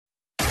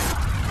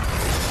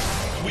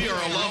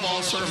are a love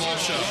all, serve all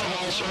show.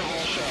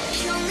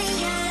 Show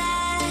me your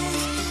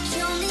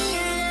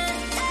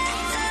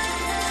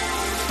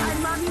I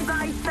love you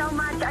guys so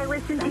much. I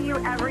listen to you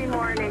every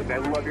morning. I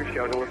love your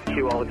show and I listen to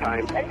you all the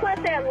time. I just want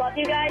to say I love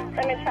you guys.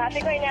 I'm in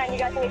traffic right now and you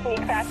guys are making me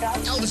crack up.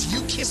 Elvis,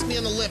 you kissed me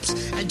on the lips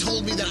and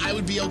told me that I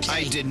would be okay.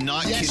 I did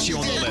not kiss you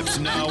on the lips.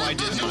 No, I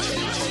did not.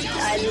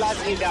 I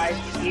love you guys.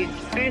 You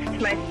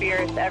boost my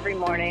spirits every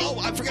morning. Oh,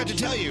 I forgot to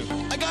tell you.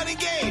 I got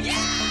engaged.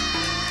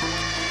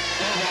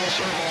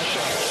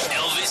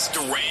 Elvis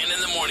Duran in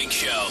the Morning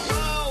Show.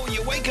 Oh,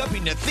 you wake up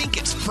and you think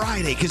it's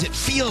Friday because it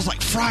feels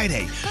like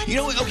Friday. You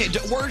know what? Okay,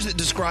 words that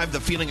describe the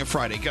feeling of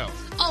Friday. Go.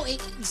 Oh,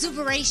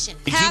 exuberation.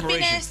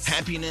 Happiness.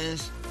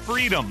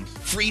 Freedom.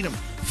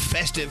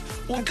 Festive.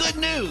 Well, good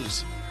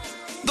news.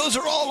 Those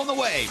are all on the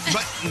way,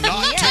 but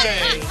not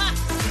today.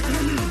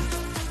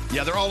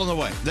 Yeah, they're all on the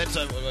way. That's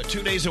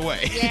 2 days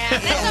away. Yeah,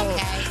 that's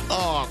okay.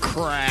 Oh,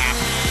 crap.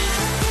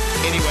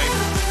 Anyway,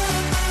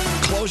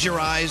 close your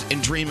eyes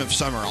and dream of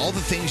summer. All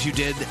the things you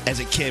did as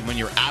a kid when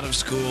you're out of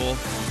school.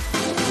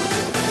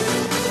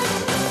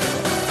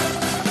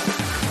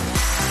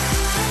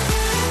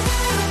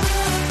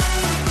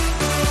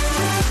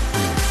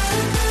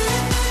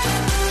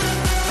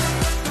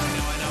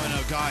 I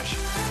know. Gosh.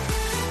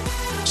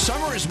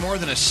 Summer is more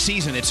than a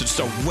season. It's just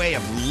a way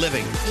of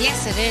living.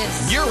 Yes, it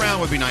is. Year-round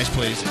would be nice,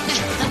 please.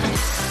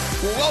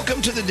 Well,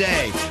 welcome to the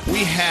day.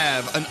 We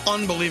have an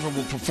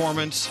unbelievable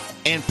performance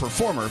and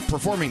performer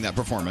performing that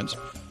performance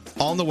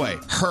on the way.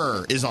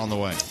 Her is on the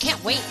way.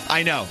 Can't wait.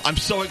 I know. I'm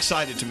so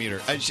excited to meet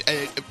her.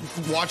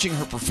 Watching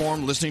her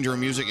perform, listening to her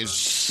music is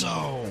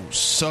so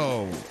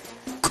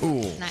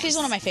cool. Nice. She's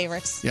one of my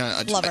favorites.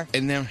 Yeah, love her.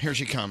 And then here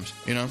she comes,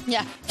 you know?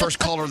 Yeah. First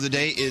caller of the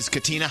day is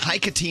Katina. Hi,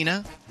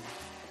 Katina.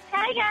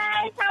 Hi,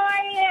 guys. How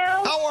are you?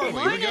 How are we?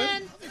 Morning. We're good? I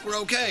think we're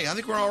okay. I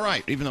think we're all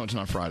right, even though it's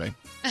not Friday.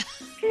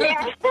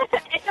 Yeah.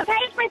 It's okay.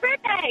 It's my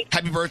birthday.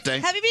 Happy birthday.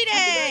 Happy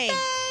B-Day.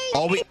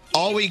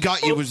 All we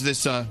got you was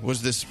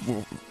this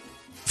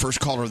first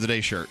caller of the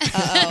day shirt.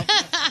 Uh-oh.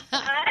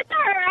 That's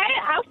all right.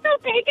 I'll still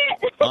take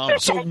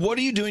it. So what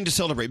are you doing to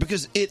celebrate?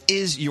 Because it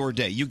is your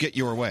day. You get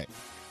your way.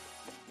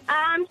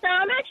 So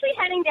I'm actually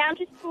heading down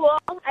to school,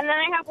 and then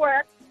I have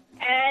work,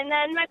 and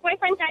then my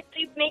boyfriend's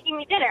actually making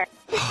me dinner.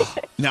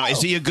 Now,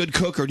 is he a good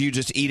cook, or do you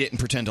just eat it and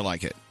pretend to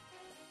like it?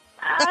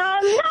 No,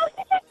 he's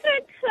a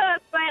good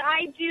cook, but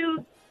I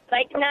do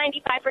like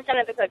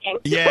 95% of the cooking.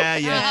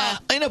 Yeah.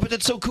 I know, but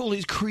that's so cool.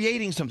 He's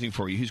creating something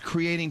for you. He's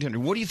creating dinner.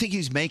 What do you think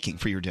he's making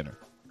for your dinner?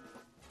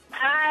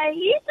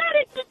 He said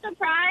it's a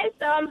surprise,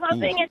 so I'm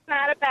hoping it's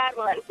not a bad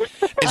one.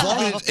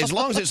 As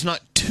long as it's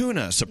not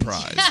tuna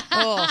surprise.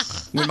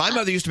 When my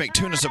mother used to make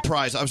tuna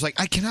surprise, I was like,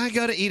 can I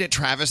go to eat at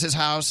Travis's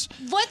house?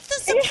 What's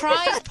the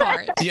surprise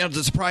part? You know,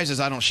 the surprise is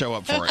I don't show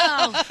up for it.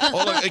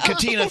 Look,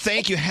 Katina,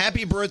 thank you.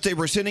 Happy birthday.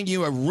 We're sending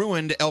you a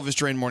ruined Elvis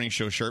Duran Morning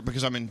Show shirt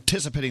because I'm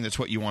anticipating that's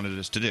what you wanted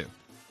us to do.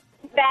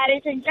 That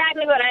is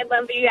exactly what I'd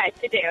love for you guys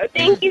to do.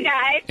 Thank you,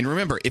 guys. And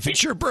remember, if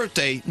it's your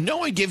birthday, no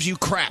one gives you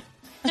crap.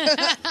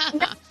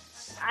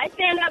 I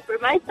stand up for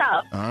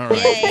myself. All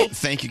right.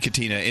 Thank you,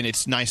 Katina. And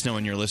it's nice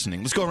knowing you're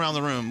listening. Let's go around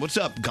the room. What's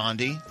up,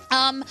 Gandhi?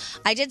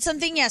 I did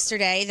something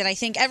yesterday that I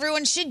think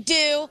everyone should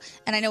do,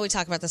 and I know we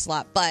talk about this a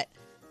lot, but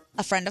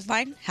a friend of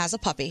mine has a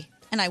puppy,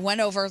 and I went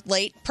over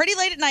pretty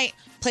late at night,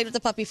 played with the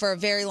puppy for a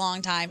very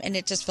long time, and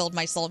it just filled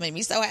my soul. It made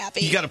me so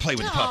happy. You got to play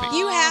with the puppy.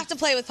 You have to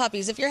play with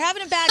puppies. If you're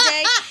having a bad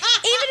day,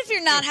 even if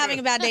you're not having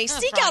a bad day,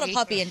 seek out a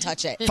puppy and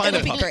touch it. Find It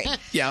would a be puppy. great.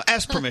 Yeah,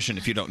 ask permission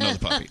if you don't know the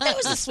puppy. It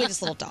was the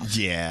sweetest little dog.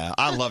 Yeah,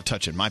 I love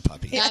touching my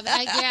puppy.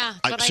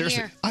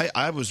 Seriously,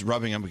 I was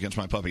rubbing up against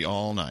my puppy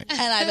all night.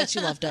 And I bet you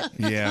loved it.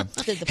 Yeah.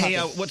 Did the Hey,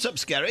 puppy. what's up,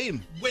 Scary?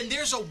 When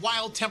there's a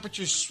wild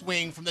temperature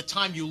swing from the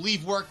time you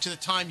leave work to the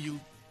time you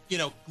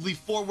leave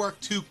for work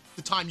to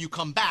the time you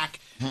come back,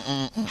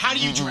 how do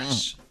you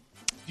dress?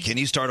 Can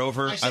you start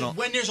over? I said,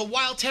 when there's a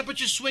wild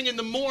temperature swing in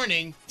the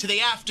morning to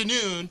the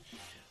afternoon,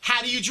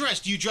 how do you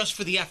dress? Do you dress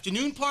for the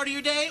afternoon part of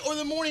your day or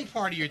the morning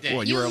part of your day?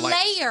 Well, you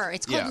layer.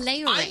 It's called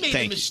layering. I made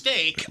the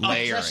mistake of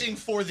Layering. dressing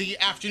for the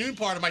afternoon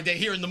part of my day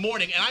here in the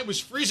morning, and I was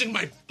freezing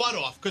my butt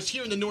off because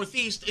here in the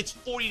Northeast, it's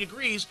 40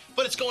 degrees,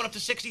 but it's going up to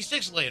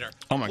 66 later.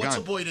 Oh, my God. What's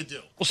a boy to do?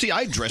 Well, see,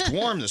 I dressed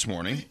warm this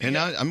morning, and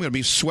now I'm going to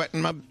be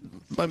sweating my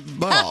butt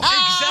off.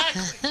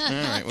 Exactly. All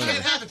right, whatever.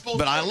 Can't have it both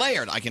But I ways.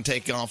 layered. I can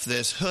take off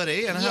this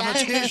hoodie and have a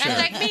t-shirt.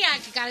 That's like me. I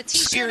got a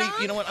t-shirt Scary,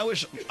 on. you know what? I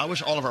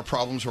wish all of our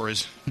problems were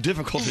as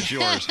difficult as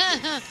yours.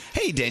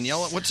 Hey,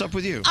 Danielle, what's up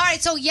with you? All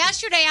right, so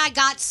yesterday I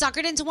got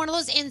suckered into one of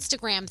those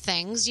Instagram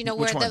things, where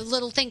Which the one?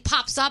 little thing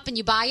pops up and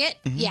you buy it.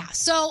 Yeah,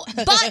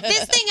 but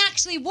this thing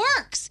actually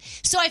works.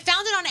 So I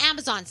found it on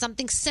Amazon,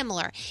 something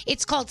similar.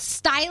 It's called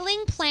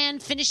Styling Plan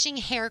Finishing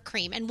Hair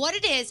Cream. And what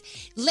it is,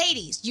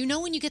 ladies,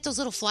 when you get those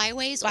little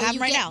flyaways, I have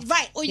right get, now.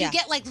 Right. Or you Yeah.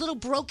 get like little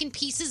broken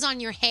pieces on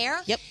your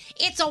hair. Yep.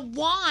 It's a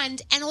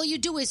wand, and all you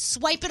do is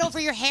swipe it over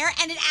your hair,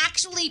 and it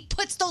actually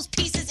puts those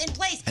pieces in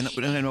place. And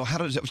how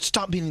does it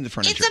stop beating the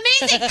furniture?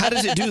 It's amazing. How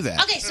does it do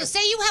that? Okay, so say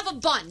you have a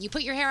bun. You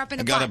put your hair up in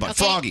a I got bun. a bun.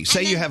 Okay? Froggy, And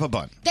say you then- have a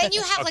bun. Then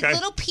you have like Okay.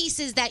 little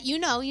pieces that you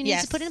need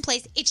Yes. to put in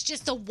place. It's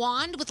just a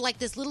wand with like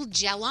this little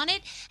gel on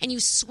it, and you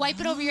swipe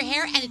it over your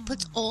hair, and it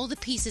puts all the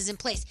pieces in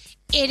place.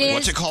 It is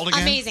What's it called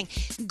again? amazing.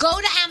 Go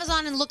to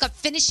Amazon and look up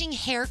finishing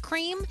hair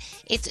cream.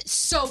 It's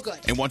so good.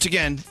 And once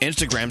again,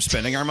 Instagram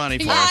spending our money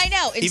for Yeah, us. I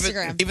know, Even-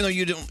 Instagram. Even, though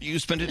you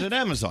spend it at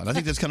Amazon. I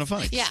think that's kind of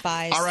funny. Yeah.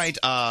 Spies. All right,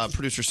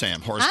 producer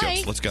Sam, horoscopes.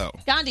 Hi. Let's go.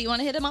 Gandhi, you want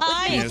to hit him up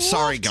with me? Yeah,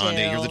 sorry, love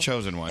Gandhi, to. you're the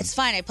chosen one. It's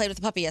fine. I played with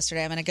the puppy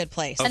yesterday. I'm in a good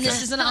place. Okay. And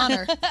this is an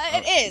honor.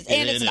 It is,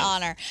 and It it's an is.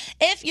 honor.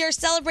 If you're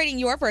celebrating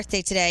your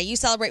birthday today, you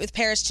celebrate with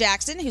Paris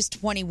Jackson, who's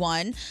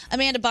 21,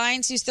 Amanda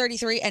Bynes, who's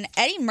 33, and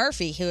Eddie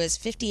Murphy, who is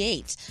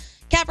 58.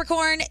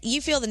 Capricorn, you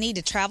feel the need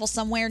to travel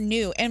somewhere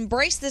new.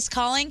 Embrace this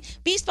calling.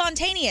 Be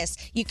spontaneous.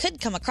 You could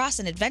come across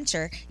an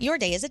adventure. Your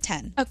day is a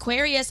 10.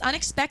 Aquarius,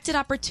 unexpected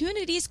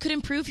opportunities could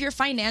improve your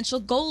financial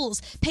goals.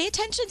 Pay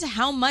attention to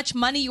how much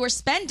money you are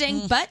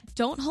spending, but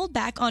don't hold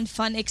back on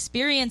fun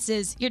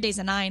experiences. Your day's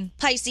a 9.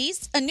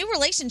 Pisces, a new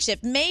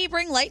relationship may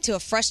bring light to a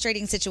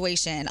frustrating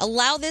situation.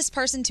 Allow this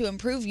person to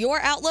improve your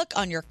outlook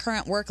on your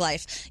current work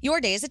life. Your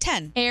day is a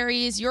 10.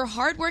 Aries, your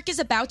hard work is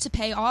about to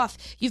pay off.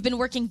 You've been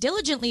working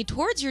diligently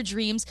towards your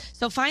dreams,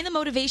 so find the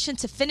motivation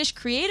to finish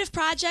creative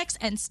projects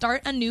and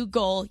start a new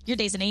goal. Your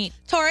day's an 8.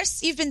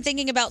 Taurus, you've been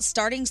thinking about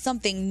starting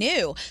something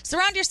new.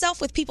 Surround yourself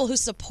with people who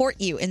support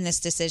you in this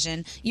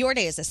decision. Your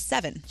day is a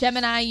 7.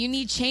 Gemini, you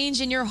need change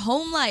in your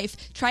home life.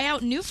 Try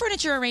out new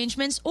furniture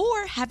arrangements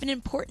or have an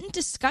important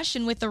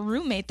discussion with the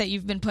roommate that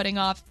you've been putting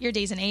off. Your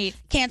day's an 8.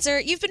 Cancer,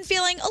 you've been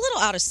feeling a little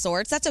out of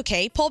sorts. That's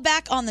okay. Pull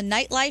back on the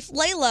nightlife,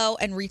 lay low,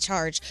 and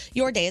recharge.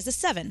 Your day is a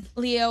 7.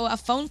 Leo, a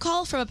phone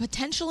call from a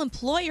potential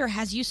employer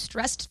has you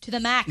stressed to the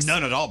max.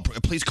 None at all.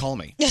 Please call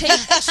me. Take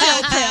the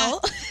chill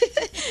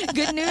pill.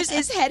 Good news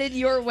is headed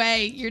your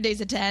way. Your day's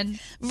a 10.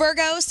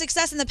 Virgo,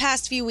 success in the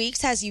past few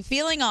weeks has you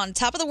feeling on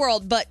top of the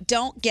world, but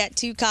don't get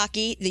too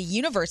cocky. The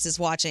universe is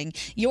watching.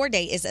 Your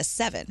day is a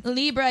 7.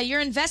 Libra,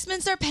 your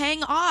investments are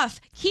paying off.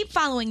 Keep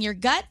following your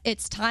gut.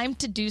 It's time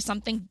to do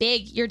something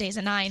big. Your day's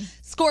a 9.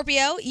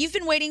 Scorpio, you've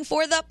been waiting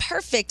for the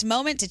perfect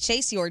moment to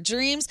chase your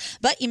dreams,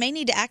 but you may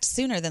need to act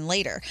sooner than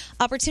later.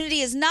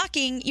 Opportunity is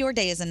knocking. Your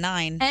day is a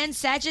 9. And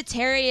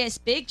Sagittarius,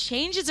 big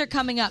changes are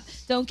coming up.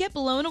 Don't get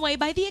blown away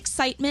by the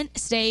excitement.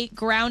 Stay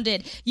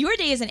grounded. Your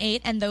day is an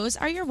 8, and those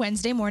are your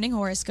Wednesday morning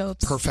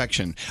horoscopes.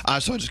 Perfection.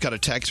 So I just got a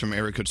text from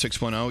area code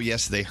 610.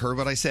 Yes, they heard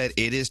what I said.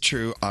 It is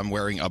true. I'm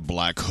wearing a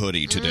black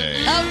hoodie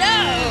today. Oh,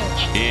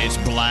 no. It's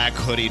Black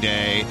Hoodie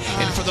Day.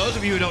 And for those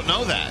of you who don't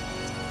know that,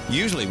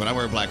 usually when I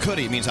wear a black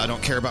hoodie, it means I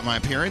don't care about my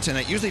appearance, and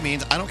it usually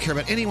means I don't care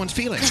about anyone's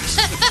feelings.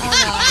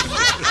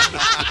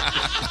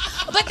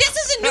 But this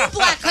is a new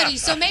black hoodie,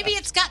 so maybe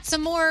it's got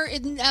some more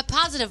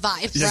positive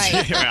vibes.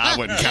 Right. I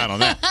wouldn't count on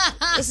that.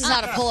 This is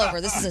not a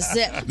pullover. This is a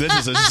zip. This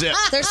is a zip.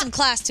 There's some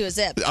class to a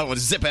zip. I would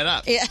zip it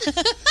up. Yeah.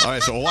 All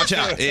right, so watch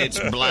out. It's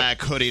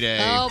Black Hoodie Day.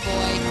 Oh,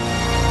 boy.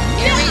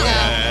 Here we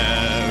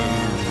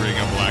go. Bring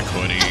a black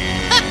hoodie.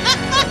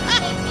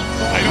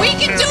 We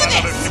can do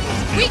this.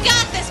 We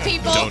got this,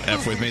 people. Don't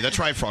F with me. That's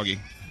right, Froggy.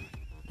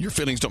 Your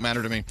feelings don't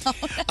matter to me.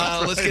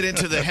 Let's get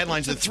into the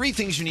headlines. The 3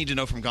 things you need to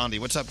know from Gandhi.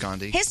 What's up,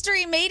 Gandhi?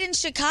 History made in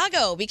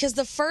Chicago because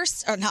the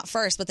first, or not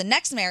first, but the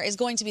next mayor is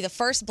going to be the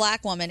first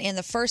black woman and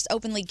the first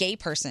openly gay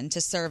person to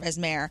serve as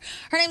mayor.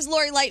 Her name's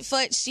Lori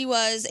Lightfoot. She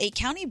was a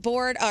county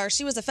board, or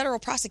she was a federal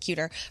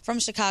prosecutor from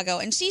Chicago,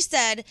 and she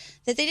said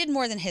that they did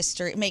more than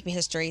make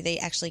history. They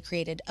actually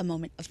created a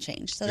moment of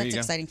change. So There that's you go.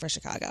 exciting for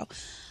Chicago.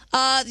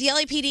 The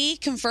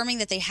LAPD confirming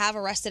that they have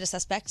arrested a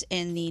suspect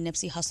in the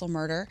Nipsey Hussle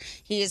murder.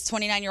 He is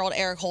 29-year-old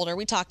Eric Holder.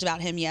 We talked about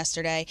him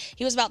yesterday.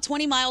 He was about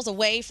 20 miles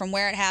away from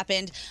where it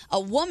happened. A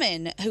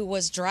woman who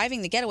was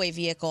driving the getaway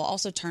vehicle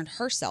also turned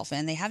herself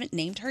in. They haven't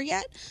named her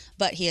yet,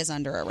 but he is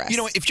under arrest. You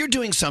know, if you're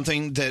doing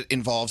something that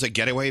involves a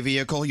getaway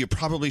vehicle, you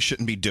probably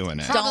shouldn't be doing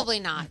it. Probably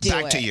not. do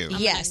Back it. to you.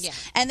 Yes. Yeah.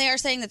 And they are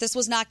saying that this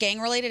was not gang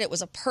related. It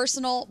was a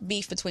personal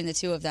beef between the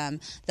two of them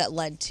that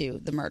led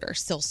to the murder.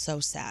 Still so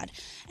sad.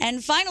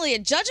 And finally, a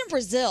judge in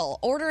Brazil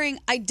ordering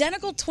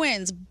identical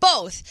twins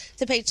both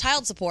to pay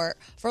child support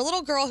for a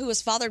little girl who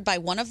was fathered by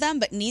one of them,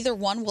 but neither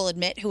one will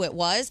admit who it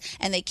was.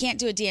 And they can't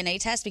do a DNA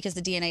test because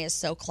the DNA is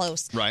so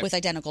close Right. with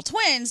identical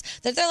twins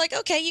that they're like,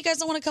 okay, you guys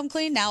don't want to come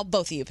clean? Now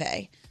both of you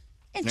pay.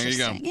 There you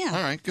Interesting. go. Yeah.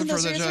 All right. Good And for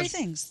those the are your judge. 3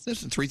 things.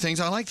 Listen, 3 things.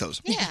 I like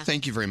those. Yeah.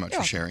 Thank you very much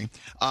You're for welcome.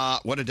 sharing.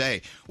 What a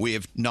day. We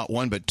have not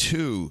 1 but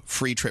 2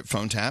 free trip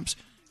phone taps.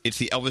 It's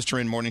the Elvis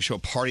Duran Morning Show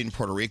party in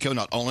Puerto Rico.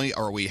 Not only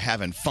are we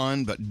having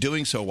fun, but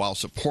doing so while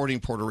supporting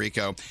Puerto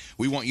Rico.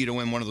 We want you to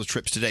win one of those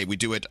trips today. We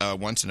do it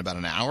once in about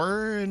an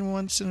hour and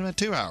once in about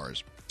 2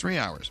 hours. 3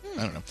 hours.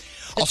 I don't know.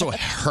 Also,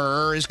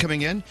 Her is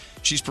coming in.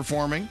 She's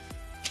performing.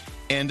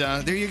 And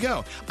there you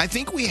go. I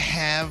think we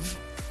have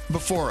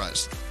before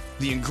us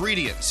the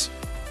ingredients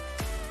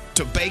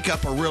to bake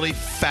up a really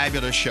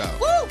fabulous show.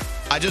 Woo!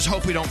 I just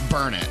hope we don't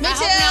burn it. Me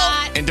too.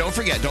 And don't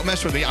forget, don't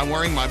mess with me. I'm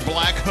wearing my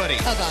black hoodie.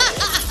 Oh,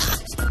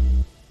 God.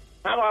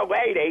 Hello,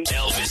 lady.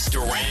 Elvis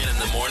Duran in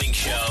the Morning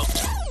Show.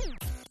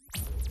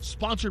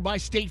 Sponsored by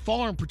State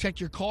Farm. Protect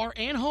your car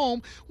and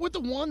home with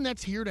the one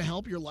that's here to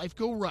help your life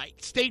go right.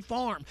 State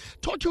Farm.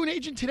 Talk to an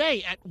agent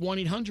today at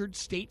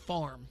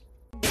 1-800-STATE-FARM.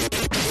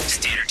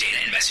 Standard data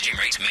and messaging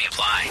rates may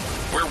apply.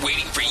 We're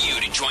waiting for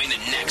you to join the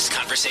next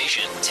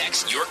conversation.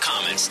 Text your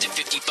comments to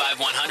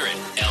 55100.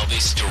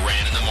 Elvis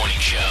Duran in the Morning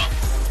Show.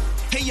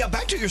 Hey,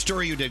 back to your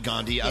story you did,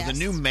 Gandhi. The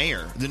new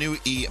mayor,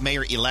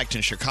 mayor-elect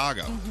in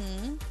Chicago.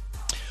 Mm-hmm.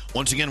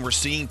 Once again, we're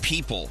seeing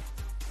people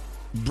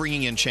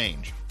bringing in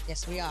change.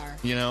 Yes, we are.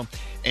 You know,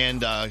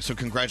 and so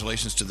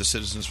congratulations to the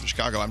citizens of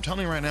Chicago. I'm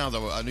telling you right now,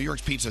 though, New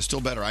York's pizza is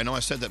still better. I know I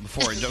said that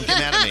before, and don't get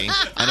mad at me.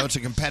 I know it's a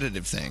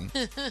competitive thing.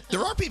 There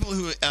are people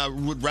who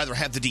would rather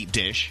have the deep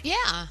dish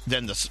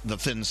than the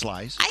thin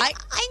slice. I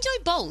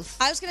enjoy both.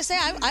 I was going to say,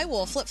 I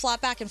will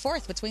flip-flop back and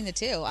forth between the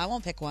two. I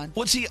won't pick one.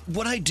 Well, see,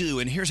 what I do,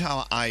 and here's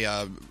how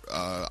I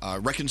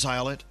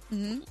reconcile it,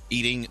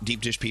 eating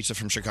deep dish pizza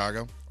from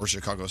Chicago or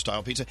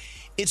Chicago-style pizza,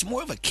 it's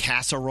more of a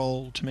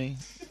casserole to me.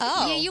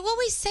 Oh. Yeah, you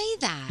always say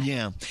that.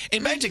 Yeah.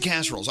 And back to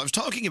casseroles. I was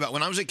talking about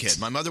when I was a kid,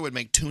 my mother would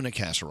make tuna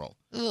casserole.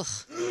 Ugh.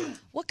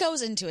 What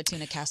goes into a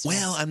tuna casserole?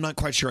 Well, I'm not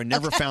quite sure. I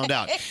never found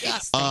out.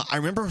 I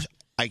remember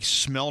I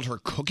smelled her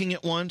cooking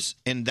it once,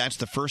 and that's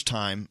the first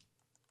time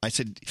I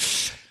said,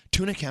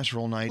 tuna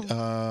casserole night,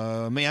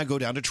 may I go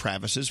down to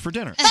Travis's for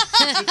dinner?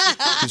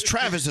 Because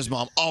Travis's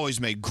mom always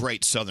made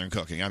great Southern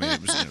cooking. I mean,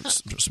 it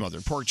was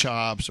smothered pork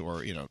chops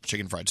or,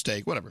 chicken fried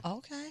steak, whatever.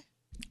 Okay.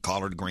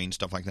 Collard greens,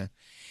 stuff like that.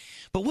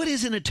 But what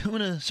is in a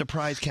tuna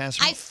surprise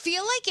casserole? I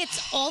feel like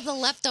it's all the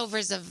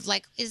leftovers of,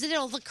 isn't it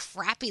all the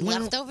crappy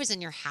leftovers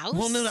in your house?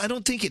 Well, no, I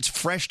don't think it's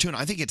fresh tuna.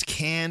 I think it's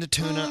canned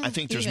tuna. I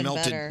think there's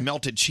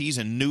melted cheese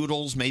and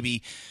noodles,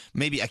 maybe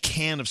a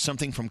can of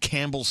something from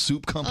Campbell's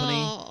Soup Company.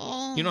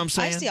 You know what I'm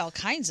saying? I see all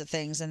kinds of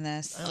things in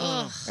this.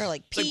 Or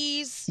like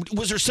peas.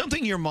 Was there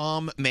something your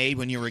mom made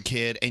when you were a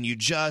kid and you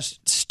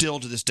just still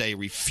to this day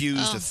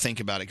refuse to think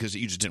about it because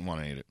you just didn't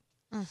want to eat it?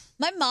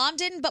 My mom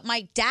didn't, but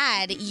my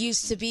dad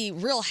used to be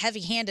real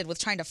heavy-handed with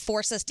trying to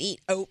force us to eat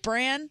oat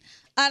bran.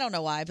 I don't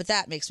know why, but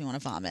that makes me want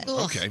to vomit.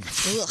 Ugh. Okay.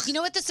 Ugh. You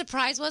know what the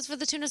surprise was for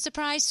the tuna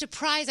surprise?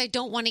 Surprise, I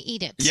don't want to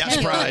eat it. Yeah,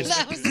 surprise.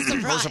 That was the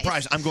surprise. Or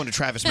surprise, I'm going to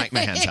Travis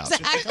McMahon's house.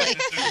 Exactly.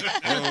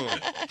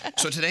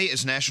 So today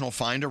is National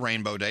Find a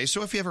Rainbow Day.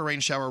 So if you have a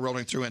rain shower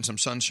rolling through and some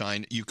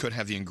sunshine, you could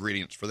have the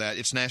ingredients for that.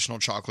 It's National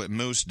Chocolate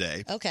Mousse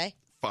Day. Okay.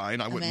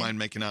 Fine, I wouldn't mind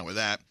making out with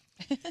that.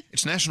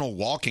 It's National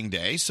Walking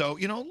Day. So,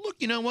 look,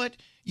 you know what?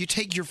 You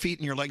take your feet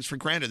and your legs for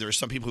granted. There are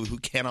some people who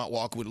cannot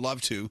walk, would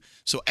love to.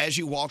 So as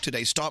you walk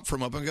today, stop for a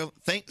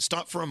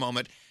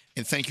moment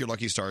and thank your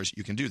lucky stars.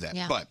 You can do that.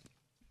 Yeah. But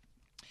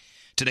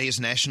today is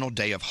National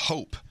Day of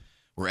Hope,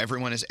 where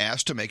everyone is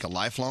asked to make a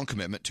lifelong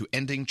commitment to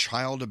ending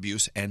child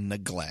abuse and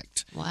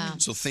neglect. Wow.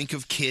 So think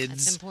of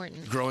kids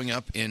growing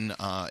up in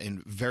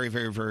very,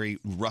 very, very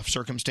rough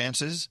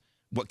circumstances.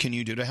 What can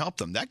you do to help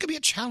them? That could be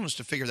a challenge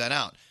to figure that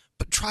out,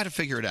 but try to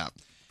figure it out.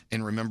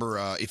 And remember,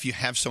 if you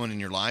have someone in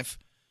your life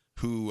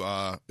who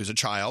is a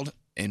child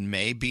and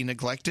may be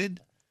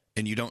neglected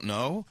and you don't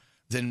know,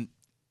 then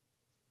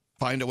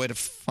find a way to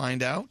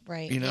find out.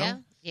 Right.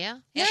 Yeah.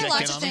 There are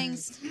lots of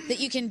things that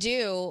you can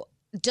do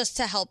just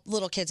to help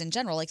little kids in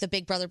general, like the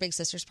Big Brother, Big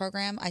Sisters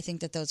program. I think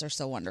that those are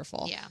so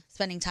wonderful. Yeah.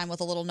 Spending time with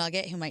a little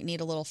nugget who might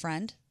need a little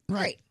friend.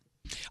 Right.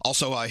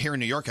 Also, here in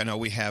New York, I know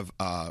we have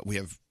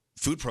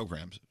food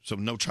programs, so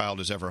no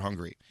child is ever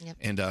hungry. Yep.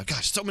 And,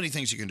 gosh, so many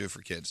things you can do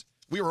for kids.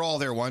 We were all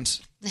there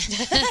once.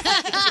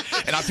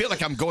 And I feel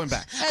like I'm going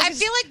back. I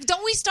feel like,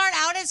 don't we start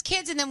out as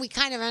kids and then we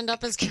kind of end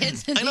up as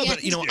kids? I know, but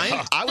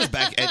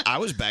I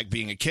was back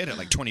being a kid at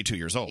like 22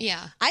 years old. Yeah.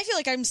 I feel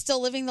like I'm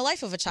still living the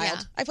life of a child.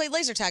 Yeah. I played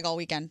laser tag all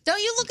weekend. Don't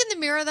you look in the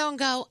mirror, though, and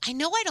go, I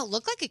know I don't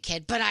look like a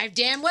kid, but I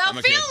damn well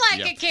feel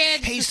like a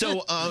kid. Hey,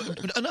 so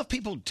enough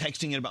people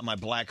texting in about my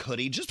black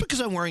hoodie. Just because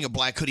I'm wearing a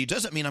black hoodie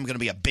doesn't mean I'm going to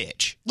be a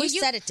bitch. You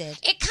said it did.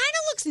 It kind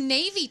of looks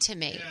navy to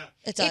me. Yeah.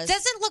 It does. It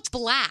doesn't look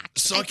black.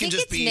 So I think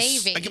it's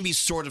navy. I can be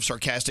sort of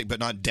sarcastic, but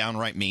not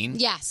downright mean.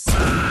 Yes.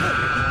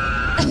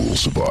 Who will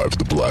survive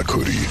the black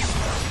hoodie,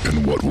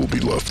 and what will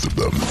be left of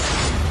them?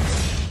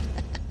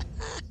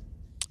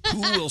 Who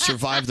will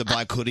survive the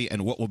black hoodie,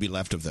 and what will be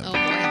left of them? Oh,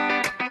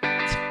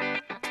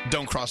 boy.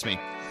 Don't cross me.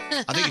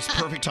 I think it's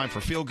perfect time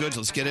for feel goods.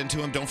 Let's get into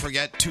them. Don't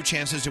forget, 2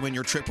 chances to win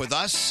your trip with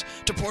us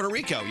to Puerto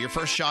Rico. Your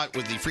first shot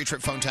with the free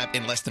trip phone tap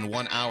in less than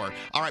 1 hour.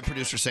 All right,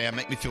 producer Sam,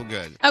 make me feel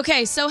good.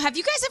 Okay, so have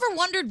you guys ever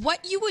wondered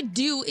what you would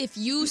do if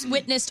you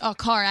witnessed a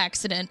car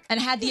accident and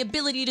had the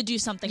ability to do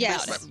something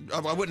about it?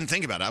 I wouldn't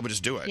think about it. I would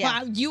just do it.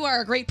 Yeah. Wow, you are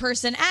a great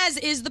person, as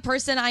is the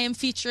person I am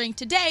featuring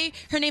today.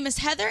 Her name is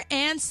Heather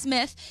Ann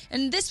Smith,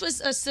 and this was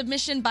a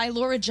submission by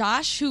Laura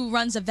Josh, who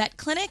runs a vet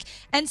clinic,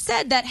 and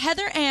said that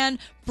Heather Ann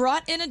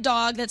brought in a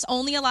dog that that's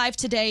only alive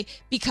today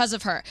because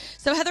of her.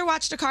 So Heather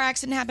watched a car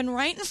accident happen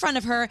right in front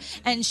of her,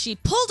 and she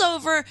pulled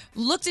over,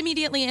 looked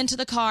immediately into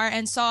the car,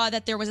 and saw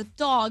that there was a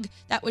dog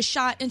that was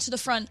shot into the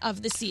front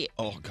of the seat.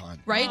 Oh, God.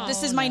 Right? Oh,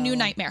 This is my new no.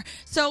 nightmare.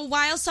 So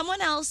while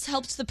someone else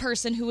helped the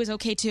person who was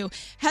okay too,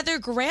 Heather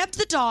grabbed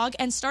the dog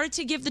and started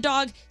to give the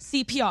dog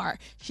CPR.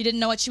 She didn't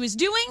know what she was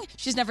doing.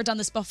 She's never done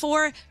this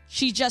before.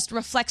 She just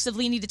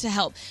reflexively needed to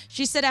help.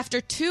 She said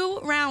after 2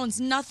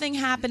 rounds, nothing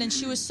happened, and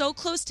she was so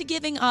close to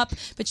giving up,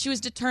 but she was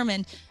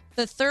determined.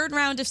 The 3rd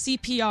round of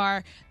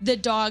CPR, the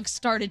dog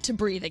started to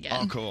breathe again.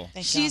 Oh, cool.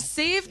 She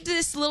saved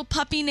this little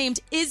puppy named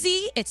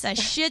Izzy. It's a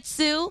Shih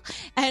Tzu,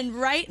 and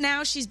right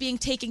now she's being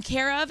taken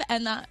care of,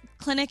 and the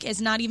clinic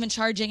is not even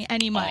charging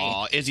any money.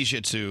 Aw, Izzy Shih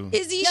Tzu.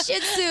 Izzy Shih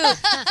Tzu.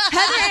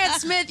 Heather Ann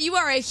Smith, you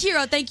are a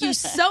hero. Thank you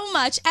so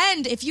much.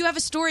 And if you have a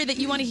story that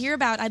you want to hear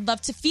about, I'd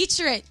love to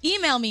feature it.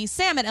 Email me,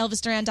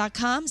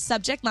 sam@elvisduran.com.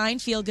 Subject line,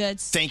 feel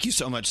goods. Thank you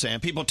so much, Sam.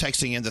 People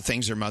texting in the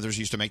things their mothers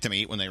used to make them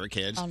eat when they were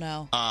kids. Oh,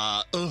 no.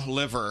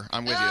 Liver.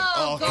 I'm with you.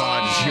 Oh, Oh, God.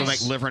 gosh. She'll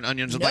make liver and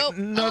onions. I'm Nope. like,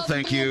 no,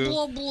 thank you.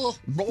 Blah, blah,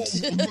 blah.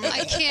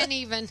 I can't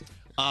even.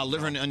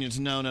 Liver and onions.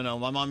 No.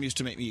 My mom used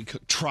to make me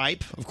cook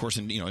tripe, of course,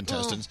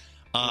 intestines.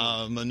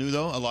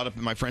 Menudo. A lot of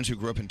my friends who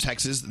grew up in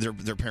Texas,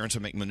 their parents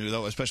would make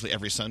menudo, especially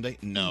every Sunday.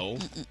 No.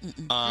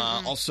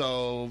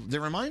 Also, they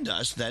remind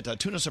us that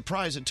tuna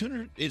surprise.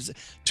 Tuna is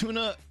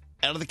tuna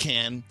out of the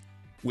can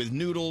with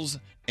noodles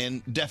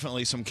and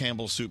definitely some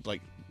Campbell's soup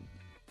like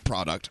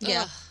product.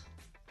 Yeah.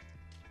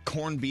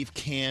 Corned beef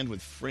canned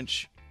with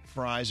French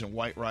fries and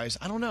white rice.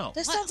 I don't know.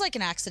 This sounds like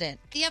an accident.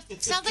 Yeah,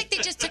 it sounds like they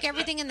just took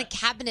everything in the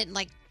cabinet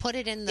and put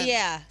it in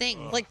the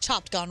thing. Like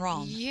chopped gone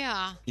wrong.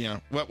 Yeah.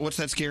 Yeah. What's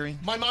that scary?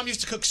 My mom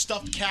used to cook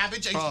stuffed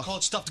cabbage. I used to call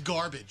it stuffed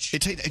garbage.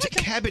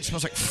 Cabbage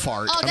smells like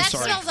fart. Oh, I'm that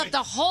sorry. smells up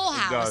the whole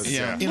house.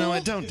 Yeah. You know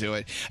what? Don't do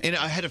it. And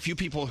I had a few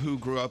people who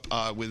grew up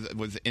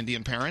with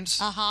Indian parents.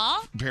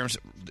 Uh-huh. Parents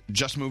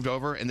just moved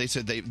over, and they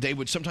said they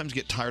would sometimes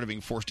get tired of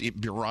being forced to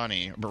eat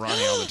biryani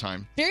all the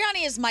time.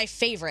 Biryani is my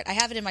favorite. I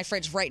have it in my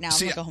fridge right now. I'm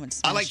going to go home and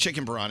I like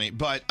chicken biryani,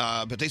 but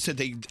they said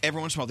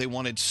every once in a while they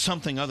wanted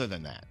something other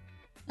than that.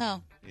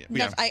 Oh. Yeah.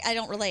 No, I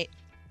don't relate.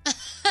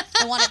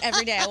 I want it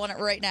every day. I want it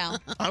right now.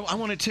 I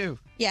want it too.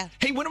 Yeah.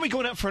 Hey, when are we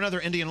going out for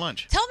another Indian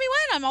lunch? Tell me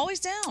when. I'm always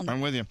down.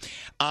 I'm with you.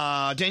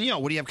 Danielle,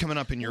 what do you have coming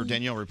up in your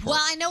Danielle report? Well,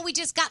 I know we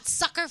just got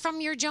Sucker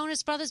from your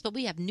Jonas Brothers, but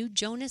we have new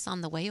Jonas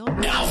on the way over.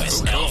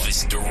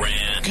 Elvis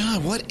Duran.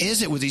 God, what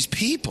is it with these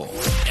people?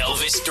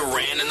 Elvis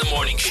Duran in the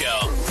Morning Show.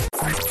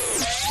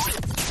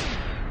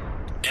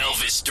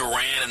 Elvis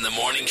Duran in the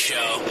Morning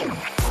Show.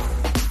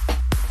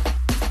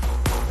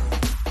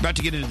 About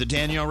to get into the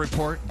Danielle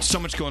report. So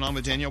much going on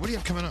with Danielle. What do you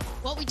have coming up?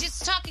 Well, we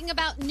just talking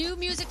about new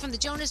music from the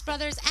Jonas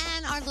Brothers,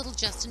 and our little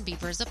Justin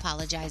Bieber is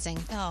apologizing.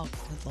 Oh,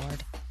 good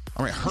Lord.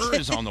 All right, Her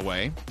is on the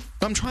way.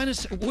 I'm trying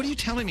to. What are you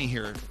telling me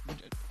here?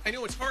 I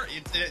know it's hard.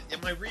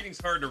 My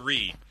reading's hard to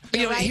read.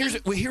 You know,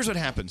 here's what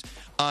happens.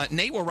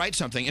 Nate will write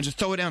something and just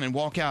throw it down and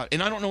walk out,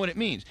 and I don't know what it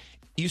means.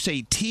 You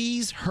say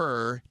tease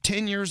her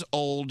 10 years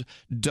old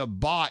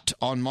debauch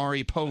on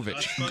Maury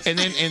Povich, and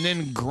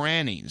then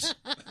grannies.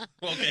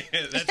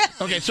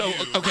 Okay, so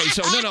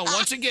no.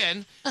 Once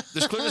again,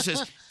 this clearly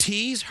says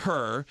tease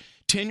her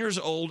 10 years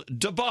old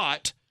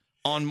debauch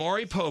on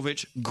Maury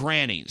Povich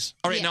grannies.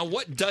 All right, now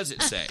what does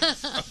it say?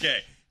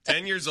 Okay,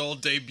 10 years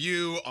old,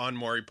 debut on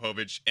Maury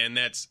Povich, and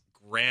that's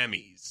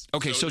Grammys.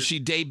 Okay, so she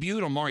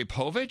debuted on Maury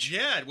Povich?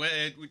 Yeah,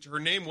 her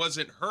name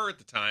wasn't Her at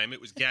the time.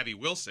 It was Gabby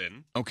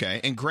Wilson. Okay,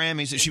 and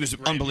Grammys, she was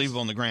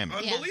unbelievable in the Grammys.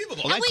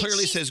 Unbelievable. Well,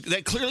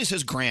 that clearly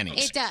says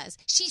grannies. It does.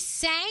 She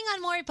sang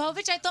on Maury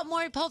Povich. I thought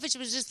Maury Povich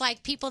was just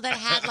like people that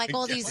had like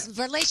all these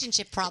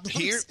relationship problems.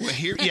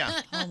 Here,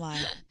 yeah. Oh my.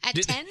 At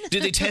 10?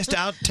 Did they test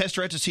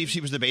her out to see if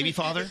she was the baby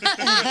father?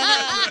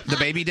 The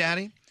baby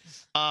daddy?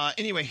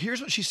 Anyway,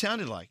 here's what she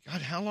sounded like.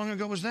 God, how long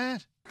ago was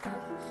that? A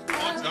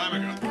long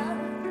time ago.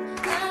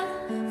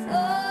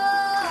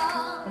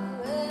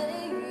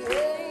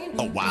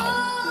 Oh,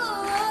 wow.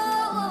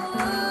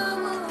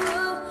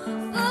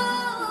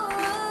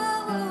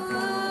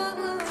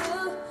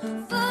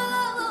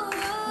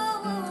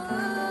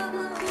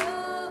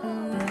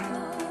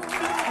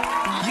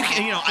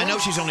 I know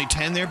she's only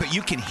 10 there, but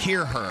you can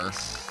hear her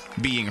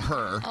being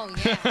her. Oh,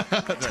 yeah.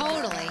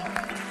 Totally.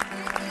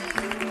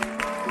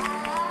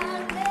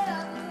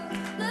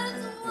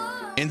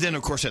 And then,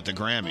 of course, at the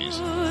Grammys.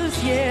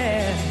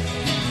 Yeah.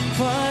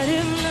 What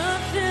if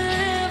nothing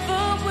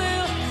ever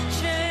will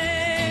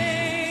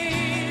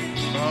change?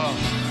 Oh,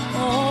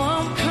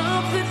 I'm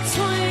caught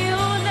between your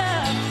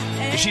love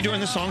and Is she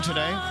doing this song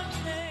today?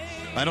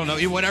 I don't know.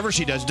 Whatever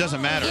she does,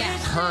 doesn't matter. Yeah.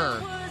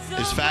 Her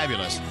is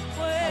fabulous.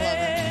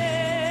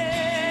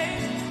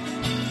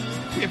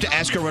 We have to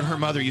ask her what her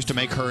mother used to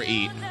make her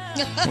eat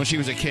when she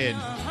was a kid.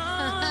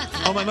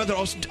 Oh, my mother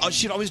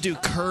she'd always do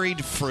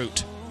curried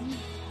fruit.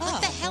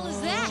 What the hell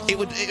is that?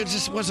 It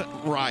just wasn't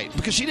right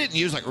because she didn't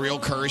use like real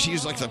curry. She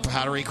used like the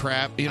powdery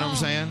crap. You know what I'm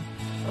saying?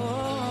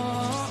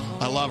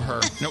 I love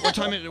Her. Now, what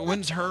time?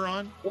 When's Her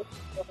on?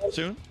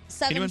 Soon?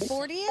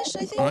 7:40ish,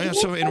 I think. Oh yeah,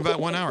 so in about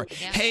 1 hour.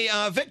 Hey,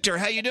 Victor,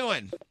 how you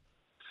doing?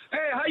 Hey,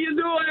 how you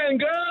doing,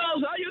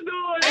 girls? How you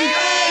doing,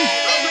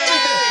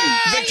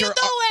 Victor,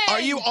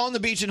 are you on the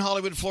beach in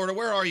Hollywood, Florida?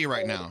 Where are you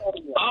right now?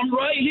 I'm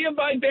right here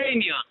by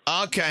Dania.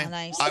 Okay.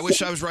 I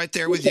wish I was right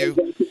there with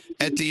you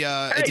at the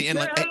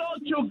inlet. Say hello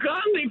to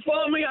Gandhi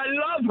for me. I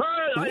love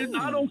her.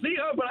 I don't see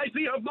her, but I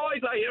see her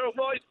voice. I hear her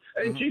voice.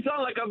 And she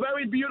sounds like a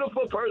very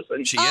beautiful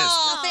person. She is.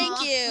 Oh,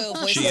 thank you.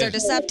 She Voices are is.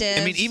 deceptive.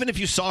 I mean, even if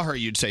you saw her,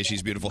 you'd say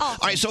she's beautiful. Oh,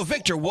 All right, so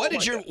Victor, what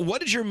did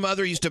your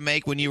mother used to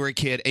make when you were a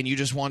kid, and you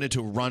just wanted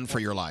to run for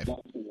your life?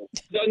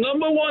 The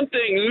number one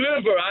thing,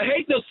 liver. I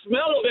hate the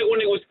smell of it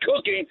when it was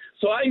cooking,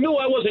 so I knew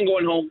I wasn't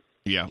going home.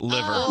 Yeah,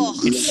 liver. Oh.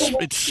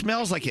 It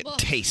smells like it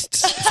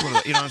tastes. It's one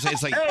of the- you know what I'm saying?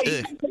 It's like, Hey,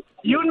 ugh.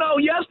 you know,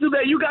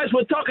 yesterday you guys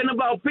were talking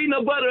about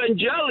peanut butter and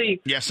jelly.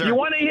 Yes, sir. You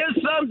want to hear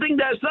something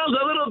that sounds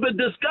a little bit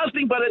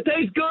disgusting, but it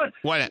tastes good?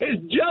 What?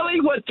 It's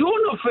jelly with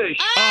tuna fish.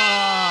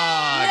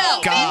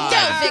 Oh, God.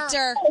 No,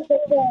 Victor.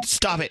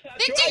 Stop it.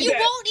 Victor,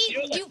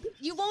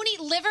 you won't eat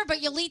liver, but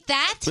you'll eat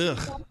that?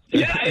 Ugh.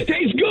 Yeah, it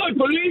tastes good.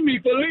 Believe me.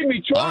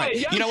 Try All right.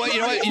 it. You know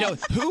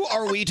what? Who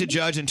are we to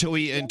judge until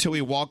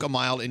we walk a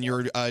mile in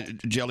your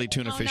jelly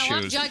tuna fish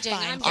I'm shoes? judging.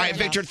 All right,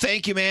 Victor.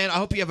 Thank you, man. I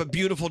hope you have a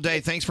beautiful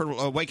day. Thanks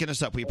for waking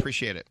us up. We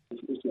appreciate it.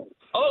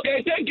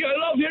 Okay, thank you. I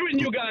love hearing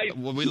you guys.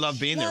 Well, we love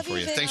being there for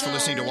you. Thanks for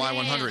listening to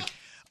Y100.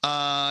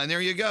 And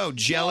there you go,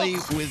 jelly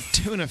with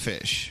tuna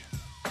fish.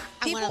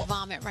 I want to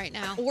vomit right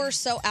now. Were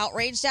so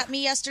outraged at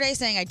me yesterday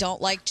saying I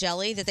don't like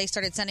jelly that they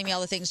started sending me all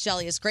the things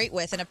jelly is great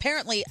with. And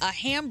apparently a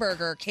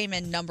hamburger came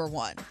in number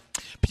one.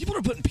 People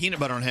are putting peanut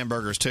butter on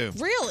hamburgers too.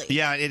 Really?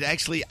 Yeah,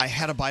 I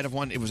had a bite of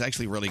one. It was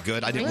actually really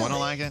good. I didn't want to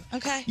like it.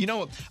 Okay. You know,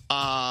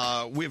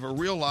 we have a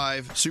real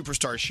live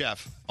superstar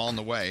chef on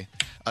the way.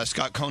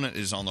 Scott Conant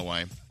is on the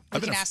way. You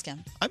can ask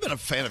him. I've been a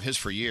fan of his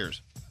for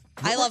years.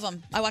 I love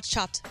him. I watch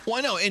Chopped. Well,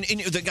 I know, and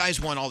the guy's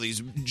won all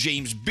these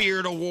James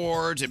Beard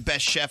Awards and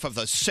Best Chef of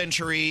the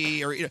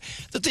Century. Or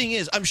the thing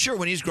is, I'm sure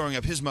when he's growing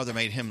up, his mother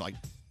made him like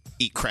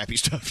eat crappy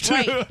stuff too.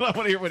 Right. I want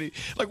to hear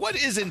what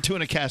is in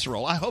tuna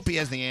casserole. I hope he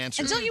has the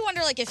answer. And don't you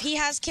wonder, like, if he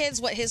has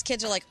kids, what his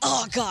kids are like?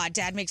 Oh God,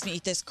 Dad makes me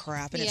eat this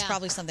crap, and it's Yeah.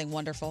 probably something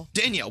wonderful.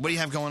 Danielle, what do you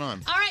have going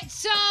on? All right,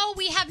 so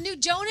we have new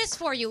Jonas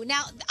for you.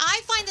 Now,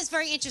 I find this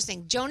very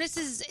interesting.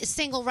 Jonas's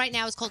single right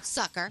now is called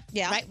Sucker.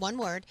 Yeah. Right, one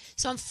word.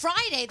 So on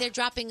Friday, they're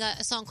dropping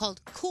a song called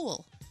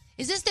Cool.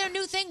 Is this their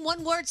new thing?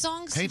 One word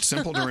songs? Hey, it's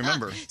simple to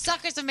remember.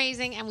 Sucker's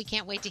amazing, and we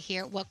can't wait to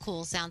hear what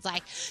Cool sounds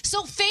like.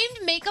 So famed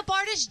makeup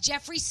artist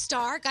Jeffree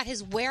Star got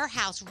his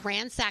warehouse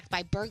ransacked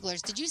by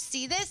burglars. Did you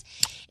see this?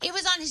 It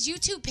was on his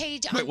YouTube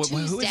page on Tuesday.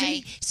 Who is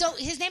he? So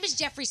his name is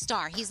Jeffree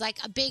Star. He's like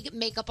a big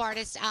makeup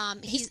artist.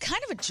 He's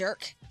kind of a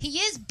jerk. He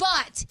is,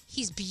 but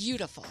he's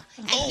beautiful.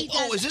 And he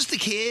does, is this the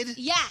kid?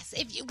 Yes.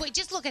 If you wait,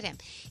 just look at him.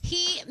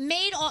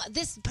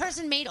 This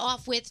person made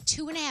off with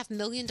 $2.5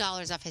 million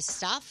of his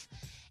stuff.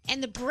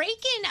 And the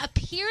break-in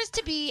appears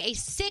to be a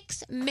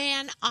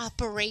 6-man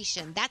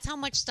operation. That's how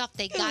much stuff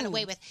they got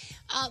away with.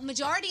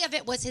 Majority of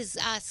it was his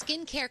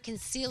skincare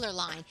concealer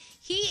line.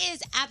 He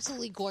is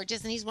absolutely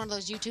gorgeous, and he's one of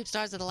those YouTube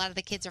stars that a lot of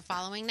the kids are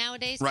following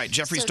nowadays. Right,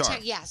 Jeffree Star.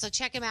 So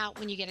check him out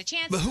when you get a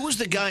chance. But who's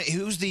the guy?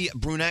 Who's the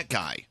brunette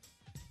guy?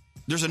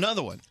 There's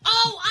another one.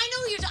 Oh, I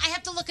know I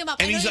have to look him up.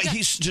 And I know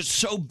he's just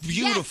so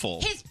beautiful.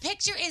 Yes, his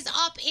picture is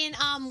up in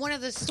one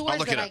of the stores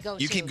look that it I up. go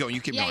to. You keep going.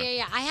 You keep going.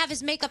 Yeah. I have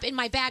his makeup in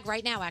my bag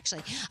right now,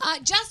 actually.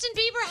 Justin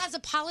Bieber has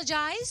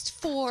apologized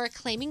for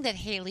claiming that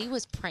Hailey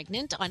was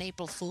pregnant on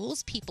April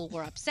Fool's. People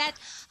were upset.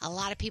 A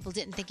lot of people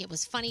didn't think it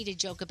was funny to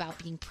joke about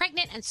being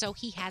pregnant, and so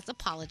he has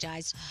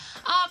apologized.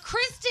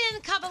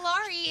 Kristen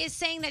Cavallari is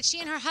saying that she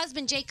and her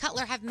husband, Jay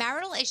Cutler, have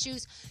marital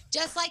issues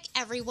just like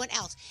everyone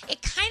else.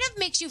 It kind of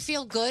makes you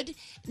feel good.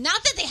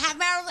 Not that they have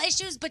marital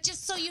issues, but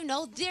just so you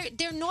know,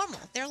 they're normal.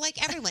 They're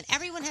like everyone.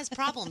 Everyone has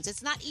problems.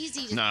 It's not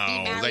easy to be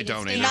married. They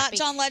don't. And stay Either. Not happy.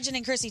 John Legend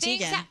and Chrissy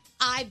Teigen.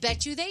 I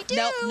bet you they do.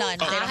 Nope, none.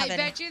 They don't have I any.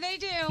 bet you they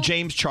do.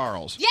 James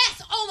Charles.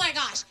 Yes. Oh my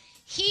gosh.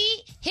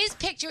 His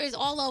picture is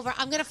all over.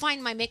 I'm gonna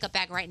find my makeup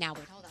bag right now.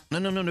 Wait, hold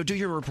on. No. Do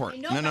your report. I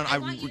know, No. but I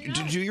want you to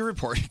know. Do your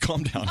report.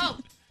 Calm down. Oh.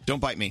 Don't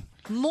bite me.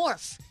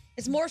 Morphe.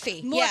 It's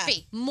Morphe.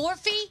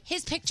 Morphe.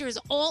 His picture is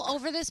all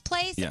over this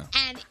place. Yeah.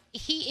 And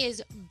he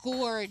is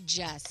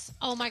gorgeous.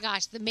 Oh my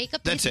gosh, the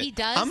makeup That's that it. he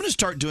does. I'm going to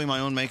start doing my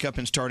own makeup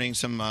and starting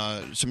some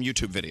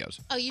YouTube videos.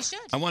 Oh, you should.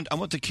 I want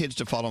the kids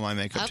to follow my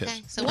makeup Okay.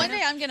 tips. So One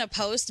day I'm going to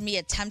post me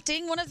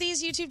attempting one of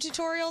these YouTube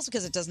tutorials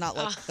because it does not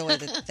look the way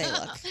that they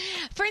look.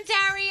 Prince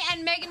Harry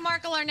and Meghan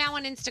Markle are now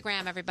on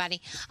Instagram, everybody.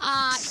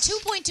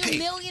 2.2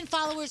 million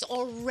followers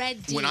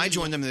already. When I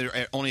joined them, they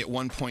were only at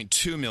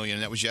 1.2 million,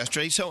 and that was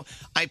yesterday. So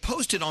I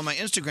posted on my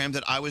Instagram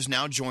that I was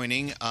now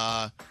joining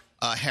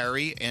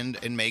Harry and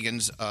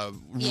Meghan's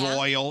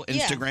royal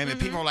Instagram, and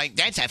people were like,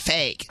 "That's a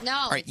fake." No.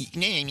 All right,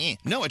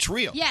 no, it's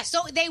real. Yeah,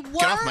 so they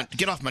were.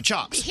 Get off my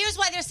chops. Here's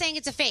why they're saying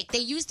it's a fake. They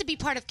used to be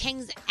part of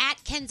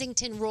at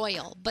Kensington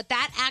Royal, but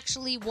that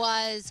actually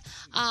was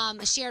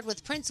shared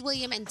with Prince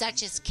William and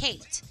Duchess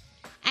Kate.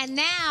 And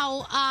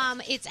now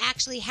it's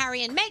actually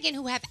Harry and Meghan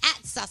who have at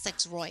at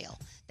Sussex Royal.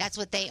 That's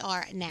what they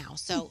are now.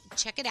 So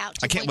check it out.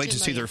 I can't wait to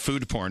see their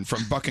food porn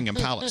from Buckingham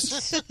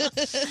Palace.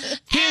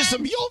 Here's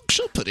some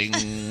Yorkshire pudding.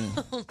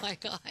 Oh, my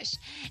gosh.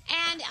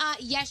 And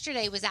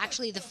yesterday was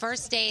actually the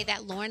first day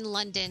that Lauren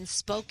London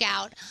spoke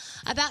out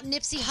about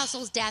Nipsey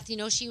Hussle's death. You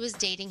know, she was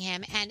dating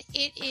him, and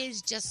it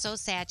is just so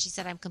sad. She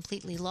said, I'm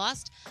completely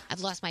lost. I've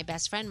lost my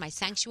best friend, my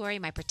sanctuary,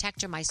 my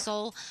protector, my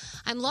soul.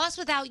 I'm lost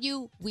without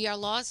you. We are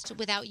lost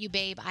without you,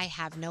 babe. I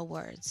have no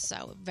words.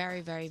 So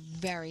very, very,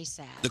 very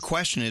sad. The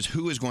question is,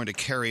 who is going to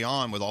carry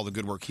on with all the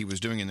good work he was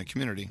doing in the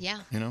community? Yeah,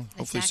 You know,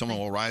 hopefully someone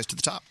will rise to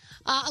the top.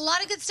 A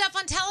lot of good stuff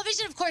on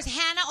television. Of course,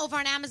 Hannah over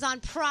on Amazon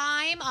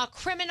Prime.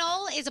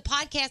 Criminal is a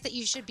podcast that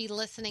you should be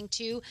listening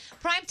to.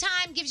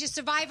 Primetime gives you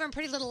Survivor and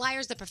Pretty Little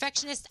Liars, The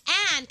Perfectionist.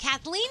 And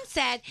Kathleen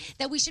said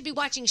that we should be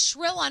watching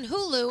Shrill on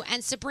Hulu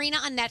and Sabrina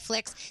on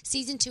Netflix.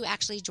 Season 2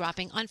 actually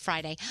dropping on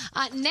Friday.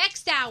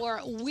 Next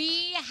hour,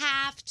 we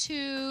have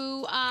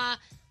to... oh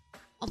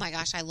my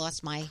gosh, I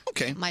lost my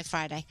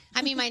Friday.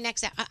 I mean, my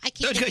next. I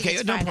keep thinking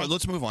it's no Friday. problem.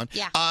 Let's move on.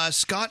 Yeah.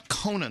 Scott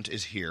Conant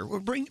is here. Well,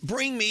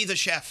 bring me the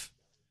chef.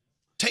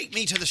 Take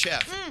me to the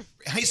chef.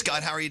 Hey,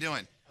 Scott, how are you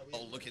doing?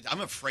 Oh, look at! I'm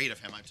afraid of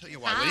him. I tell you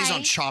why. When he's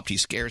on Chopped, he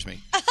scares me.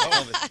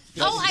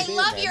 I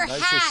love your Nice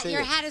to hat. see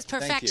Your you. hat is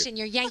Thank perfection.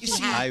 you. Your Yankee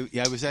hat.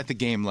 I was at the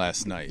game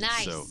last night.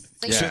 Nice. So,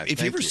 So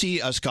if you ever see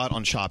Scott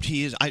on Chopped,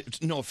 he is.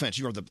 No offense,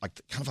 you are kind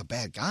of a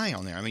bad guy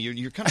on there. I mean,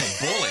 you're kind of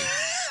a bully.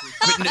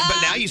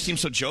 but now you seem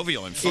so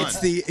jovial and fun.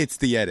 It's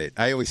the edit.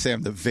 I always say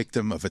I'm the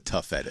victim of a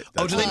tough edit.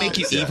 Do they make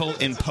you Yeah. evil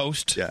in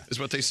post? Yeah, is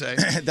what they say.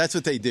 That's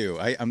what they do.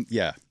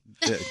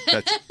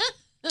 That's,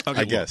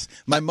 I guess.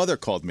 My mother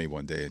called me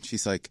one day and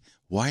she's like,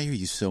 "Why are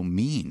you so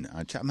mean?"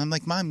 I'm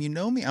like, "Mom, you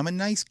know me. I'm a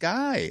nice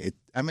guy.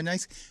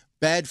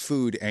 Bad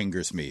food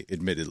angers me,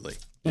 admittedly."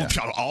 Well,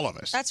 all of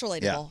us. That's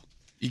relatable. Yeah.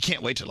 You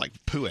can't wait to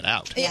poo it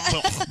out. Yeah.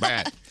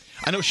 Bad.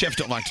 I know chefs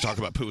don't like to talk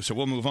about poo, so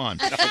we'll move on.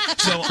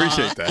 So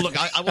Appreciate that. Look,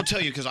 I will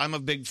tell you because I'm a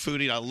big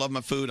foodie. I love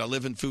my food. I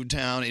live in Food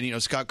Town,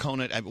 and Scott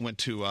Conant went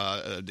to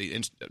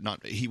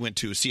he went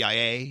to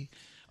CIA.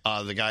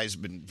 The guy's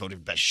been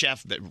voted best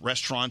chef.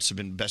 Restaurants have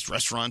been best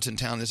restaurants in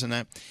town. This and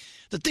that.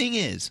 The thing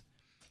is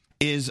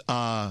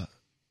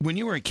when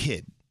you were a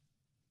kid,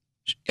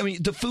 I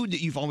mean, the food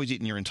that you've always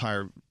eaten your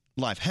entire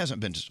life hasn't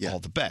been all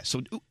the best.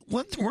 So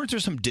weren't there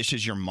some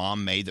dishes your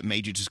mom made that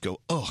made you just go,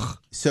 ugh?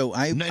 So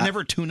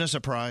never tuna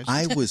surprise.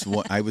 I was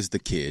the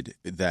kid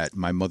that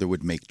my mother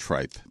would make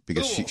tripe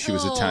because she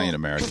was Italian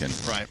American.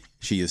 Right.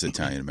 She is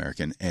Italian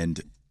American,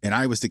 and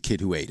I was the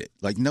kid who ate it.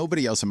 Like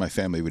nobody else in my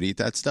family would eat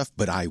that stuff,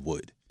 but I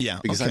would. Yeah,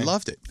 because I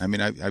loved it. I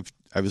mean,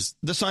 I was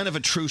the sign of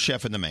a true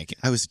chef in the making.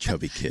 I was a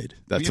chubby kid.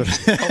 That's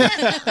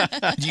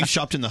You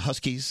shopped in the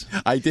Huskies.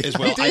 I did as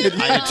well. I did.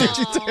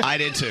 I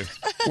did too.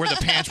 Where the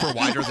pants were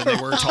wider than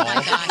they were tall.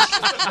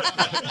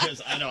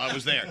 I know. I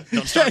was there.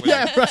 Don't start with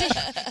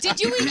Right. Did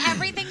you eat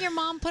everything your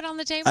mom put on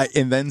the table?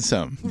 And then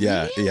some.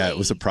 Yeah, yeah. It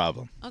was a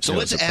problem. Okay. So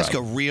let's ask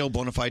a real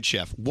bona fide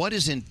chef. What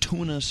is in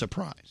tuna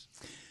surprise?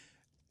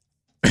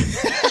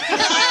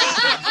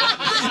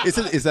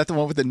 Is that the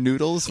one with the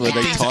noodles where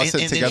they toss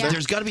it together?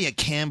 There's got to be a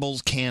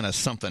Campbell's can of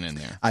something in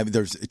there.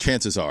 There's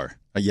chances are,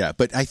 yeah,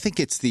 but I think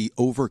it's the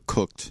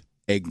overcooked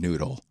egg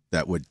noodle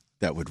that would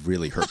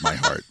really hurt my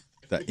heart.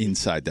 That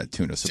inside that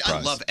tuna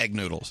surprise. I love egg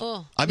noodles.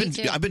 Oh, I've me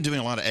too. been doing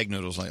a lot of egg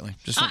noodles lately.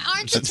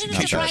 Aren't the tuna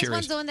surprise curious.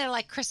 ones the one that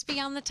are crispy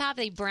on the top?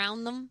 They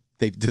brown them.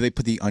 Do they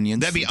put the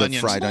onions? That'd be the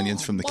onions. fried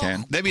onions from the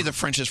can. That'd be the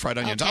French's fried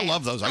onions. Okay. I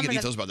love those. I I'm could eat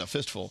gonna- those by the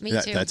fistful. Me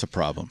too. That's a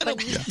problem.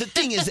 The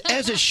thing is,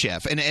 as a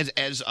chef, and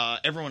as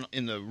everyone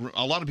in the room,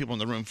 a lot of people in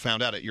the room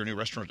found out at your new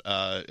restaurant,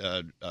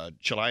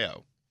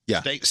 Chilayo,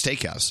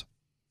 Steakhouse,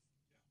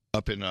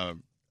 up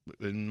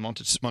in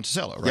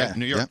Monticello, right, Yeah,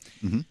 New York.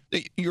 yeah.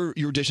 Mm-hmm.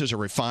 Your dishes are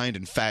refined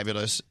and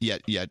fabulous,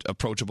 yet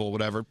approachable,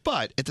 whatever.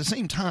 But at the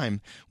same time,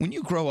 when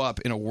you grow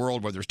up in a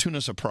world where there's tuna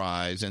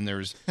surprise and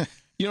there's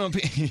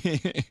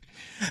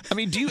I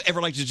mean, do you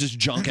ever like to just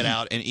junk it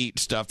out and eat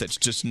stuff that's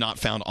just not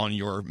found on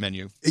your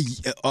menu?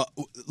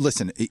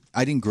 Listen,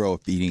 I didn't grow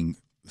up eating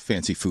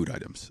fancy food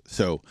items,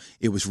 so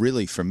it was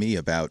really for me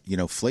about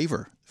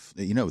flavor.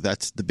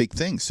 That's the big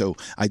thing. So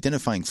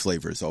identifying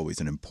flavor is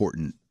always an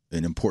important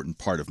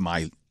part of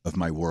my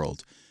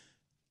world.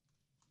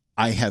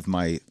 I have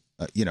my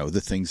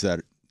the things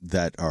that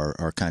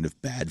are kind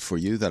of bad for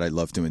you that I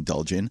love to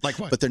indulge in. Like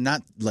what? But they're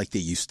not like they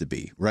used to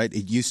be, right?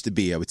 It used to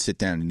be I would sit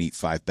down and eat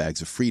 5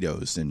 bags of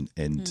Fritos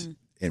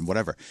and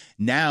whatever.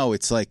 Now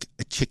it's like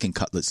a chicken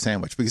cutlet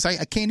sandwich because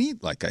I can't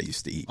eat like I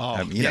used to eat. Oh,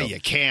 I mean, you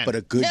can. But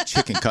a good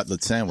chicken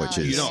cutlet sandwich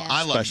is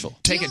I love special.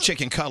 take a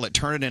chicken cutlet,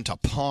 turn it into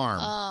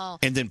parm,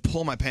 and then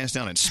pull my pants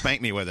down and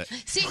spank me with it.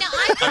 See, now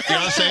You know what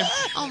I'm saying?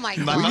 Oh my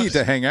My god. We mom- need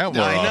to hang out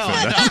more I know.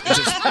 often.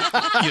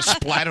 Just, you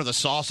splatter the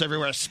sauce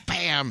everywhere.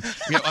 Spam.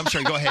 I'm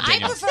sorry. Go ahead, I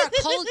Danielle. prefer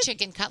a cold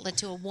chicken cutlet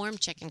to a warm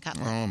chicken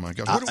cutlet. Oh my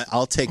god.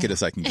 I'll take it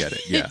as I can get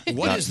it. Yeah.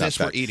 What is this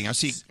bad. we're eating? I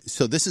see.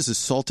 So this is a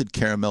salted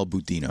caramel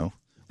budino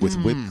with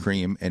whipped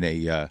cream and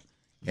a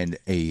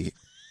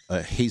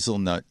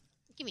hazelnut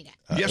Give me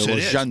that. Yes, it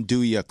is.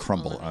 Gianduja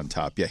crumble on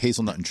top. Yeah,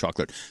 hazelnut and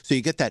chocolate. So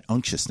you get that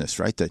unctuousness,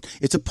 right?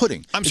 It's a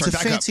pudding. I'm sorry, it's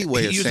a back fancy up.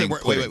 way He of used the saying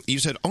word- pudding. wait, you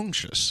said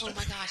unctuous. Oh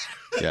my gosh.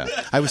 Yeah,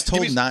 I was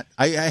told not.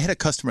 I had a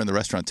customer in the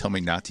restaurant tell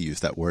me not to use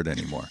that word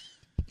anymore.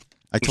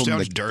 I told him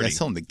sounds dirty. I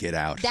told him to get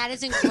out. That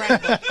is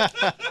incredible.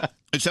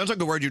 It sounds like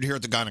the word you'd hear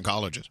at the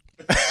gynecologist.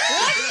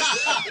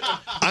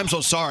 I'm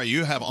so sorry,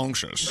 you have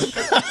unctuous.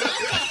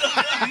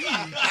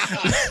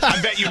 I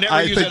bet you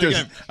never use that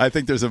again. I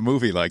think there's a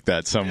movie like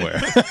that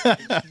somewhere.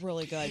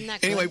 Really good.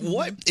 Anyway,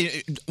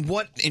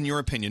 what, in your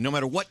opinion, no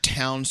matter what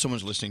town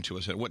someone's listening to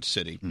us at, what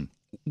city,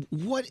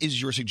 what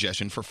is your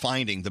suggestion for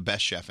finding the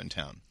best chef in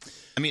town?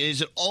 I mean,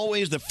 is it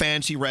always the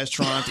fancy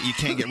restaurant that you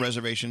can't get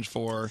reservations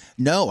for?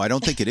 No, I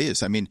don't think it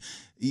is. I mean,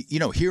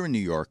 here in New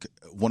York,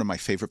 one of my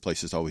favorite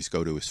places to always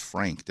go to is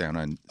Frank down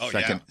on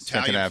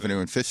Second Avenue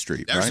and Fifth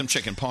Street. There's right? some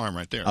chicken parm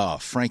right there. Oh,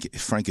 Frank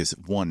is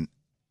one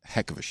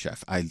heck of a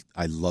chef. I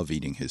love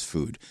eating his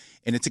food,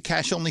 and it's a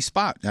cash only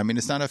spot. I mean,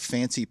 it's not a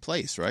fancy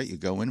place, right? You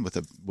go in with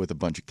a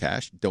bunch of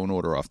cash. Don't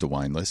order off the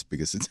wine list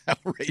because it's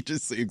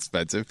outrageously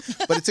expensive,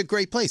 but it's a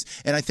great place.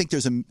 And I think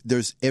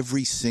there's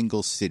every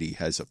single city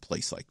has a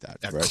place like that.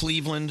 Right?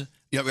 Cleveland.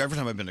 Every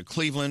time I've been to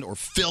Cleveland or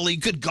Philly,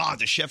 good God,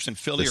 the chefs in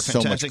Philly There's are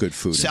fantastic. so much good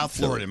food in South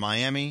Philly. Florida,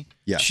 Miami.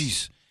 Yes.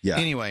 Jeez. Yeah.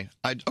 Anyway,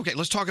 okay,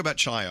 let's talk about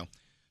Chayo.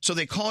 So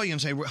they call you and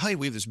say, hey,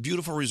 we have this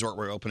beautiful resort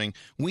we're opening.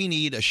 We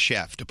need a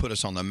chef to put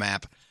us on the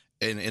map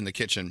in the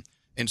kitchen.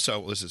 And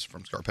so this is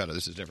from Scarpetta.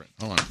 This is different.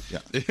 Hold on.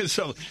 Yeah.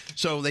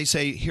 So they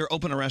say, here,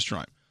 open a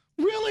restaurant.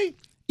 Really?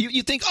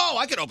 You think,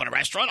 I could open a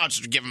restaurant. I'll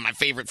just give them my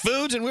favorite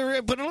foods and we're going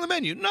to put it on the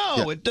menu.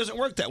 No, It doesn't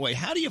work that way.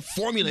 How do you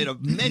formulate a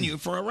menu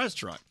for a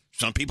restaurant?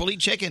 Some people eat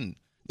chicken.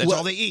 That's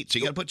all they eat. So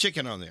you got to put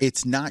chicken on there.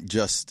 It's not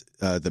just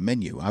the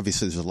menu.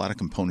 Obviously, there's a lot of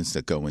components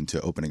that go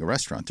into opening a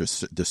restaurant.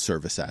 There's the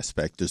service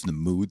aspect. There's the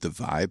mood, the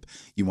vibe.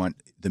 You want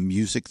the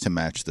music to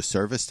match the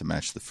service, to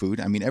match the food.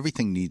 I mean,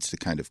 everything needs to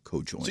kind of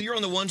co-join. So you're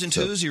on the ones and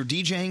twos? You're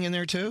DJing in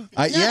there too?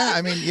 Yeah,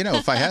 I mean,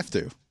 if I have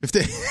to. If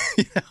they,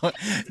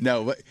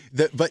 no,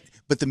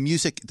 but the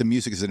music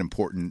is an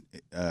important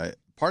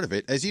part of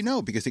it, as you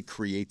know, because it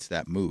creates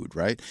that mood,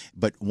 right?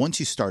 But once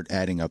you start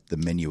adding up the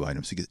menu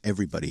items, because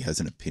everybody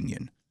has an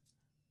opinion.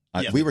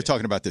 We were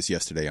talking about this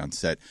yesterday on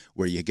set,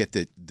 where you get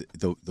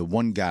the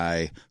one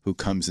guy who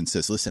comes and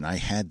says, "Listen, I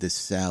had this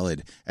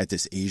salad at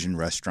this Asian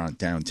restaurant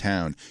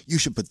downtown. You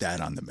should put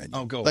that on the menu."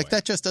 Oh, go like away.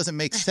 That just doesn't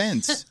make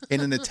sense in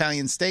an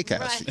Italian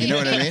steakhouse. Right. You know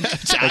what I mean?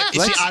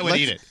 I would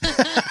eat it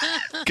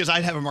because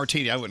I'd have a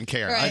martini. I wouldn't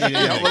care. Right. I'd eat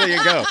it. Well, there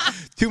you go.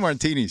 2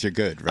 martinis, you're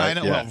good, right? I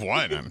know. Yeah. Well,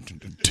 one,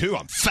 2,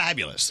 I'm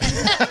fabulous.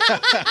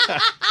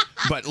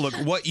 But look,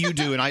 what you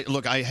do,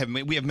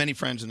 and we have many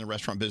friends in the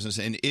restaurant business,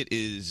 and it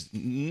is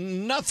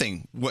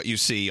nothing what you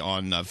see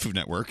on Food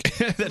Network.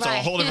 That's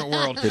a whole different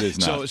world. It is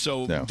not.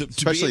 So No. to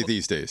Especially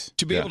these days.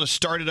 To be able to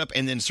start it up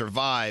and then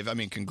survive, I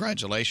mean,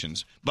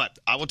 congratulations. But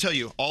I will tell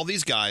you, all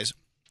these guys,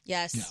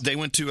 Yes. they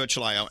went to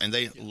Chilayo and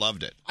they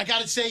loved it. I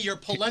got to say, your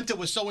polenta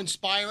was so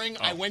inspiring.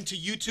 I went to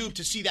YouTube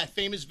to see that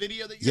famous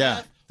video that you Yeah.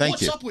 have. Thank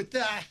What's you. up with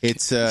that?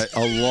 It's a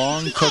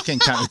long cooking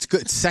time. It's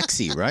good. It's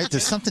sexy, right?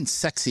 There's something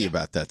sexy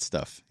about that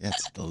stuff. Yeah,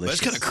 it's delicious.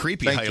 That's kind of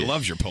creepy Thank how he you.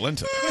 loves your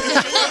polenta.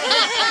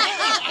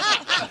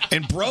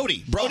 And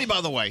Brody, by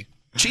the way,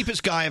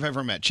 cheapest guy I've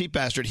ever met. Cheap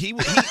bastard. He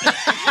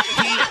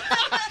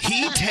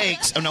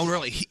takes. Oh no,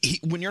 really. He,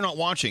 when you're not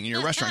watching in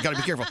your restaurant, got to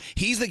be careful.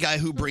 He's the guy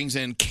who brings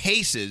in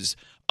cases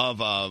of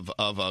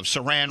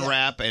saran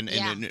wrap and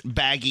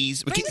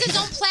baggies. Brings his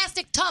own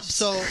plastic tubs.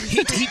 So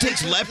he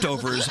takes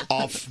leftovers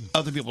off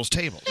other people's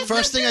tables.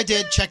 First thing I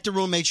did, checked the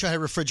room, made sure I had a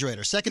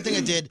refrigerator. Second thing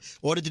I did,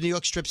 ordered the New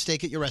York strip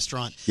steak at your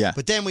restaurant. Yeah.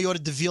 But then we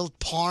ordered the veal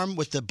parm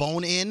with the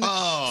bone in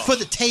for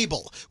the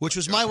table, which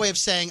was my way of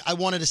saying I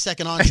wanted a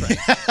second entree.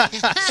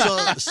 So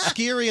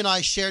Skiri and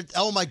I shared,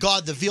 oh my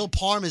God, the veal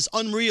parm is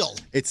unreal.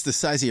 It's the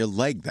size of your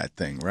leg, that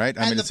thing, right?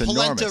 I And mean, the it's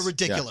polenta, enormous.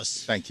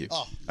 ridiculous. Yeah. Thank you.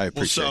 Oh. I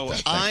appreciate Well, so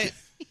that. Thank you.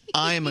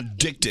 I am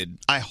addicted.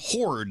 I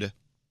hoard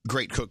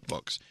great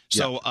cookbooks.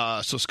 So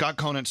so Scott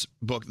Conant's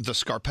book, The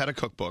Scarpetta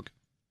Cookbook,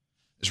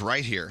 is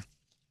right here.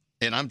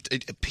 And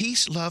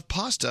Peace, Love,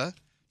 Pasta.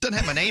 Doesn't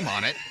have my name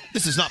on it.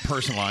 This is not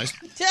personalized.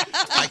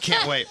 I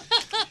can't wait.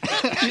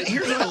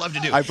 Here's what I love to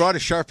do. I brought a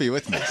Sharpie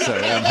with me, so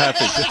I'm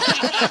happy. In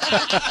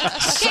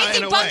case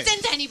he away. bumps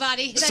into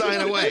anybody.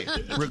 Sign away.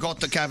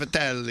 Ricotta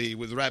cavatelli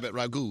with rabbit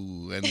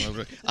ragu.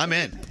 And I'm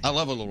in. I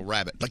love a little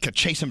rabbit. Like,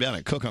 chase him down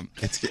and cook him.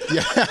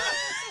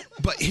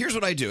 But here's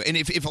what I do. And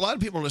if a lot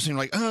of people are listening,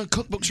 like,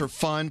 cookbooks are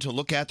fun to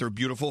look at. They're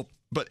beautiful,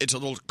 but it's a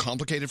little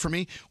complicated for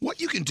me. What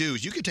you can do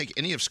is you can take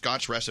any of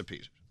Scott's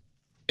recipes,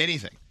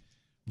 anything.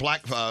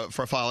 Black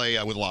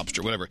farfalle with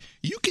lobster, whatever.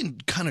 You can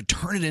kind of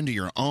turn it into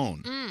your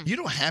own. You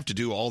don't have to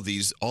do all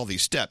these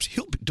steps.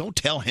 Don't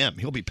tell him;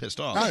 he'll be pissed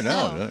off.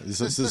 No.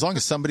 As long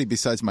as somebody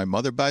besides my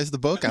mother buys the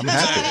book, I'm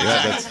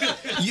happy.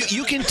 Yeah,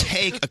 you can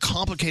take a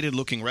complicated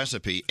looking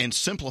recipe and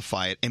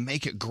simplify it and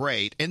make it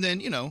great, and then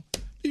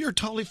You're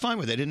totally fine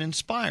with it. It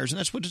inspires, and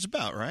that's what it's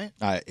about, right?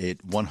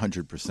 It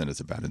 100% is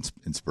about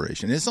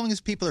inspiration. As long as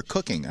people are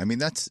cooking, I mean,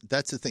 that's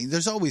the thing.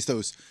 There's always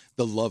the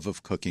love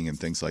of cooking and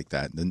things like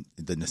that, and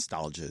the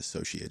nostalgia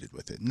associated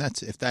with it. And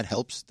if that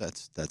helps,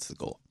 that's the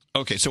goal.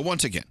 Okay, so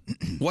once again,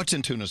 what's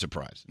in tuna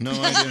surprise? No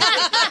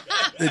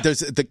idea.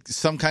 There's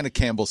some kind of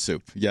Campbell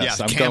soup. Yes,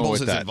 I'm Campbell's going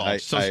with that.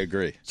 involved. I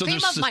agree. So Cream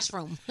there's of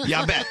mushroom.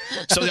 Yeah, I bet.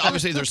 So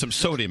obviously there's some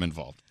sodium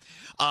involved.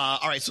 All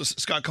right, so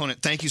Scott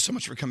Conant, thank you so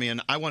much for coming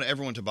in. I want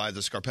everyone to buy the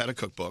Scarpetta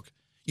cookbook.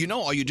 You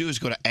know, all you do is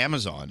go to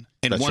Amazon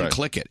and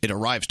click it. It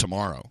arrives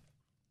tomorrow.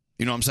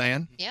 You know what I'm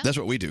saying? Yeah. That's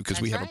what we do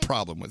because we have a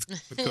problem with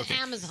cooking.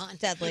 Amazon.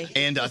 Deadly.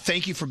 And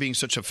thank you for being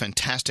such a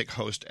fantastic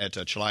host at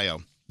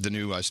Chilayo, the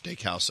new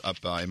steakhouse up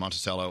in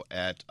Monticello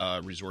at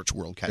Resorts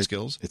World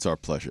Catskills. It's our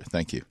pleasure.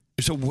 Thank you.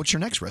 So what's your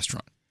next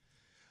restaurant?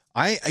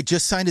 I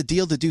just signed a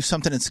deal to do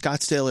something in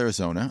Scottsdale,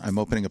 Arizona. I'm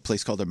opening a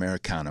place called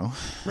Americano,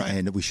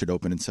 and we should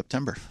open in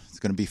September. It's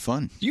going to be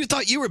fun. You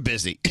thought you were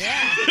busy.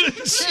 Yeah.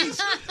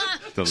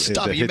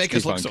 Stop it. You make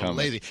us look so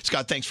lazy.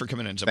 Scott, thanks for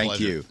coming in. It's a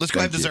pleasure. You. Let's go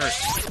have dessert.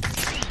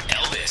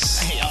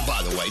 Elvis. Hey,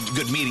 by the way,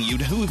 good meeting you.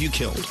 Who have you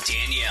killed?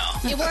 Danielle.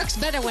 It works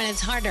better when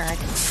it's harder.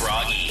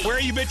 Froggy. Where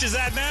are you bitches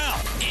at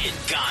now? And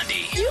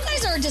Gandhi. You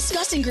guys are a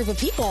disgusting group of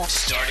people.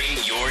 Starting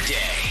your day.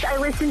 I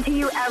listen to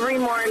you every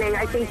morning.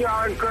 I think you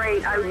all are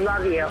great. I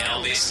love you.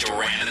 Elvis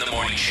Duran in the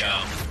Morning Show.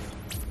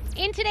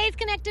 In today's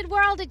connected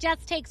world, it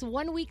just takes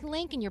 1 weak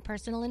link and your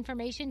personal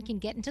information can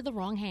get into the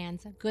wrong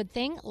hands. Good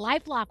thing,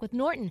 LifeLock with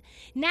Norton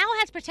now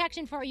has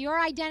protection for your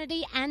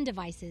identity and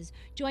devices.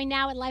 Join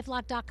now at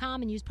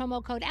LifeLock.com and use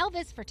promo code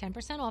Elvis for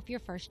 10% off your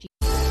first year.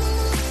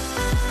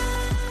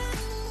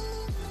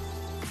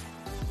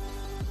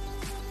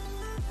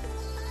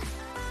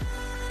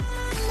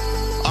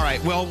 All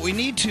right, well, we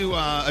need to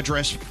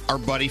address our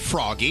buddy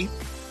Froggy.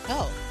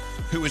 Oh.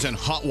 Who is in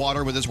hot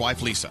water with his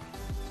wife, Lisa.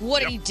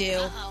 What did he do?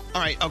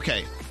 All right,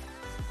 okay.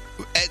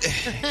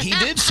 He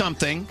did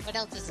something, What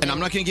else is and I'm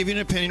not going to give you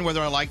an opinion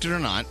whether I liked it or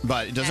not,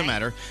 but it doesn't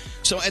matter.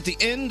 So at the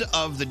end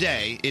of the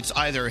day, it's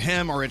either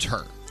him or it's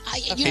her.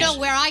 You know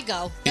where I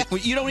go.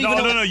 You don't even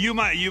know. No. You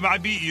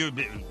might be.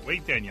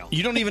 Wait, Danielle.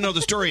 You don't even know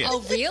the story yet.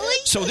 Oh,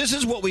 really? So this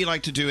is what we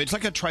like to do. It's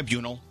like a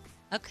tribunal.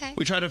 Okay.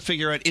 We try to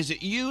figure out, is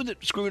it you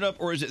that screwed up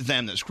or is it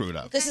them that screwed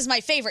up? This is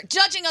my favorite,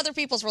 judging other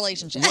people's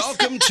relationships.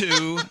 Welcome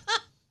to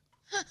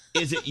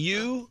Is It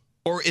You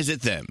or Is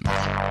It Them?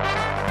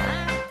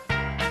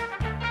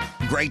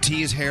 Greg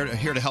T is here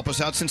to help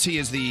us out since he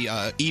is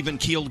the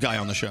even-keeled guy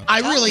on the show. I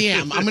really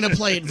am. I'm going to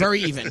play it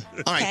very even.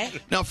 All right. Okay.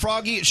 Now,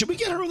 Froggy, should we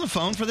get her on the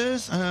phone for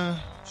this? Nah.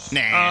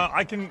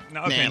 I can.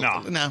 Okay,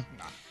 no.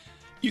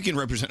 You can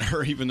represent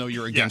her even though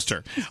you're against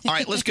her. All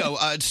right, let's go.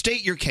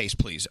 State your case,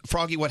 please.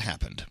 Froggy, what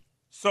happened?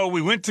 So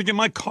we went to get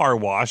my car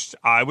washed.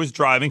 I was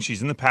driving.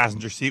 She's in the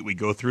passenger seat. We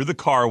go through the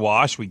car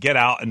wash. We get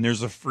out, and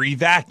there's a free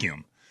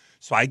vacuum.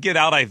 So I get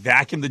out. I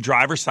vacuum the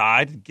driver's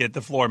side, get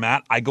the floor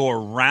mat. I go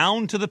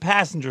around to the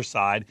passenger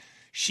side.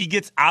 She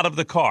gets out of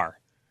the car.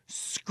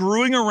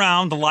 Screwing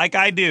around like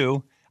I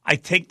do, I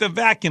take the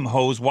vacuum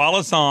hose while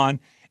it's on,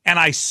 and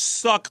I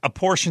suck a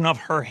portion of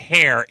her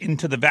hair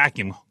into the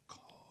vacuum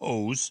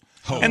hose.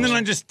 And then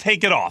I just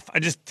take it off. I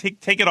just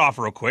take it off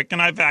real quick,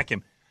 and I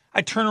vacuum.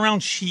 I turn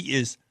around. She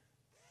is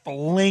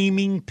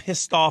flaming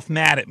pissed off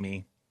mad at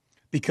me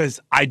because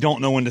I don't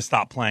know when to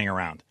stop playing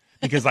around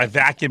because I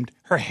vacuumed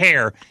her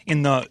hair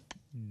in the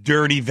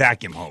dirty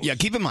vacuum hose. Yeah,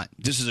 keep in mind,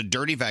 this is a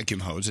dirty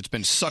vacuum hose. It's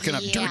been sucking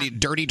up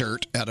dirty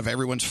dirt out of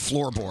everyone's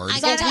floorboard.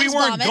 But we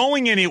weren't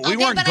going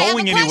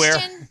anywhere.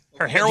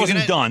 Her hair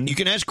wasn't done. You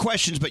can ask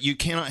questions, but you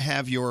cannot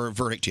have your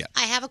verdict yet.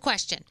 I have a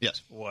question.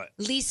 Yes. What?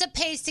 Lisa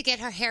pays to get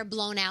her hair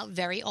blown out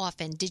very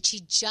often. Did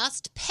she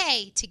just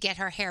pay to get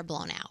her hair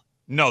blown out?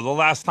 No, the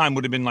last time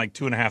would have been like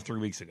 2.5, 3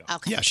 weeks ago.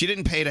 Okay. Yeah, she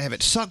didn't pay to have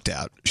it sucked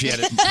out. She had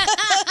it with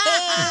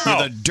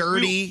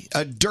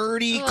a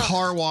dirty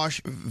car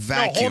wash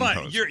vacuum No, hold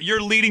on. hose.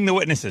 You're leading the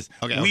witnesses.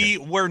 Okay, we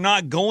were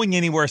not going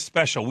anywhere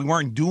special. We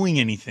weren't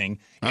doing anything.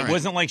 All it right.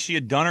 wasn't like she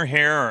had done her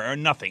hair or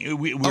nothing.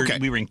 We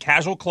were in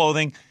casual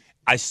clothing.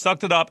 I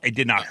sucked it up. It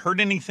did not hurt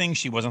anything.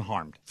 She wasn't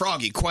harmed.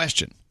 Froggy,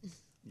 question.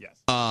 Yes.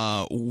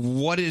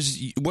 What do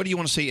you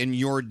want to say in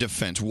your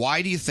defense?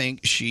 Why do you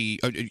think she?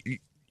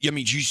 I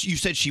mean, you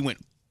said she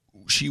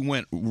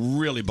went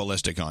really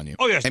ballistic on you.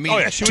 Oh yes. I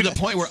mean, She to the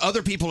point where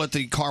other people at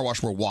the car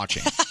wash were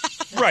watching.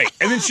 Right.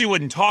 And then she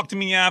wouldn't talk to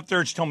me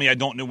after. She told me I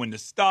don't know when to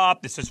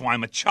stop. This is why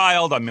I'm a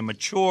child. I'm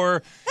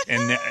immature.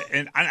 And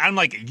I'm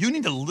like, you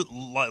need to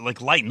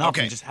lighten up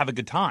and just have a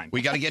good time.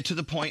 We got to get to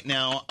the point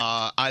now.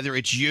 Either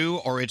it's you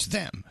or it's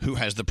them who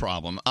has the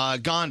problem.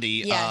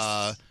 Gandhi,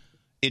 Yes.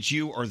 It's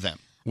you or them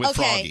with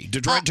Froggy.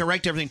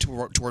 Direct everything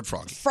toward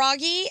Froggy.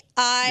 Froggy,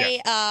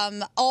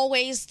 I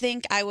always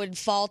think I would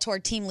fall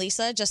toward Team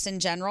Lisa just in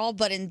general,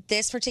 but in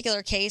this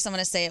particular case, I'm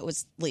going to say it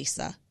was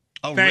Lisa.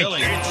 Oh, Thank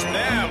really? you. It's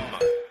them.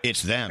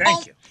 It's them.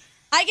 Thank you.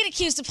 I get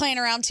accused of playing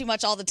around too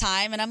much all the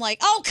time, and I'm like,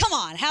 oh, come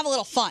on, have a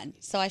little fun.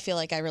 So I feel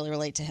like I really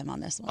relate to him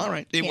on this one. All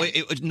right. Yeah.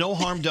 It was no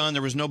harm done.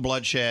 There was no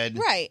bloodshed.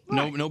 Right.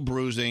 No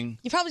bruising.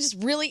 You probably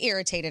just really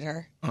irritated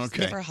her.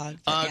 Okay. Give her a hug.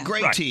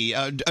 Great Right. T.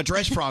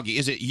 Address Froggy.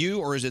 Is it you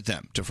or is it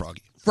them to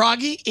Froggy?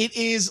 Froggy, it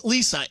is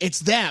Lisa. It's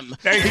them.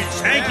 Thank you.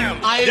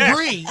 I Yes.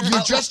 agree.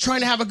 You're just trying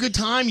to have a good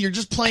time. You're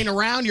just playing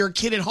around. You're a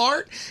kid at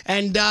heart.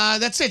 And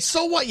that's it.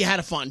 So what? You had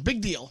a fun.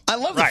 Big deal. I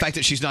love the fact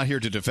that she's not here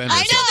to defend I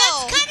herself.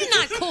 know, that's kind of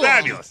not cool.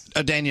 Fabulous.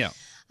 Danielle.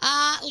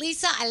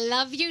 Lisa, I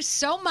love you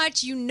so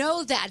much. You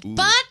know that.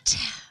 But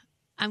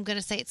I'm going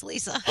to say it's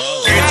Lisa.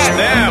 It's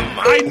them.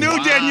 I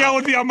knew Danielle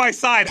would be on my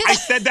side. I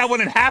said that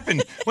when it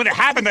happened. When it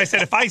happened, I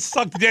said if I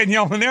sucked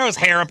Danielle Monero's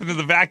hair up into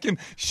the vacuum,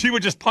 she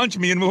would just punch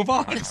me and move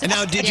on. And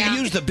now, did you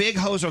use the big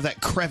hose or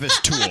that crevice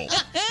tool?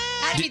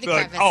 That'd be the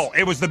Like, crevice. oh,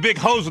 it was the big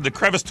hose with the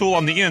crevice tool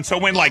on the end, so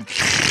it went like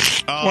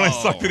when I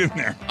sucked it in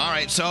there. All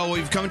right, so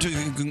we've come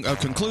to a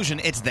conclusion.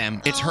 It's them.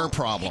 It's her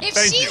problem. If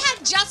she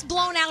had just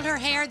blown out her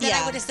hair, then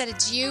I would have said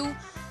it's you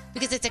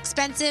because it's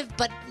expensive.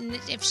 But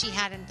if she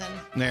hadn't, then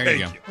There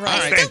you go. Right. All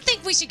I right. still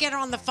think we should get her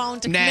on the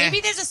phone. Nah.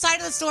 Maybe there's a side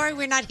of the story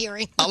we're not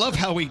hearing. I love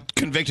how we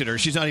convicted her.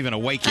 She's not even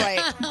awake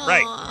yet.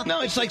 Right.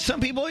 No, it's like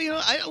some people,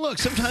 look,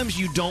 sometimes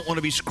you don't want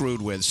to be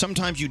screwed with.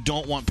 Sometimes you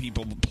don't want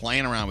people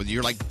playing around with you.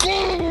 You're like,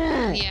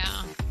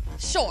 yeah.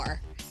 Sure.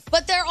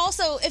 But they're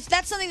also, if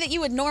that's something that you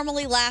would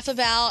normally laugh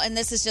about, and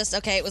this is just,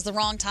 okay, it was the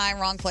wrong time,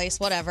 wrong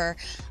place, whatever.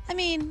 I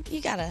mean, you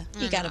gotta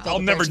build I'll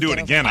a never bridge do and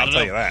it get again, over I'll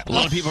tell you that. A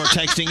lot of people are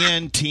texting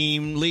in,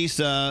 Team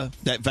Lisa,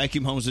 that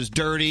vacuum hose is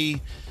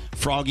dirty.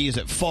 Froggy is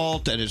at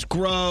fault. That is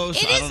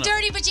gross. It I is don't know.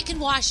 dirty, but you can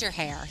wash your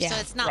hair. Yeah. So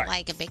it's not Right.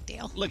 like a big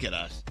deal. Look at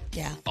us.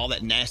 Yeah. All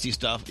that nasty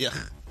stuff. Ugh.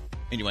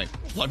 Anyway,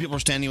 a lot of people are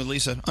standing with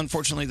Lisa.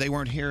 Unfortunately, they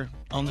weren't here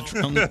on the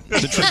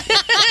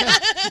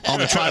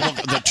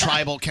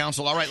tribal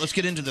council. All right, let's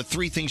get into the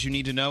 3 things you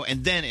need to know,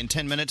 and then in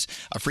 10 minutes,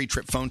 a free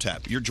trip phone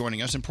tap. You're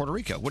joining us in Puerto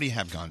Rico. What do you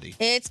have, Gandhi?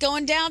 It's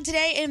going down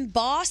today in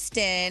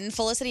Boston.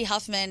 Felicity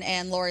Huffman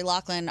and Lori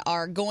Loughlin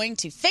are going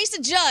to face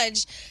a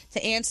judge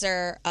to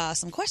answer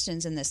some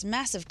questions in this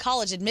massive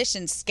college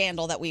admissions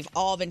scandal that we've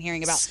all been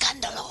hearing about.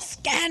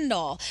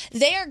 Scandal.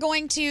 They are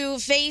going to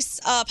face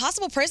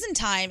possible prison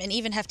time and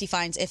even hefty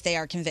fines if they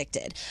are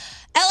convicted.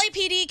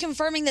 LAPD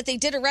confirming that they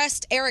did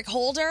arrest Eric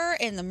Holder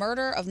in the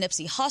murder of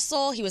Nipsey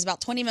Hussle. He was about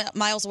 20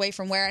 miles away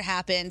from where it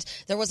happened.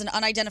 There was an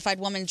unidentified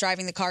woman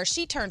driving the car.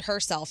 She turned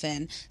herself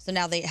in. So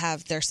now they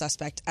have their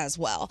suspect as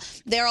well.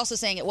 They're also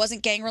saying it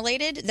wasn't gang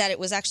related, that it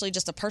was actually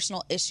just a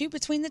personal issue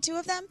between the two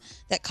of them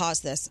that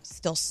caused this.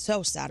 Still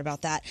so sad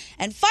about that.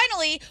 And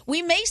finally,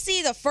 we may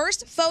see the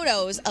first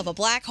photos of a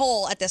black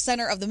hole at the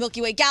center of the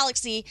Milky Way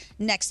galaxy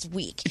next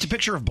week. It's a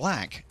picture of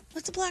black.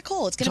 What's a black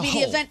hole? It's going to It's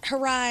be a the hole. event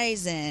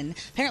horizon.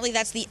 Apparently,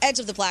 that's the edge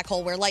of the black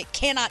hole where light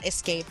cannot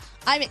escape.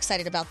 I'm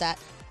excited about that.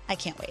 I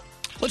can't wait.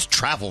 Let's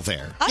travel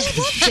there. I would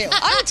love to.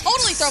 I would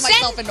totally throw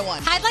myself into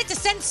one. I'd like to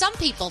send some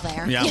people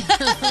there. Yeah.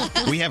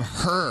 We have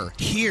her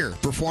here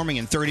performing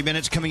in 30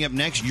 minutes. Coming up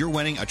next, you're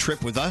winning a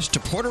trip with us to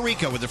Puerto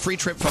Rico with a free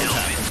trip phone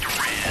tap.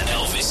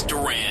 Elvis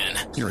Duran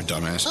You're a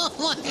dumbass. Oh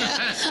my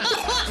God.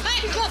 Oh my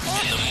God.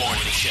 in the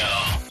morning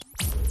show.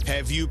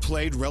 Have you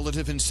played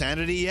Relative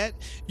Insanity yet?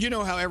 You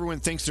know how everyone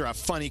thinks they're a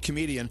funny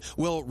comedian.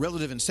 Well,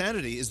 Relative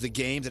Insanity is the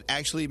game that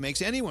actually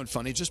makes anyone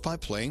funny just by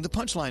playing the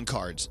punchline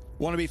cards.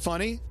 Want to be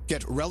funny?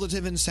 Get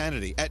Relative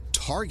Insanity at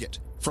Target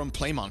from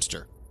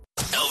PlayMonster.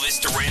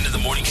 Elvis Duran in the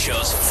morning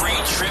show's free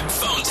trip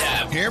phone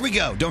tap. Here we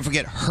go. Don't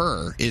forget,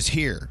 Her is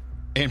here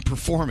and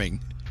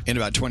performing in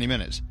about 20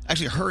 minutes.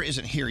 Actually, Her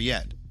isn't here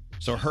yet.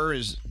 So Her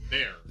is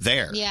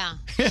there. Yeah.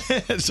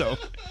 So, you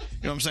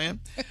know what I'm saying?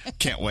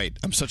 Can't wait.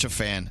 I'm such a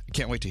fan.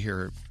 Can't wait to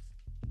hear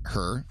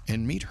her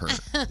and meet her.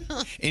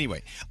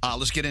 Anyway,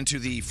 let's get into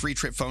the free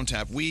trip phone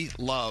tap. We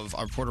love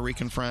our Puerto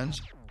Rican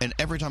friends. And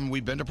every time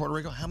we've been to Puerto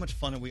Rico, how much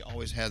fun have we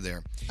always had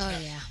there? Oh,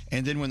 yeah.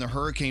 And then when the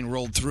hurricane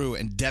rolled through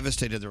and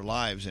devastated their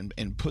lives and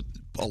put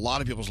a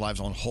lot of people's lives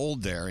on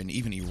hold there and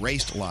even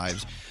erased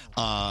lives,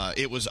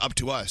 it was up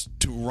to us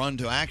to run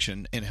to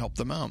action and help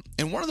them out.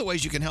 And one of the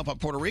ways you can help out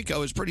Puerto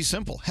Rico is pretty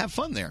simple. Have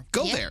fun there.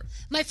 Go Yeah. there.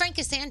 My friend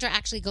Cassandra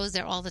actually goes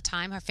there all the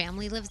time. Her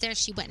family lives there.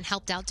 She went and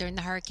helped out during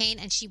the hurricane,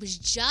 and she was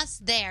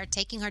just there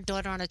taking her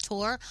daughter on a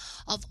tour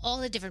of all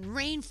the different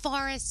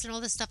rainforests and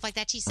all this stuff like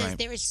that. She says Right.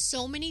 there is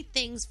so many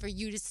things for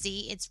you to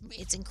see. It's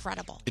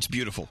incredible. It's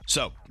beautiful.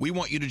 So we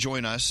want you to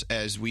join us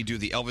as we do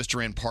the Elvis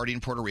Duran party in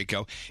Puerto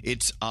Rico.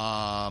 It's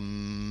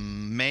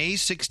May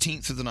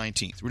 16th through the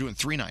 19th. We're doing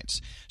 3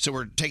 nights. So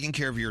we're taking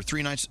care of your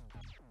 3 nights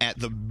at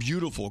the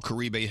beautiful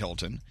Caribe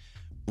Hilton.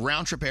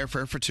 Round trip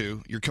airfare for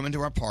 2. You're coming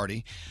to our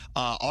party.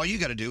 All you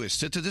got to do is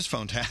sit to this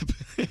phone tap.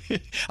 I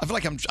feel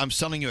like I'm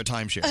selling you a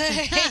timeshare.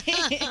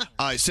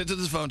 Sit to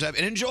this phone tap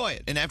and enjoy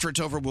it. And after it's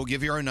over, we'll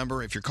give you our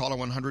number. If you're caller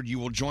 100, you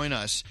will join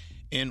us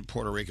in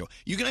Puerto Rico.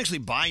 You can actually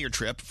buy your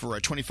trip for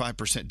a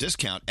 25%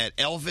 discount at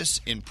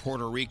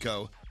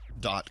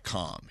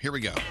elvisinpuertorico.com. Here we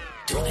go.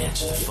 Don't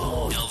answer the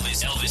phone.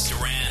 Elvis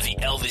Duran, the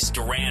Elvis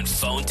Duran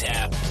phone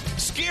tap.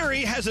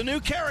 Scary has a new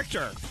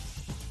character.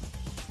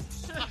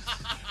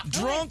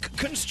 Drunk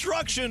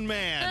Construction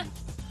Man.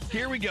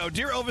 Here we go.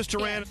 Dear Elvis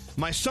Duran,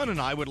 my son and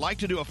I would like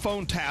to do a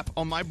phone tap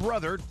on my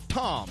brother,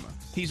 Tom.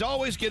 He's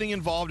always getting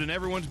involved in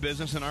everyone's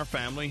business in our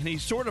family, and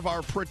he's sort of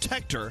our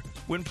protector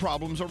when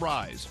problems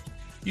arise.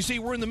 You see,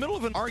 we're in the middle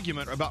of an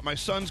argument about my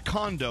son's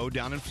condo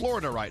down in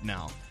Florida right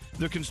now.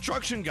 The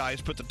construction guys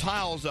put the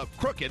tiles up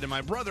crooked, and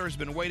my brother has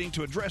been waiting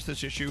to address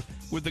this issue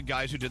with the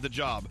guys who did the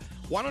job.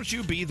 Why don't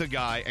you be the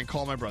guy and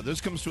call my brother?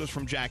 This comes to us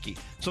from Jackie.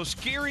 So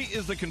Scary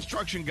is the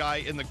construction guy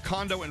in the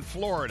condo in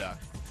Florida.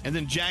 And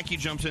then Jackie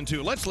jumps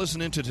into, let's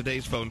listen into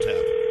today's phone tap.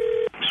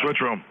 Switch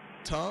room.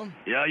 Tom?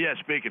 Yeah,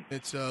 speaking.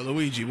 It's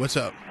Luigi. What's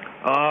up?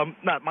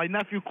 My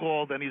nephew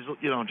called, and he's,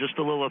 just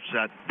a little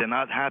upset. They're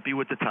not happy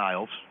with the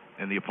tiles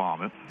in the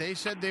apartment. They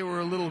said they were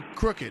a little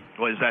crooked.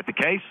 Well, is that the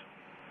case?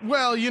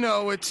 Well,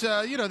 it's,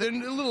 they're a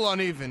little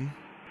uneven.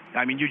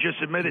 I mean, you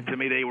just admitted to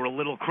me they were a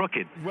little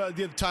crooked. Well,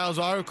 the tiles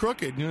are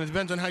crooked. It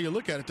depends on how you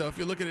look at it, though. If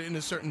you look at it in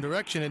a certain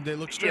direction, they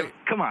look straight. Yeah,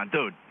 come on,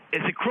 dude.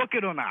 Is it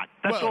crooked or not?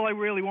 That's all I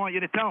really want you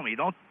to tell me.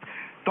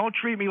 Don't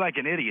treat me like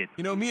an idiot.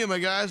 Me and my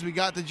guys, we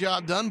got the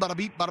job done. Bada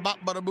beep, bada bop,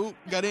 bada boop.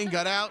 Got in,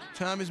 got out.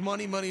 Time is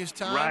money, money is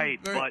time. Right,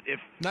 but if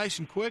nice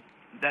and quick.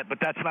 But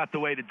that's not the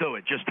way to do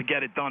it. Just to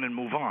get it done and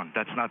move on.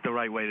 That's not the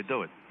right way to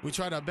do it. We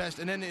tried our best,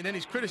 and then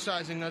he's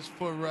criticizing us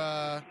for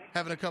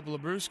having a couple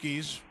of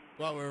brewskis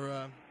while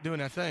we're doing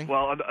that thing.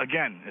 Well,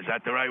 again, is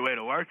that the right way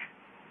to work?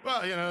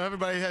 Well,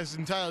 everybody has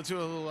entitled to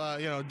a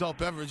little, adult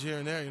beverage here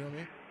and there. You know what I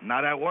mean?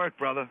 Not at work,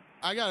 brother.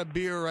 I got a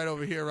beer right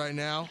over here right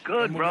now.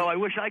 Good, bro. I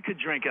wish I could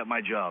drink at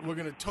my job. We're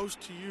going to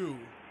toast to you.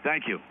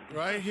 Thank you.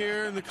 Right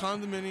here in the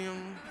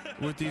condominium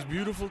with these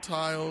beautiful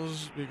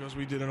tiles because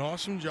we did an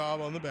awesome job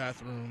on the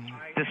bathroom.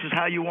 This is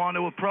how you want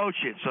to approach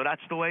it, so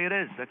that's the way it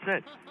is. That's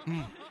it.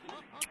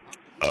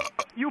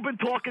 You've been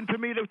talking to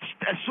me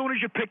as soon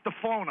as you pick the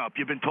phone up.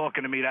 You've been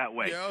talking to me that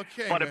way. Yeah,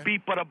 okay. Bada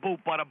beep, bada boop,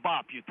 bada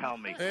bop. You tell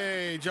me.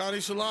 Hey, Johnny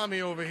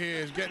Salami over here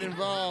is getting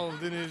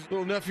involved in his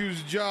little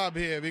nephew's job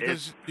here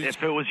because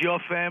if it was your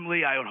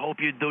family, I would hope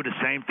you'd do the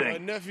same thing.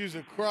 My nephew's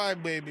a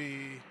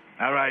crybaby.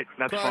 All right,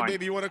 that's cry, fine.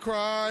 Baby, you want to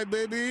cry,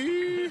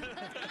 baby?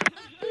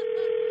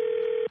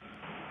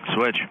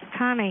 Switch.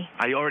 Tommy.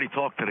 I already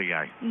talked to the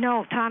guy.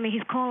 No, Tommy,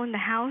 he's calling the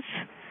house.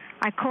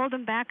 I called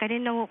him back. I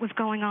didn't know what was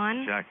going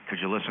on. Jack, could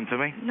you listen to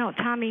me? No,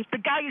 Tommy. The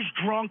guy is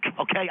drunk,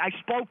 okay? I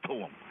spoke to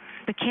him.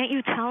 But can't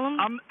you tell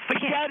him?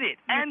 Forget it.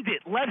 End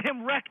it. Let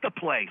him wreck the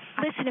place.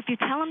 Listen, if you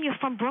tell him you're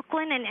from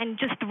Brooklyn and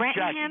just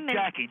threaten him.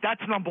 Jackie,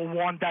 that's number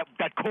one that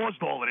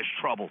caused all of this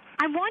trouble.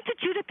 I wanted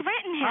you to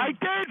threaten him. I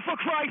did, for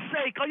Christ's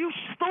sake. Are you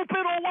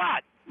stupid or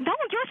what? No,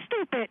 you're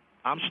stupid.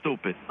 I'm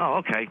stupid. Oh,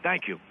 okay.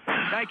 Thank you.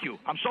 Thank you.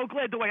 I'm so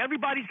glad the way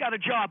everybody's got a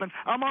job, and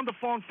I'm on the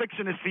phone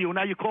fixing this for you, and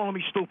now you're calling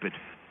me stupid.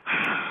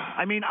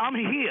 I mean, I'm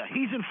here.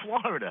 He's in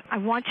Florida. I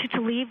want you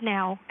to leave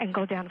now and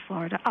go down to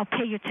Florida. I'll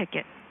pay your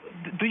ticket.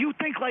 Do you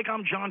think like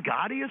I'm John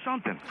Gotti or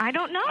something? I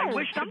don't know. I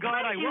wish to Sometimes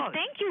God I you was.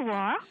 think you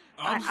are.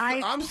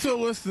 I'm still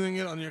listening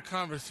in on your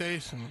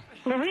conversation.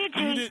 Luigi.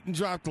 You didn't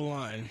drop the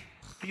line.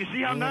 Do you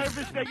see how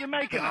nervous that you're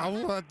making?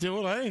 I'm not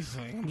doing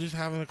anything. I'm just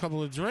having a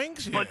couple of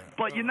drinks here.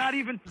 But you're not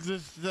even. You're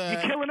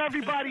killing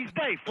everybody's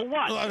day for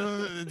what?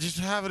 Just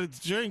having a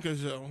drink or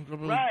so.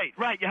 Right.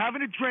 You're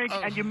having a drink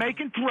and you're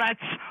making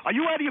threats. Are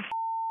you out of your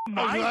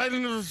mind? I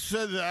never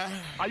said that.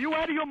 Are you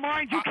out of your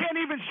mind? You can't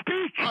even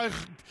speak.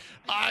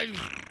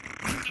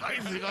 I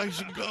think I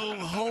should go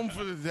home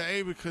for the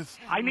day because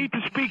I need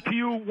to speak to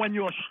you when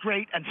you're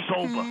straight and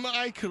sober.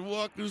 I could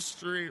walk the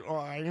straight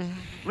line.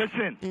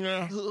 Listen,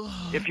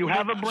 if you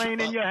have a brain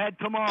in your head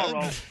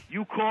tomorrow,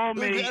 you call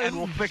me and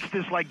we'll fix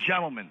this like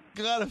gentlemen.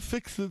 Gotta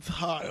fix the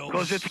tiles.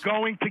 Because it's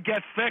going to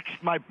get fixed,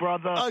 my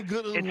brother.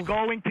 It's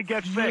going to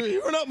get fixed.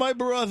 You're not my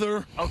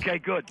brother. Okay,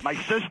 good. My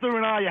sister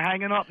and I are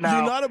hanging up now.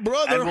 You're not a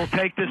brother. And we'll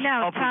take this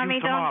up Tommy,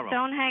 with you tomorrow.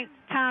 don't hang.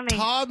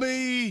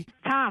 Tommy.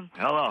 Tom.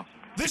 Hello.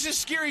 This is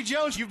Scary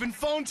Jones. You've been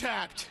phone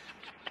tapped.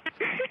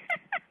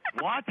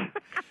 What?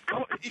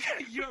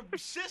 Your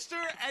sister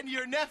and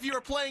your nephew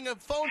are playing a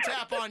phone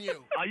tap on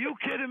you. Are you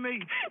kidding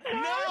me?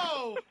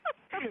 No.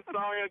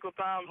 Sorry, Uncle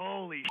Tom.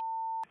 Holy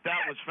that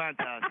was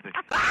fantastic.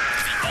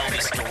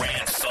 Elvis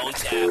Duran phone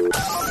tap.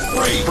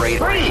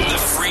 Free. The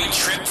free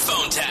trip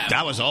phone tap.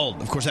 That was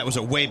old. Of course, that was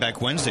a way back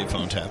Wednesday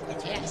phone tap.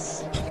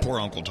 Yes. Poor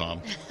Uncle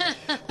Tom.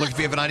 Look, if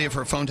you have an idea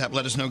for a phone tap,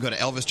 let us know. Go to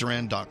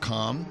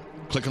elvisduran.com.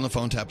 Click on the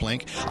phone tap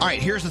link. All right,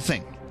 here's the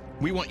thing.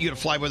 We want you to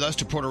fly with us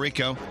to Puerto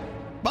Rico.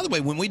 By the way,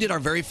 when we did our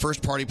very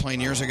first party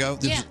plane years ago,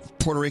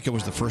 Puerto Rico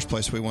was the first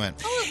place we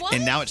went. Oh, it was?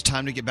 And now it's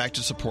time to get back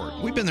to support.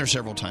 We've been there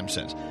several times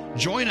since.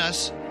 Join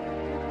us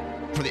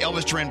for the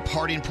Elvis Duran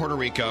party in Puerto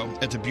Rico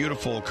at the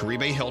beautiful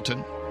Caribe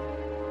Hilton,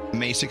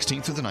 May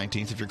 16th through the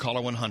 19th. If you're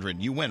caller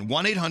 100, you win.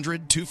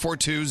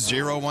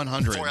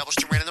 1-800-242-0100. For Elvis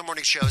Duran in the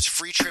Morning Show's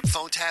free trip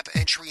phone tap,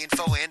 entry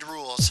info, and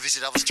rules,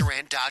 visit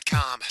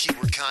ElvisDuran.com.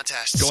 Keyword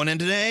contest. Going in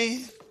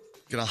today,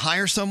 gonna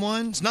hire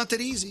someone. It's not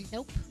that easy.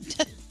 Nope.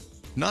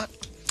 Not.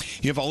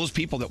 You have all those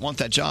people that want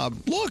that job.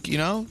 Look,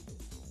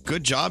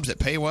 good jobs that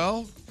pay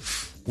well.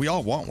 We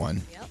all want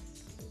one. Yep.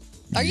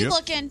 Are you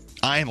looking?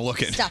 I am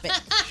looking. Stop it.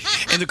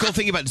 And the cool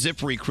thing about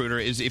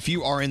ZipRecruiter is if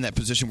you are in that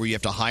position where you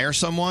have to hire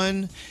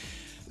someone,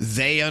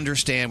 they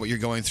understand what you're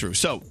going through.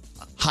 So,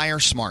 hire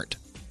smart.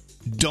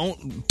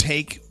 Don't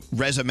take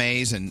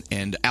resumes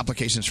and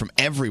applications from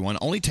everyone.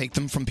 Only take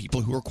them from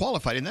people who are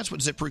qualified, and that's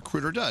what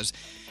ZipRecruiter does.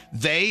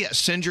 They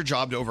send your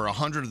job to over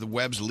 100 of the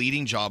web's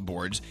leading job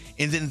boards,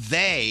 and then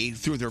they,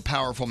 through their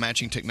powerful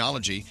matching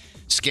technology,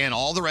 scan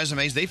all the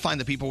resumes. They find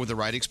the people with the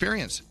right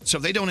experience. So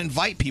they don't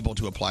invite people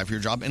to apply for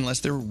your job unless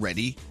they're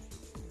ready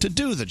to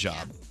do the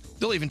job.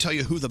 They'll even tell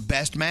you who the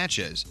best match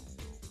is.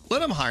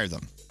 Let them hire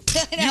them.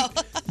 I know.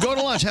 Go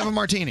to lunch, have a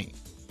martini.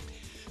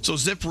 So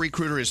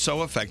ZipRecruiter is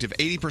so effective.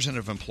 80%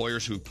 of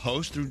employers who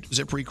post through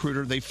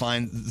ZipRecruiter, they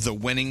find the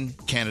winning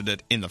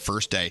candidate in the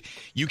first day.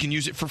 You can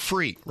use it for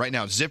free right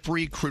now.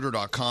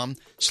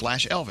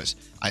 ZipRecruiter.com/Elvis.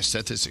 I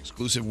set this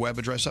exclusive web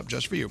address up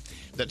just for you.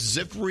 That's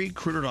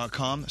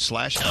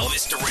ZipRecruiter.com/Elvis.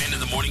 Elvis Duran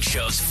in the Morning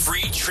Show's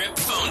free trip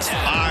phone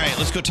tap. All right,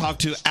 let's go talk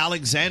to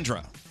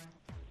Alexandra.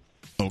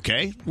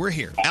 Okay, we're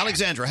here.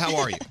 Alexandra, how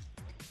are you?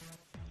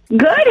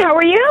 Good. How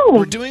are you?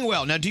 We're doing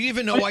well. Now, do you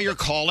even know why you're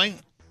calling?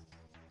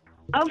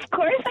 Of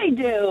course I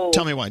do.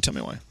 Tell me why.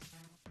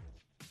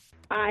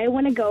 I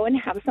want to go and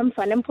have some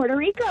fun in Puerto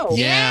Rico.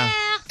 Yeah,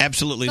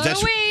 absolutely.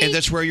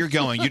 That's where you're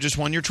going. You just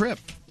won your trip.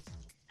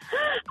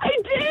 I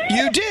did.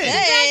 You did.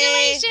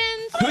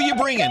 Congratulations. Who you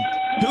bringing?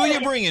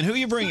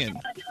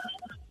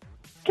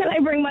 Can I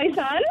bring my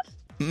son?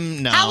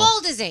 No. How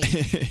old is he?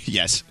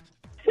 Yes.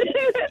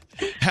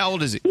 How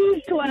old is he?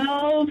 He's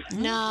 12.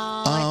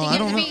 No. I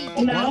don't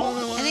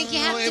know. I think you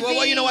have to be.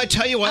 Well, you know, I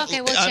tell you what.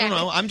 Okay, we'll I check. don't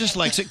know. I'm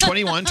dyslexic.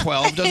 21,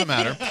 12, doesn't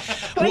matter.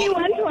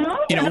 21, 12?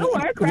 That'll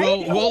work,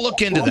 right? We'll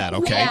look into that,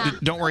 okay? Yeah.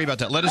 Don't worry about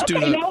that. Let us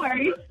No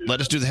worries. Let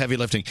us do the heavy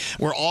lifting.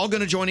 We're all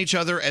going to join each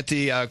other at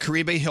the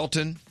Caribe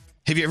Hilton.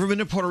 Have you ever been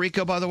to Puerto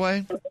Rico, by the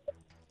way?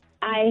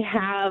 I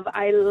have.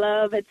 I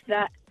love it. It's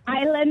the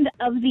island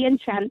of the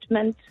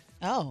enchantment.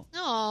 Oh.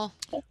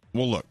 Well,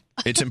 look,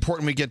 it's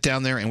important we get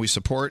down there and we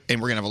support,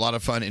 and we're going to have a lot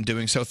of fun in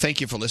doing so.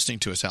 Thank you for listening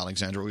to us,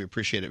 Alexandra. We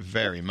appreciate it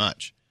very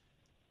much.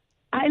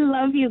 I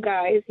love you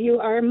guys. You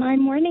are my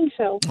morning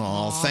show.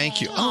 Oh,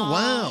 thank you. Oh,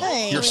 wow.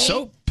 Hey. You're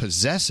so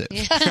possessive.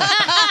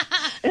 I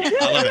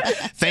love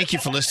it. Thank you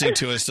for listening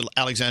to us,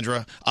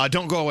 Alexandra.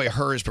 Don't go away.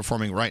 Her is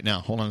performing right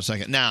now. Hold on a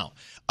second. Now,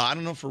 I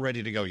don't know if we're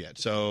ready to go yet,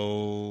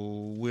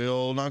 so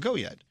we'll not go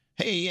yet.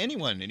 Hey,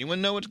 anyone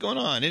know what's going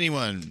on?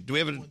 Anyone? Do we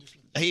have a...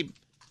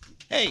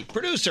 Hey,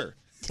 producer.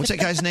 What's that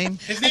guy's name?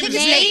 His name is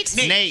Nate.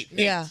 Nate.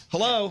 Yeah.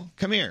 Hello.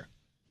 Come here.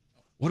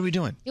 What are we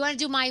doing? You want to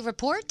do my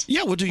report?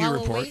 Yeah, we'll do your While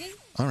we're report. waiting?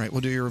 All right,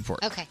 we'll do your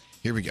report. Okay.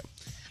 Here we go.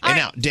 And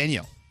now,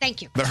 Danielle.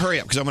 Thank you. But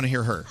hurry up, because I want to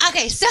hear her.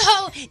 Okay, so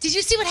did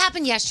you see what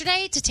happened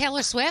yesterday to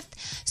Taylor Swift?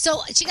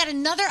 So she got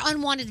another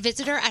unwanted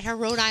visitor at her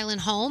Rhode Island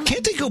home.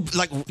 Can't they go,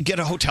 get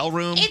a hotel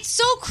room? It's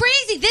so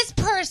crazy. This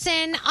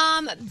person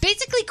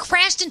basically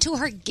crashed into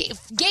her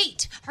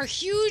gate, her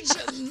huge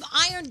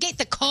iron gate.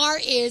 The car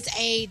is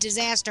a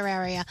disaster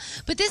area.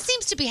 But this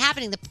seems to be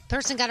happening. The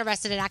person got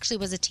arrested. It actually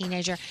was a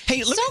teenager.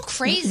 Hey, so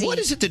crazy. What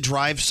is it to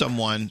drive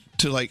someone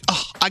to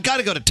I got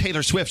to go to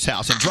Taylor Swift's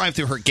house and drive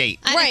through her gate?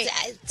 Right.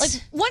 Like,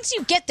 once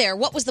you get there,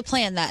 what was the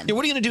plan then? Yeah,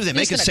 what are you going to do then?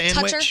 You're Make a just gonna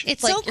touch sandwich? her?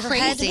 It's so her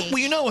head? crazy. Well,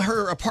 you know,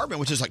 her apartment,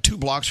 which is like 2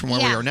 blocks from where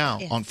we Yeah. are now,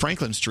 Yeah. on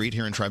Franklin Street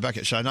here in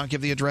Tribeca. Should I not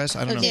give the address?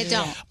 I don't know.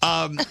 Yeah,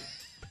 don't.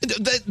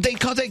 They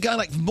caught that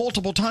guy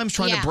multiple times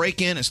trying to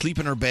break in and sleep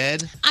in her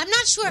bed. I'm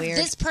not sure if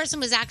this person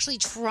was actually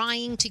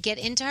trying to get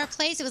into her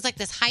place. It was like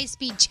this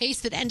high-speed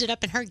chase that ended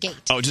up in her gate.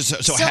 Oh, just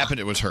so it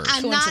happened it was her.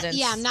 I'm not.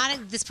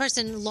 This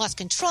person lost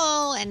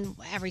control and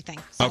everything.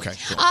 So. Okay.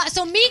 Cool.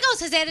 So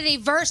Migos has added a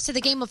verse to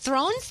the Game of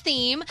Thrones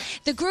theme.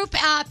 The group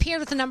appeared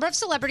with a number of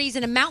celebrities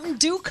in a Mountain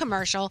Dew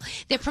commercial.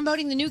 They're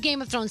promoting the new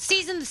Game of Thrones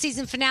season. The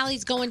season finale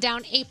is going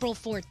down April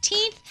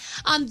 14th.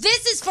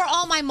 This is for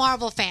all my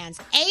Marvel fans.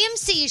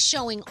 AMC is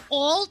showing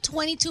all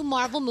 22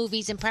 Marvel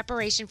movies in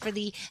preparation for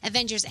the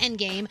Avengers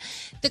Endgame.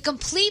 The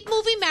complete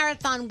movie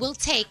marathon will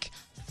take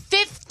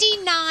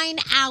 59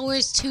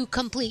 hours to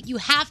complete. You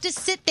have to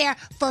sit there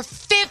for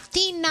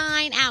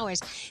 59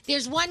 hours.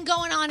 There's one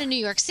going on in New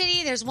York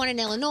City. There's one in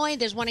Illinois.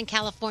 There's one in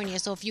California.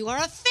 So if you are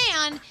a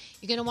fan,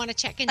 you're going to want to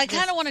check into I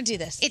kind of want to do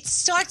this. It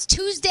starts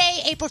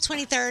Tuesday, April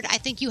 23rd. I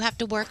think you have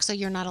to work, so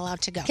you're not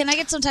allowed to go. Can I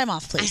get some time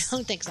off, please? I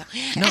don't think so.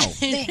 No.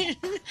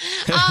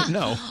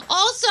 No.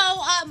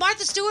 Also,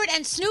 Martha Stewart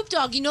and Snoop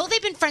Dogg, you know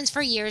they've been friends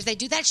for years. They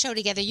do that show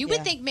together. You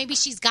would think maybe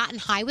she's gotten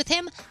high with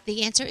him.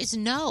 The answer is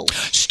no.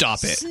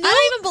 Stop it. Snoop, I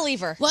don't even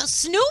believe her. Well,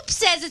 Snoop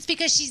says it's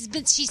because she's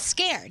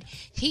scared.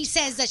 He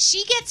says that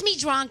she gets me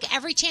drunk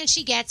every chance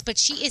she gets, but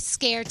she is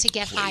scared to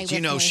get high with You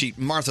know, me.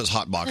 Martha's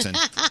hotboxing.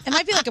 It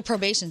might be like a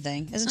probation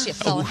thing. Isn't she a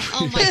felon?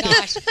 Oh my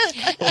gosh.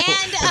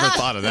 And Never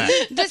thought of that.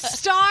 the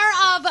star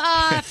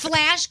of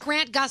Flash,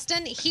 Grant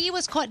Gustin, he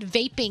was caught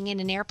vaping in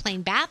an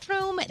airplane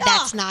bathroom.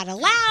 That's not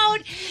allowed.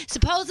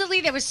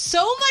 Supposedly, there was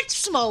so much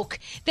smoke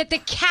that the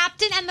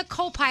captain and the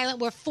co-pilot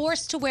were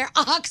forced to wear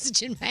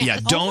oxygen masks. Yeah,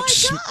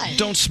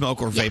 don't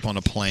smoke or vape on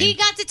a plane. He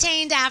got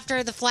detained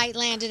after the flight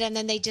landed, and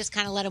then they just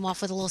kind of let him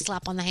off with a little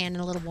slap on the hand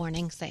and a little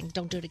warning saying,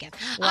 don't do it again.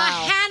 Wow.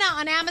 Hannah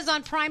on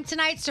Amazon Prime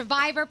tonight,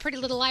 Survivor, Pretty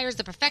Little Liars,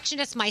 The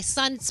Perfectionist. My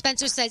son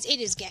Spencer says guys.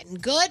 It is getting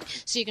good,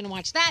 so you can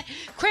watch that.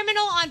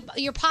 Criminal on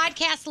your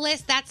podcast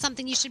list. That's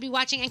something you should be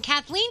watching. And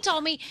Kathleen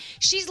told me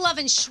she's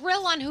loving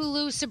Shrill on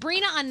Hulu,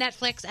 Sabrina on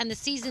Netflix, and the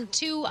season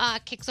 2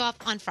 kicks off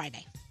on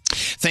Friday.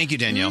 Thank you,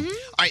 Danielle. All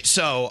right,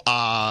 so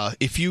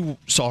if you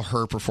saw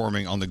her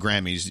performing on the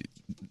Grammys,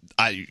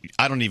 I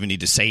don't even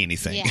need to say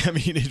anything. Yeah. I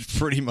mean,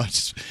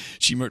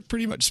 she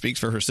pretty much speaks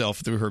for herself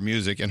through her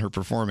music and her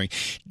performing.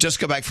 Just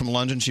got back from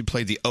London. She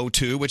played the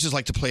O2, which is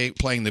like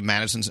playing the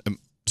Madison's.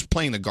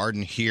 Playing the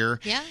Garden here.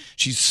 Yeah.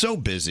 She's so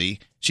busy.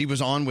 She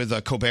was on with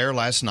Colbert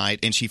last night,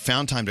 and she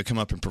found time to come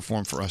up and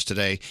perform for us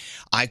today.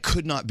 I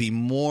could not be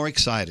more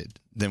excited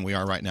than we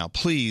are right now.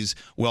 Please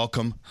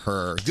welcome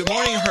her. Good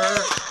morning, her.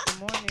 Good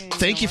morning.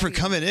 Thank you for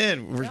coming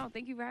in. No,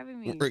 thank you for having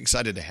me. We're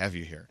excited to have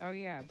you here. Oh,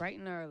 yeah, bright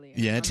and early.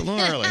 Yeah, it's a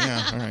little early.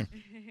 Yeah, all right.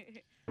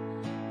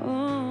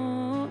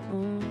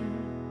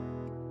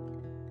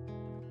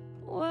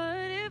 What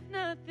if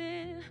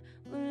nothing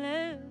will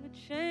ever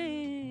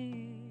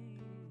change?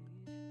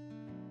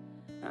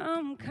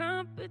 I'm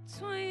caught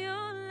between your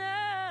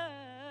love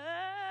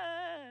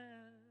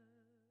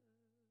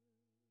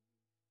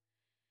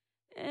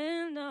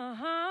and a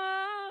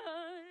hard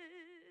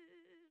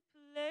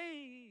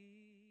place.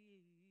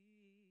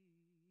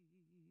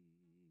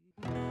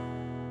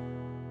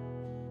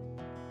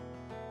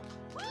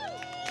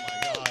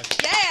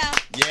 Yeah.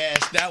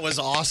 Yes, that was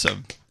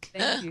awesome.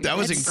 Thank you. That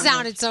was It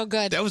sounded so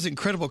good. That was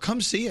incredible.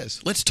 Come see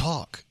us. Let's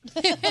talk.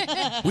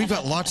 We've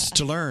got lots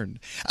to learn.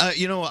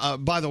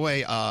 By the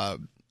way,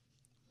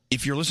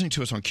 if you're listening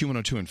to us on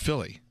Q102 in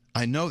Philly,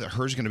 I know that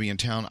Her's going to be in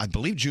town, I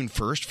believe June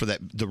 1st for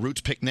the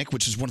Roots Picnic,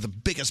 which is one of the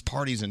biggest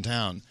parties in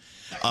town.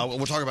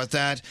 We'll talk about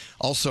that.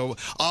 Also,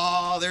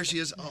 there she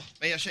is. Oh,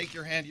 may I shake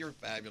your hand? You're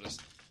fabulous.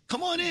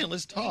 Come on in.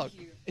 Let's talk.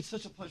 It's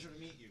such a pleasure to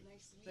meet you.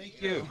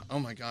 Thank you. Oh,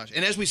 my gosh.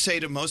 And as we say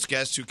to most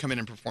guests who come in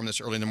and perform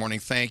this early in the morning,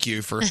 thank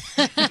you for...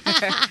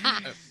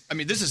 I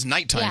mean, this is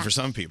nighttime for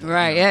some people.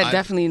 Right, You know, yeah,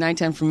 definitely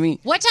nighttime for me.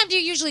 What time do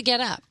you usually get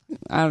up?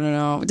 I don't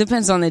know. It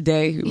depends on the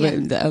day. Yeah.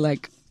 But,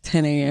 like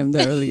 10 a.m.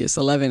 the earliest,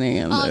 11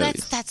 a.m. the Oh,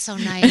 earliest. that's so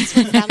nice.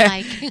 What's that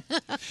like?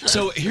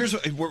 So here's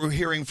what we're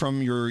hearing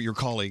from your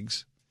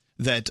colleagues,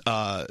 that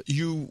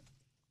you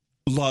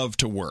love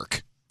to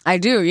work. I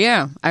do,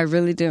 yeah. I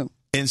really do.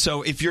 And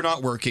so if you're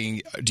not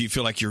working, do you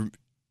feel like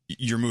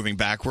you're moving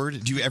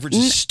backward? Do you ever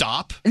just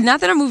stop?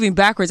 Not that I'm moving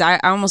backwards. I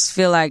almost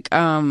feel like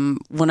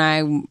when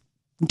I'm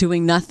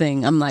doing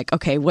nothing, I'm like,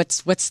 okay,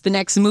 what's the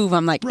next move?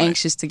 I'm like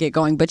anxious to get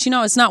going. But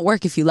it's not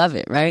work if you love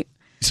it, right?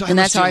 So and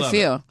that's much do how you I love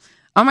feel. it?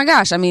 Oh my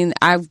gosh. I mean,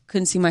 I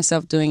couldn't see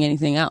myself doing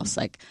anything else.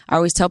 Like I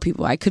always tell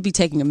people I could be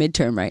taking a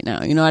midterm right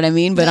now. You know what I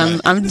mean? But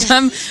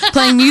I'm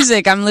playing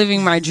music. I'm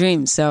living my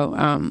dreams. So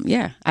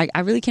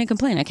I really can't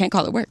complain. I can't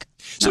call it work.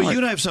 So you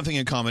and I have something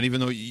in common,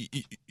 even though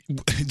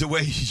the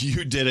way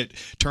you did it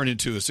turned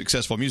into a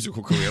successful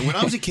musical career. When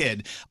I was a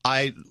kid,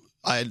 I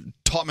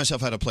taught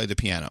myself how to play the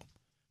piano.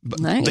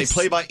 Nice. They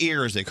play by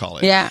ear, as they call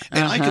it. Yeah.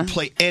 And I could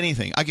play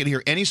anything. I could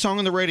hear any song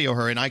on the radio,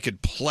 and I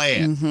could play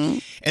it. Mm-hmm.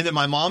 And then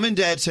my mom and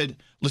dad said,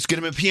 let's get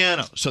him a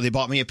piano. So they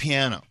bought me a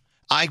piano.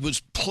 I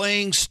was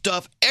playing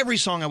stuff, every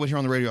song I would hear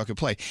on the radio I could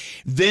play.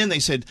 Then they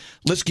said,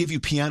 let's give you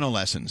piano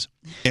lessons.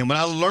 And when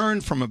I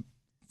learned from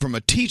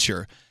a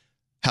teacher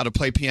how to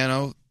play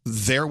piano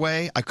their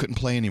way, I couldn't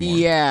play anymore.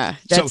 Yeah,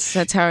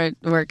 that's how it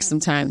works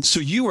sometimes.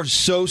 So you are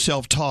so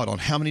self-taught on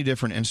how many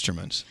different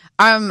instruments?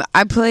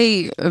 I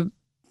play,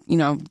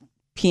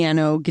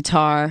 piano,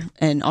 guitar,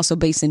 and also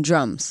bass and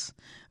drums.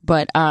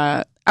 But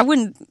I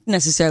wouldn't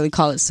necessarily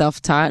call it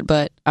self-taught.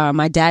 But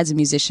my dad's a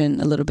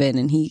musician a little bit,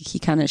 and he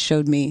kind of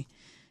showed me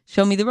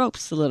the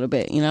ropes a little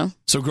bit.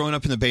 So growing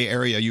up in the Bay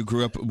Area, you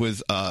grew up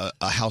with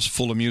a house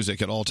full of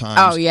music at all times.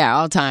 Oh yeah,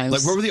 all times.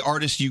 Like, what were the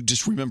artists you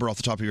just remember off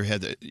the top of your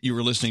head that you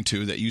were listening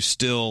to that you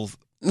still?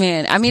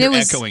 Man, I mean, it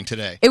was echoing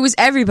today. It was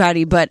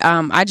everybody, but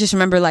I just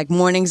remember like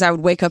mornings I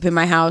would wake up in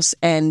my house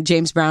and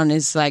James Brown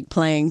is like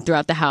playing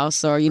throughout the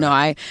house, or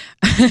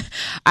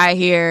I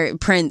hear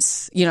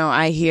Prince,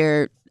 I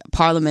hear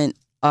Parliament.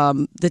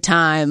 The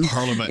time.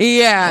 Parliament.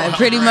 Yeah, Wow.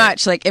 pretty Right.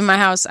 much. Like in my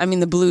house, I mean,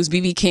 the blues,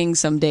 B.B. King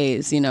some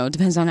days, it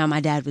depends on how my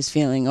dad was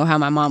feeling or how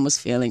my mom was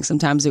feeling.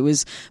 Sometimes it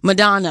was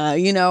Madonna,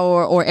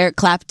 or Eric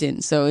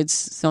Clapton. So it's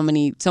so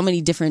many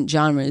different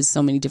genres,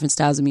 so many different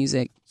styles of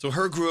music. So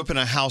her grew up in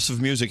a house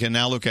of music, and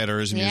now look at her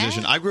as a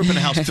musician. I grew up in a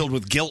house filled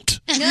with guilt.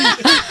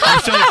 I'm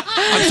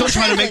still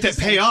trying to make that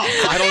pay off.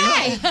 I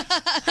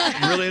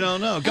don't know. Really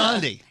don't know.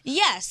 Gandhi.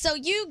 Yeah, so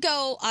you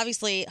go,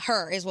 obviously,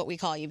 Her is what we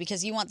call you,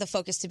 because you want the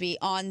focus to be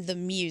on the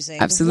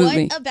music.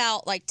 Absolutely. What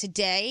about, like,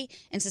 today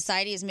in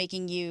society is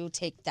making you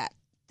take that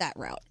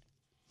route?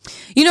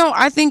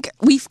 I think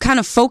we've kind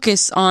of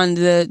focused on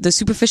the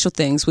superficial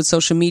things with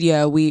social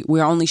media.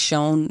 We're only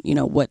shown,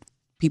 what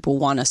people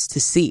want us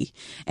to see.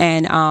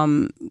 And,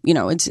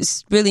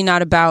 it's really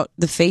not about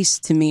the face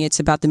to me. It's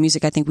about the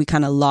music. I think we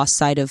kind of lost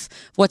sight of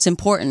what's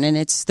important, and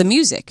it's the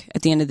music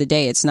at the end of the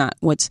day. It's not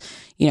what's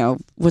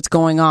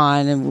going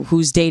on and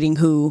who's dating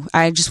who.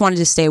 I just wanted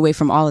to stay away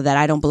from all of that.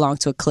 I don't belong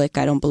to a clique.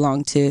 I don't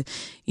belong to,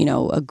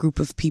 a group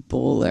of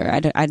people, or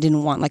I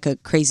didn't want like a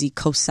crazy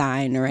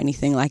cosign or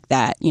anything like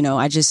that.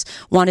 I just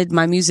wanted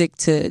my music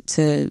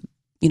to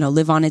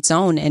live on its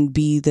own and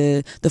be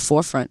the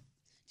forefront.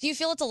 Do you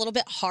feel it's a little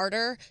bit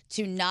harder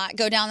to not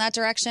go down that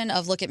direction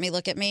of look at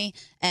me,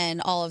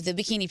 and all of the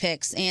bikini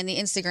pics and the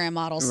Instagram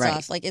model Right.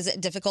 stuff? Like, is it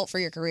difficult for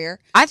your career?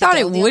 I to thought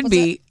go it the would opposite?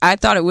 be. I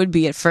thought it would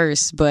be at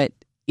first, but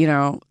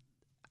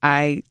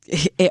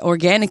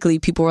organically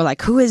people were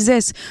like, "Who is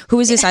this? Who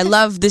is this? I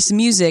love this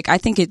music." I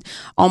think it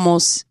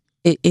almost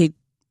it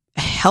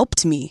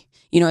helped me.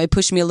 It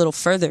pushed me a little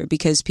further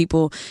because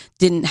people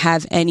didn't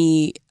have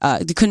any,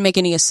 they couldn't make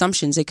any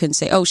assumptions. They couldn't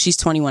say, "Oh, she's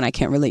 21. I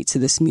can't relate to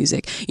this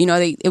music."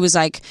 It was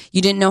like,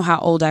 you didn't know how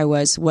old I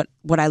was, what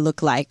I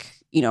look like,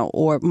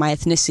 or my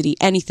ethnicity,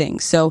 anything.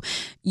 So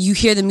you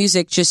hear the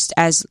music just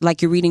as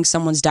like you're reading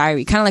someone's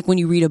diary, kind of like when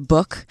you read a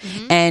book.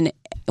 And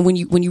when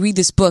you read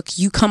this book,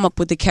 you come up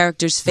with the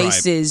characters'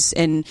 faces,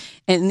 and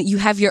you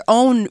have your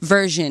own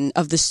version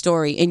of the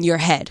story in your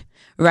head.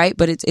 Right,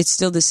 but it's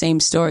still the same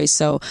story.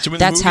 So when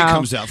that's the movie how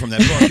comes out from that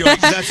book, you're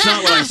like, that's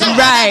not what I saw.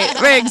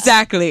 Right,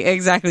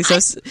 exactly. So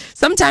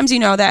sometimes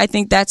that I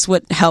think that's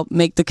what helped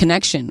make the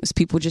connection, was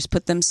people just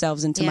put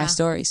themselves into my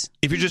stories.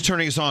 If you're just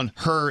turning us on,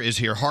 Her is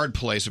here. Hard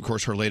Place, of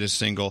course, her latest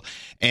single.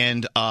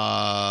 And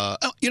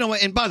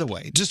and by the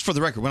way, just for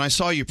the record, when I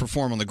saw you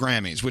perform on the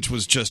Grammys, which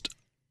was just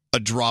a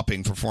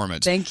dropping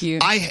performance. Thank you.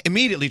 I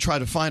immediately tried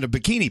to find a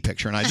bikini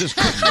picture, and I just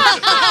couldn't.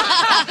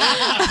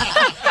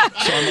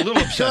 So I'm a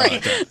little upset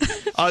about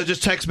that.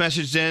 Just text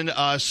messaged in,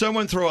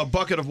 someone throw a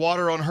bucket of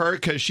water on her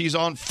because she's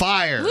on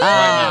fire right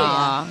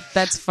now.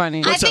 That's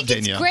funny. What's I up, think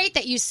it's Danielle? great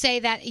that you say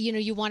that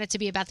you want it to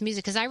be about the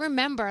music, because I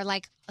remember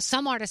like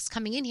some artists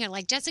coming in here,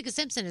 like Jessica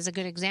Simpson is a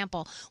good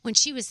example. When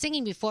she was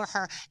singing before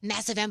her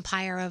massive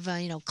empire of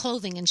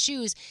clothing and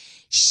shoes,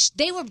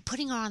 they were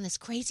putting her on this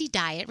crazy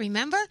diet,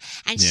 remember?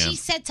 And she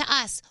said to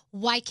us,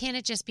 "Why can't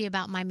it just be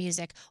about my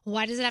music?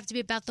 Why does it have to be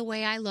about the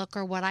way I look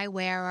or what I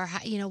wear or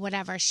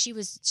whatever?" She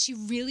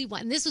really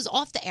wanted, and this was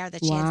off the air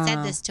that she had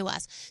said this to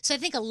us. So I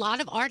think a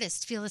lot of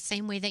artists feel the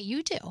same way that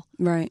you do.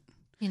 Right.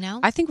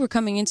 I think we're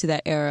coming into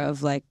that era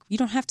of like, you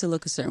don't have to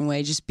look a certain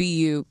way, just be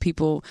you.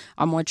 People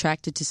are more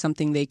attracted to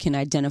something they can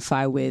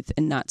identify with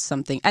and not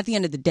something, at the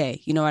end of the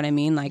day, you know what I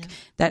mean? Like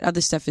that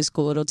other stuff is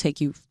cool. It'll take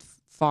you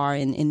far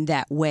in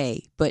that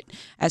way. But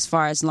as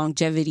far as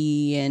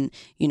longevity and,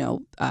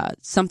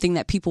 something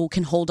that people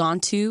can hold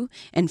on to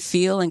and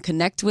feel and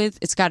connect with,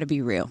 it's got to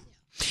be real.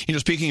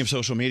 Speaking of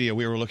social media,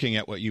 we were looking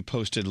at what you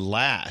posted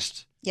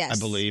last. Yes. I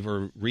believe,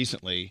 or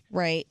recently.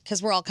 Right,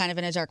 because we're all kind of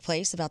in a dark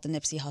place about the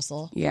Nipsey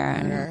Hussle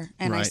murder.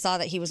 And I Right. saw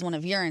that he was one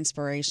of your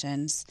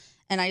inspirations.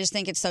 And I just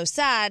think it's so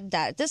sad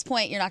that at this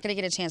point, you're not going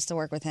to get a chance to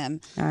work with him.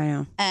 I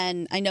know.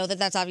 And I know that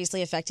that's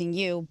obviously affecting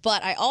you.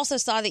 But I also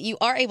saw that you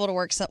are able to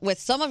work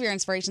with some of your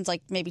inspirations,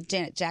 like maybe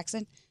Janet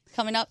Jackson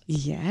coming up.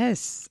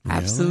 Yes,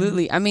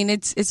 absolutely. I mean,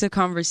 it's a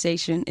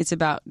conversation. It's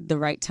about the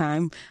right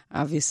time.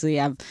 Obviously,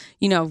 I'm,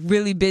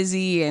 really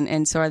busy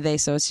and so are they.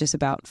 So it's just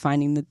about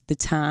finding the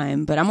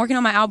time. But I'm working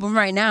on my album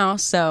right now.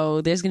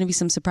 So there's going to be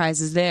some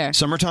surprises there.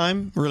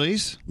 Summertime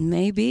release?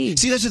 Maybe.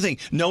 See, that's the thing.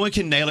 No one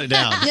can nail it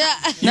down.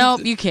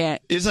 Nope, you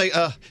can't. It's like,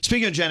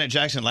 speaking of Janet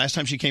Jackson, last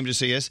time she came to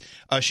see us,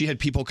 she had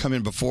people come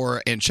in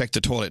before and check the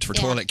toilets for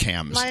toilet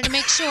cams. Wanted to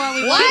make sure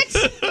we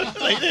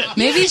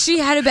Maybe she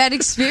had a bad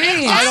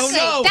experience. I don't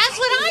know. That's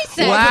what I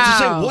said. Well, I was about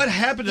to Wow. say, what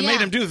happened that made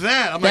him do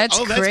that? I'm That's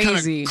like, that's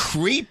crazy. kind of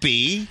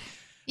creepy.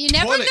 You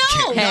never Toilet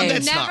know. cam. No, Hey,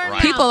 that's not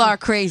right. People are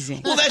crazy.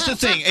 Well, that's the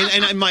thing,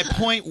 and my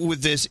point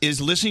with this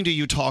is listening to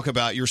you talk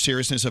about your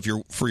seriousness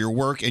for your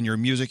work and your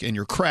music and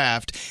your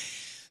craft.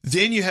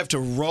 Then you have to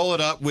roll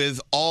it up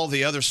with all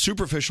the other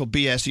superficial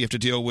BS you have to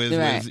deal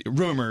with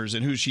rumors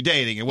and who's she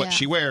dating and what's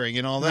she wearing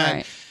and all that.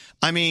 Right.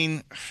 I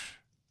mean,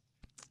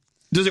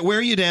 does it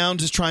wear you down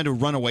just trying to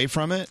run away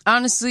from it?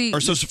 Honestly, or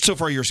so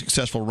far you're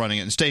successful running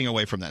it and staying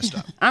away from that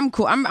stuff. I'm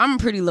cool. I'm a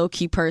pretty low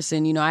key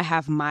person. I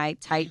have my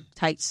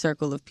tight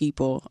circle of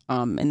people,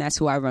 and that's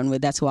who I run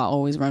with. That's who I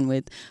always run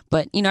with.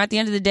 But at the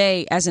end of the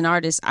day, as an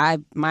artist,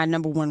 my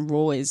number one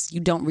rule is you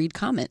don't read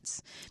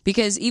comments,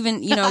 because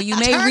even you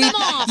may read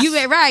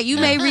you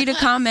may read a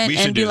comment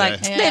and be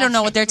like, they don't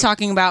know what they're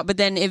talking about. But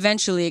then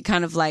eventually it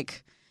kind of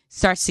like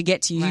starts to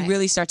get to you. You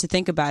really start to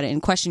think about it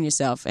and question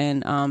yourself.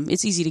 And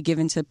it's easy to give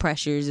into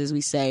pressures, as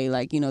we say,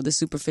 like, the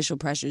superficial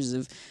pressures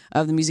of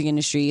the music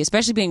industry,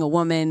 especially being a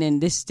woman in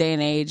this day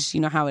and age. You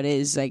know how it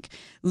is, like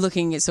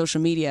looking at social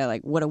media,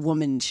 like what a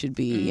woman should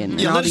be and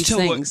all these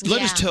things.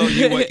 Let us tell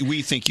you what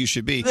we think you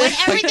should be. When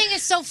everything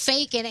is so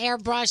fake and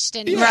airbrushed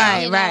and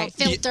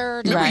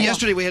filtered. Remember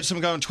yesterday we had some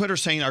guy on Twitter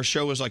saying our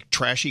show was like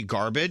trashy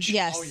garbage?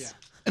 Yes.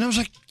 And I was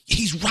like,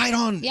 He's right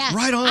on. Yeah.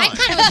 Right on. I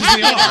kind of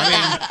We are. I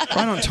mean,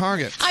 right on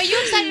target. Are you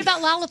excited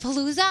about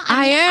Lollapalooza?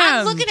 I am.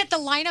 I'm looking at the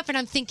lineup and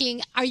I'm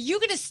thinking, are you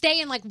going to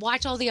stay and like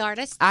watch all the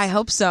artists? I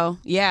hope so.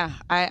 Yeah,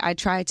 I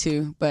try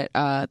to, but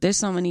there's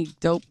so many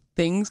dope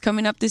things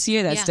coming up this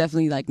year. That's Yeah.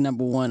 definitely like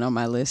number one on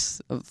my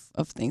list of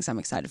things I'm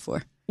excited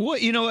for. Well,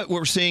 you know what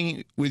we're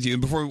seeing with you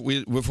before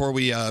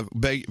we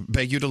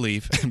beg you to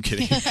leave. I'm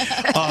kidding.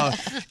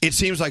 It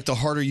seems like the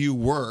harder you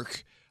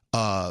work,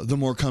 the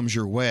more comes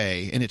your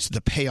way, and it's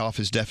the payoff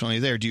is definitely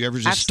there. Do you ever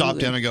just stop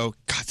Absolutely. down and go,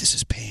 God, this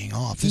is paying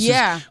off? This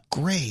Yeah. is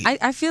great.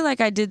 I feel like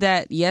I did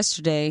that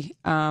yesterday.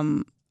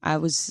 I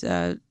was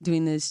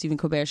doing the Stephen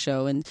Colbert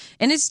show, and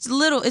it's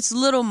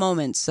little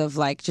moments of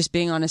like just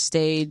being on a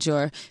stage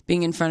or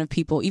being in front of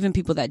people, even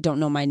people that don't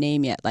know my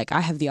name yet. Like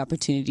I have the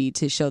opportunity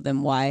to show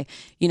them why,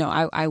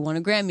 I won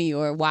a Grammy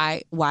or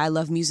why I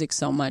love music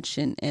so much,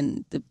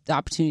 and the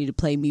opportunity to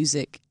play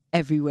music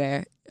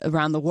everywhere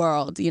around the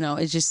world.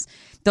 It's just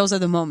those are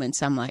the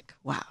moments I'm like,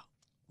 wow,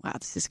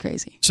 this is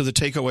crazy. So the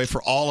takeaway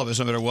for all of us,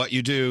 no matter what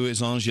you do,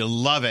 as long as you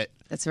love it.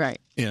 That's right.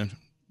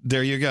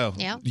 There you go.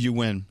 Yeah. You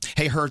win.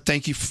 Hey, Her,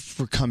 thank you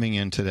for coming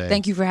in today.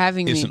 Thank you for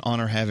having me. It's an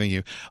honor having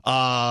you.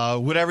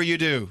 Whatever you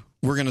do,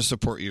 we're going to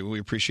support you. We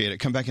appreciate it.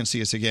 Come back and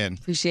see us again.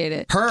 Appreciate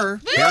it.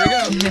 Her, here we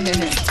go.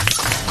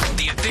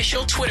 The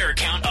official Twitter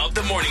account of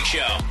The Morning Show,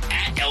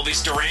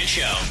 @Elvis Duran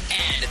Show.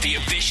 And the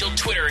official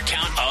Twitter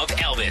account of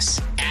Elvis,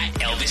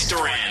 @Elvis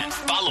Duran.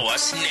 Follow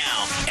us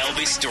now,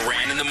 Elvis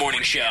Duran in The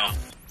Morning Show.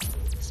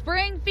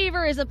 Spring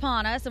fever is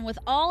upon us, and with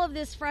all of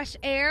this fresh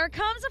air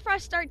comes a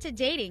fresh start to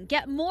dating.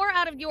 Get more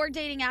out of your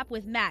dating app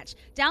with Match.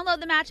 Download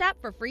the Match app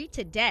for free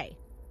today.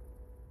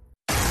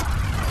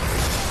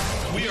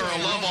 We are a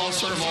love all,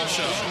 serve all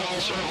show.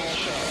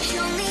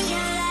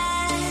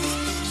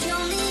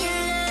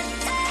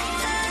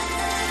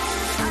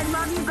 I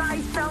love you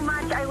guys so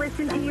much. I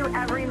listen to you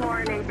every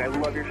morning. I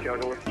love your show. I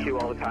listen to you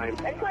all the time.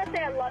 I just want to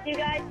say I love you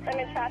guys. I'm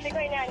in traffic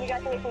right now, and you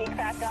guys are making me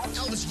crack up.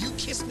 Elvis, you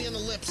kissed me on the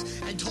lips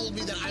and told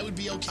me that I would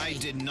be okay. I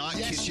did not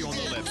kiss you on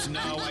the lips. No,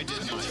 I did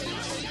not.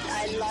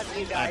 I love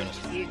you guys.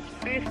 You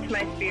boost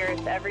my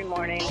spirits every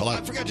morning. Well, I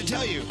forgot to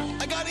tell you,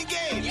 I got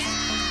engaged.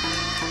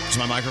 Is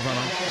my microphone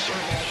on?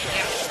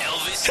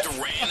 Elvis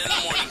Duran in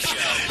The Morning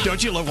Show.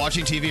 Don't you love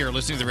watching TV or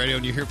listening to the radio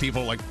and you hear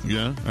people like,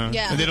 Yeah. And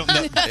they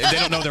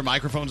don't know their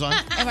microphone's on?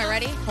 Am I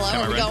ready? Hello, Am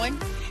I are we ready? going?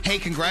 Hey,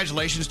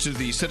 congratulations to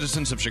the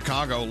citizens of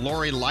Chicago.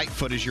 Lori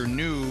Lightfoot is your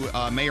new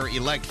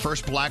mayor-elect,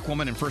 first black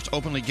woman and first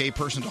openly gay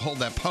person to hold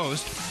that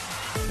post.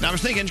 And I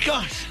was thinking,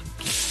 gosh,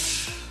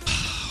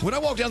 when I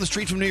walk down the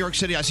street from New York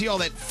City, I see all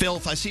that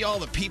filth. I see all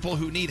the people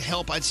who need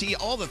help. I see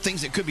all the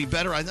things that could be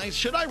better. I think,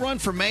 should I run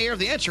for mayor?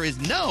 The answer is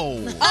no.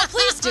 Oh,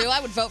 please do.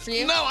 I would vote for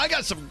you. No, I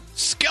got some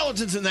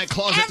skeletons in that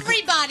closet.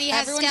 Everybody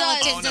has Everyone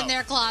skeletons does. in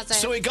their closet.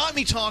 So it got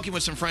me talking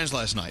with some friends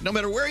last night. No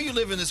matter where you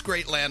live in this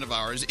great land of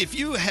ours, if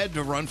you had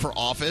to run for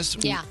office,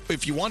 Yeah.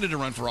 if you wanted to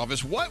run for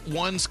office, what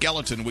one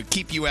skeleton would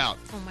keep you out?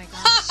 Oh my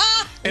gosh.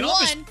 And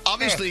One.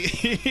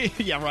 obviously,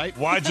 yeah, right.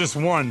 Why just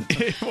one?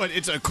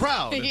 It's a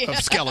crowd Yeah. of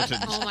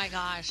skeletons. Oh my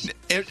gosh.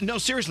 No,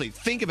 seriously,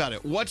 think about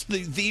it. What's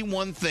the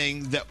one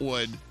thing that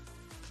would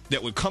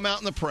come out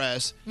in the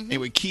press and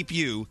would keep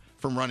you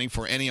from running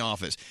for any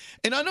office?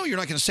 And I know you're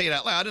not going to say it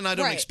out loud, and I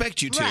don't Right.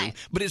 expect you to, Right.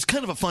 but it's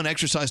kind of a fun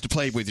exercise to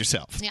play with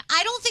yourself. Yeah,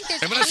 I don't think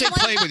there's And when I say anyone...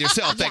 play with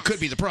yourself, that Yes. could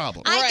be the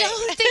problem. I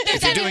don't think there's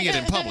If you're doing it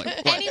in public.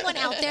 What? anyone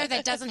out there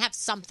that doesn't have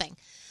something.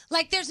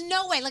 Like, there's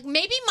no way. Like,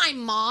 maybe my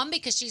mom,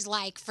 because she's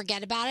like,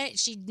 forget about it.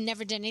 She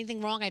never did anything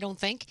wrong, I don't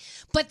think.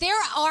 But there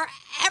are,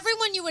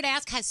 everyone you would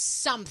ask has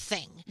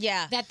something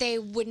that they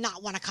would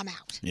not want to come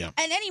out. Yeah.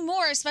 And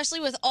anymore, especially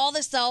with all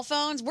the cell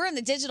phones, we're in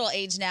the digital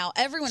age now.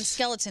 Everyone's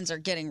skeletons are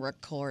getting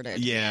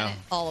recorded. Yeah.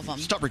 All of them.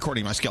 Stop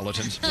recording my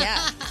skeletons. Yeah.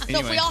 So if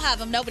Anyway. we all have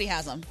them, nobody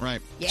has them.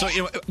 Right. Yeah.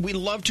 So we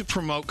love to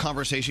promote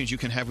conversations you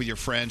can have with your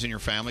friends and your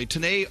family.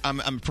 Today,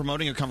 I'm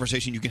promoting a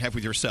conversation you can have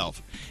with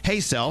yourself. Hey,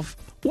 self,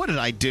 what did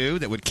I do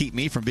that would keep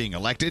me from being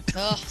elected?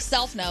 Ugh,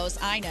 self knows.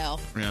 I know.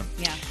 Yeah.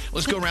 Yeah.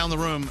 Let's go around the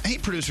room. Hey,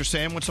 producer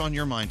Sam, what's on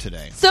your mind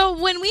today? So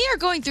when we are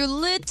going through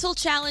little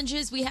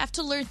challenges, we have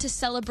to learn to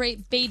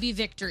celebrate baby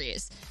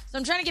victories. So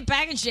I'm trying to get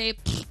back in shape.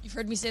 You've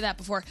heard me say that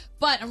before,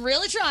 but I'm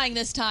really trying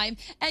this time.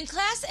 And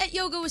class at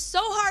yoga was so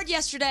hard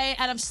yesterday,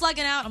 and I'm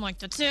slugging out. I'm like,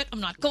 that's it. I'm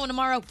not going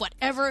tomorrow,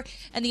 whatever.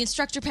 And the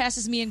instructor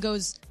passes me and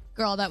goes,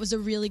 girl, that was a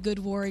really good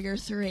Warrior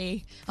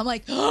 3. I'm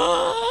like,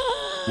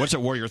 What's a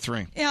Warrior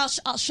 3? yeah,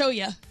 I'll show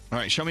you. All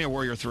right, show me a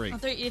Warrior 3. Oh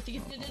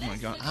my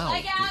God.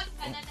 Ow.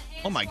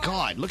 Oh, my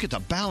God. Look at the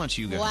balance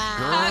you got.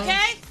 Girl.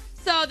 Okay,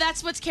 so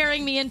that's what's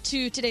carrying me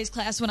into today's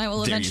class when I will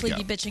There you eventually go.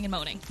 be bitching and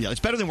moaning. Yeah, it's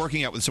better than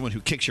working out with someone who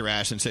kicks your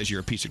ass and says you're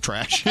a piece of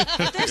trash. There's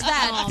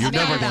that. You're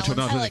never going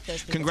to I like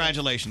those people.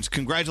 Congratulations.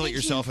 Congratulate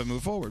yourself and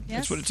move forward. Yes.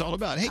 That's what it's all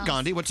about. Hey,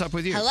 Gandhi, what's up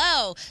with you?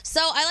 Hello.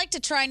 So I like to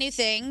try new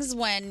things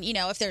when,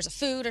 if there's a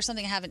food or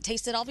something I haven't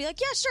tasted, I'll be like,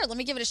 yeah, sure, let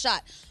me give it a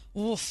shot.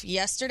 Oof.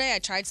 Yesterday, I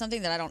tried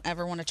something that I don't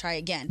ever want to try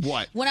again.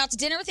 What? Went out to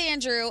dinner with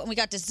Andrew, and we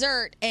got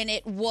dessert, and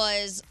it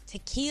was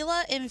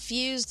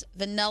tequila-infused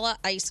vanilla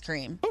ice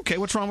cream. Okay,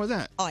 what's wrong with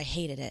that? Oh, I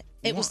hated it.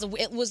 It was the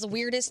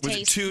weirdest Was it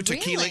taste. too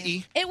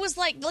tequila-y? It was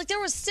like there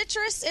was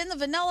citrus in the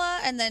vanilla,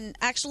 and then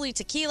actually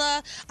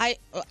tequila. I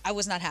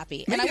was not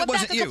happy, and I went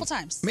back a couple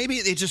times. Maybe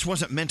it just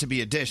wasn't meant to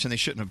be a dish, and they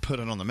shouldn't have put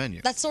it on the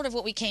menu. That's sort of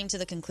what we came to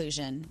the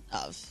conclusion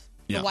of.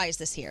 Yeah. Why is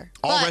this here?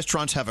 All But-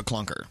 restaurants have a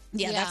clunker.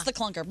 Yeah, that's the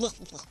clunker. Blah,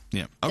 blah, blah.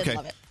 Yeah. Didn't Okay.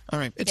 love it. All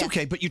right. It's Yeah.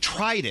 okay, but you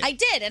tried it. I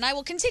did, and I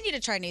will continue to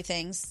try new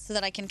things so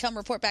that I can come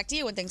report back to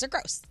you when things are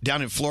gross.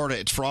 Down in Florida,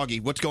 it's froggy.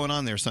 What's going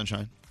on there,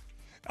 Sunshine?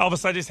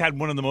 Elvis, I just had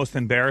one of the most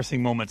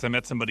embarrassing moments. I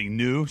met somebody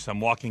new, so I'm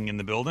walking in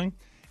the building,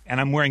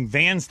 and I'm wearing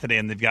Vans today,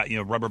 and they've got,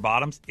 rubber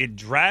bottoms. It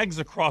drags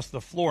across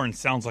the floor and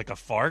sounds like a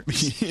fart.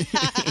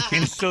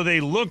 And so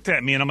they looked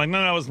at me, and I'm like,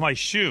 no, that was my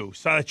shoe.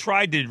 So I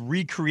tried to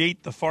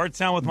recreate the fart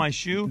sound with my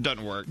shoe.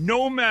 Doesn't work.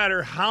 No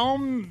matter how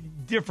many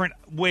different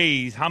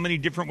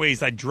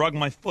ways I drug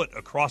my foot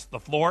across the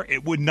floor,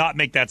 it would not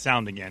make that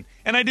sound again.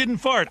 And I didn't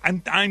fart.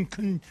 I'm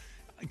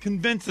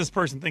convinced this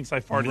person thinks I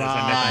farted. As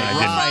I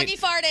mentioned, I didn't.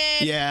 Froggy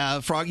farted. Yeah,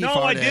 Froggy No,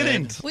 farted. I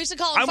didn't. We should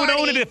call him I would Farty.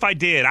 own it if I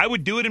did. I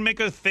would do it and make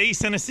a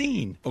face and a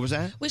scene. What was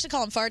that? We should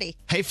call him Farty.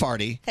 Hey,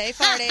 Farty. Hey,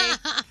 Farty.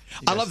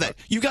 I love that.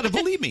 You got to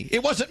believe me.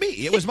 It wasn't me.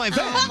 It was my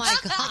Vans. Oh, my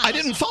God. I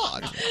didn't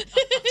fart.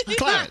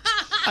 Clarence,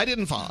 I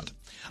didn't fart.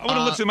 I would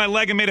have looked at my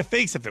leg and made a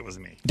face if it was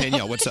me.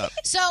 Danielle, what's up?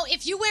 So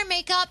if you wear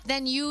makeup,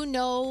 then you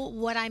know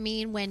what I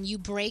mean when you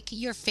break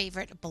your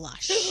favorite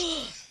blush.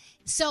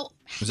 So,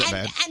 Was that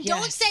bad? and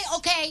don't say,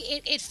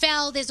 okay, it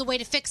fell. There's a way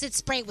to fix it.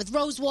 Spray it with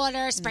rose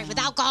water, spray it with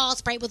alcohol,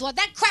 spray it with water.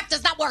 That crap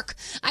does not work.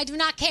 I do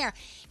not care.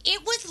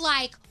 It was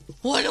like,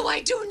 what do I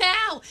do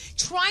now?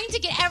 Trying to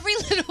get every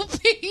little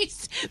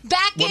piece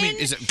back Well, in. I mean,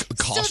 is it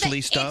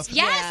costly stuff?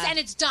 Yes, and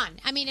it's done.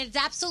 I mean, it's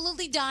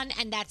absolutely done,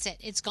 and that's it.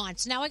 It's gone.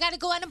 So now I got to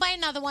go out and buy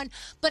another one.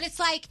 But it's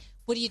like,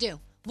 what do you do?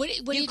 What do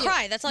You you do?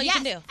 cry. That's all you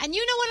can do. And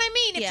you know what I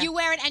mean. If Yeah. you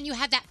wear it and you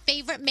have that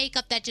favorite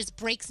makeup that just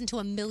breaks into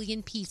a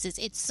million pieces,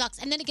 it sucks.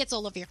 And then it gets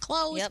all over your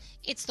clothes. Yep.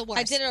 It's the worst.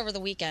 I did it over the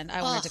weekend.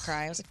 I wanted to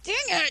cry. I was like,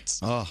 dang it.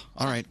 Oh,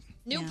 all right.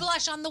 New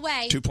blush on the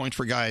way. 2 points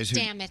for guys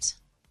Damn it.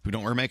 who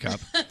don't wear makeup.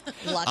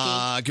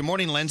 Lucky. Good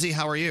morning, Lindsay.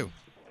 How are you?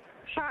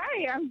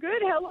 Hi, I'm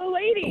good. Hello,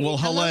 lady. Well,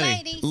 hello.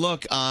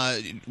 Look,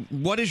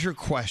 what is your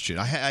question?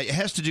 It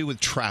has to do with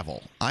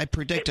travel. I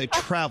predict a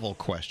travel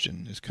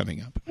question is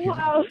coming up.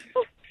 Well,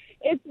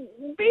 it's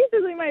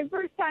basically my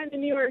first time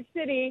in New York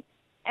City,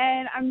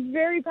 and I'm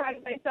very proud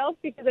of myself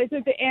because I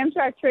took the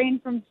Amtrak train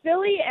from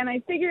Philly, and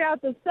I figured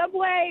out the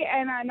subway,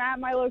 and I'm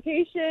at my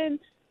location,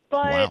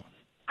 but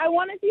I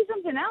want to see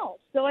something else,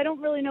 so I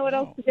don't really know what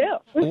else to do.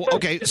 Well,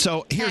 okay,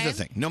 so here's the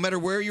thing. No matter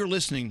where you're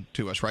listening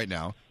to us right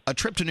now, a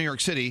trip to New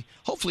York City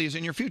hopefully is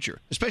in your future,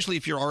 especially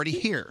if you're already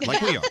here,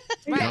 like we are.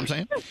 You know what I'm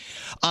saying?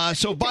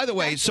 So, by the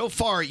way, so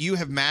far you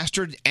have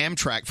mastered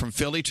Amtrak from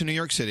Philly to New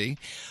York City.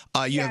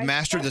 You have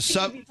mastered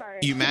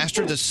You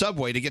mastered the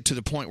subway to get to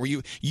the point where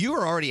you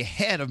are already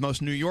ahead of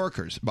most New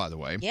Yorkers. By the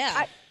way,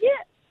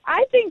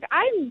 I think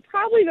I'm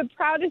probably the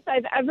proudest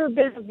I've ever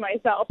been of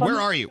myself. Where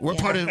are you? What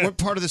part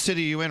of the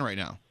city are you in right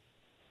now?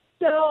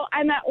 So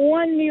I'm at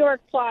One New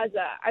York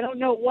Plaza. I don't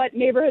know what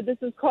neighborhood this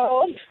is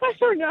called. I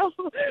don't know.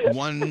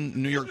 One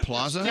New York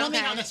Plaza.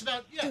 That's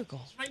about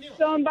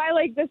So I'm by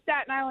like the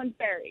Staten Island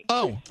Ferry.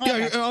 Oh,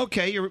 yeah.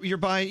 Okay, you're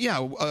by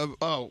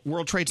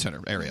World Trade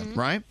Center area,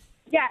 right?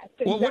 Yes.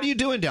 Well, what are you exactly.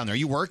 doing down there? Are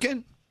you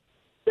working?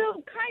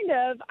 So kind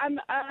of. I'm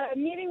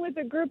meeting with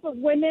a group of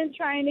women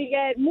trying to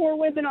get more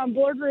women on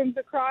boardrooms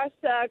across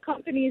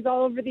companies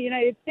all over the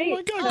United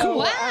States. Oh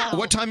my God, cool.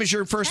 What time is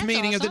your first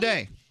meeting of the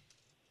day?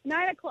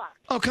 9 o'clock.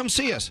 Oh, come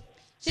see us.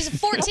 She's a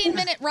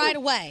 14-minute ride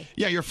away.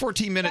 Yeah, your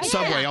 14-minute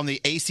subway on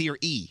the AC or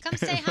E. Come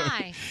say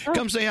hi.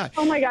 Come say hi.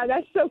 Oh my God,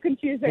 that's so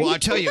confusing. Well, I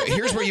tell you,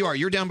 here's where you are.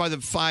 You're down by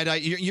the Fide.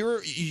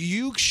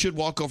 You should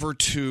walk over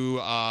to.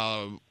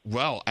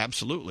 Well,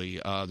 absolutely.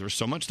 There's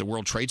so much. The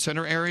World Trade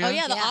Center area. Oh,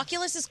 yeah, the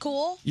Oculus is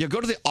cool. Yeah,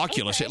 go to the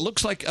Oculus. It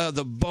looks like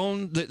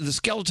the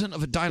skeleton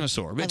of a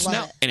dinosaur. It's love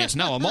now it. and it's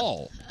now a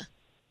mall.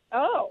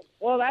 Oh,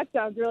 well, that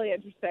sounds really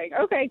interesting.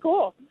 Okay,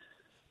 cool.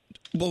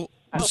 Well,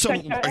 I'll so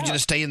check that are you out. going to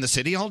stay in the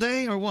city all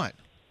day or what?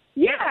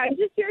 Yeah, I'm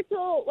just here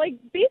till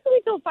basically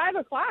till 5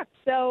 o'clock.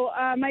 So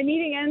my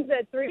meeting ends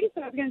at 3.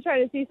 So I was going to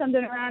try to see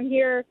something around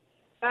here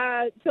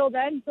till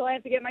then, till I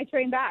have to get my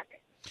train back.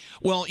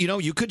 Well,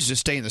 you could just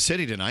stay in the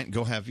city tonight and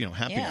go have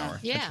happy Yeah. hour.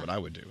 Yeah. That's what I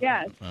would do.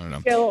 Yeah, I don't know.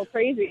 get a little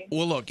crazy.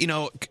 Well, look,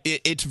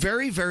 it's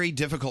very, very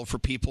difficult for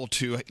people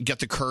to get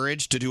the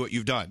courage to do what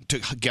you've done, to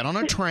get on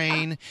a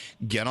train,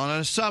 get on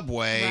a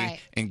subway,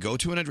 and go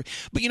to an.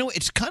 But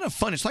it's kind of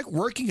fun. It's like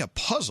working a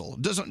puzzle.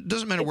 It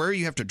doesn't matter where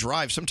you have to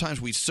drive. Sometimes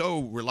we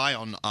so rely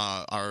on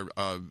our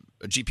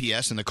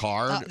GPS in the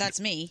car. Oh, that's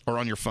me. Or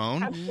on your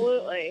phone.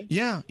 Absolutely.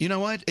 Yeah, you know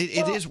what?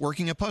 It is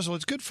working a puzzle.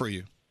 It's good for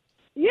you.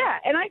 Yeah,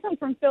 and I come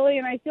from Philly,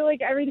 and I feel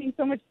like everything's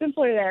so much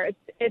simpler there.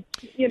 It's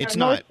It's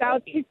north, not.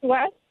 south, east,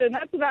 west, and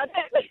that's about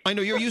it. I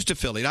know you're used to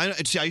Philly. I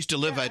used to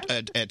live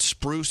at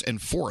Spruce and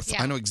 4th.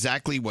 Yeah. I know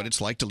exactly what it's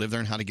like to live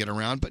there and how to get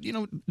around. But,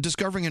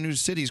 discovering a new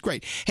city is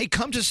great. Hey,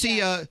 come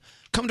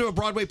to a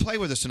Broadway play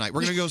with us tonight.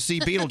 We're going to go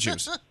see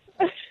Beetlejuice.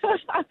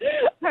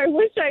 I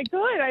wish I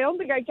could. I don't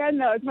think I can,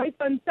 though. It's my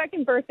son's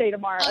second birthday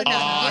tomorrow.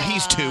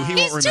 He's 2. He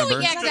won't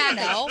remember. Yeah,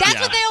 exactly.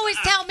 That's what they always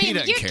tell me. He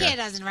doesn't Your care. kid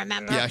doesn't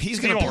remember. Yeah, he's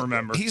He going won't to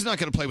remember. He's not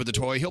going to play with the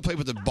toy. He'll play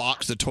with the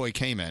box the toy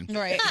came in.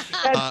 Right.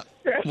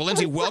 Well,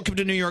 Lindsay, welcome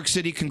to New York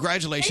City.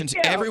 Congratulations.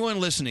 Thank you. Everyone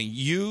listening,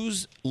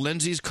 use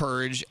Lindsay's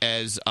courage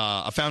as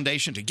a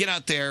foundation to get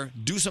out there,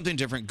 do something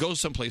different, go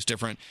someplace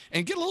different,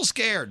 and get a little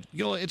scared.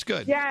 It's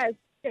good. Yes,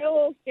 get a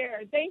little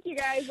scared. Thank you,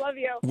 guys. Love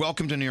you.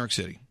 Welcome to New York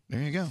City.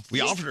 There you go.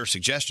 We offered her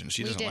suggestions.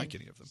 She doesn't like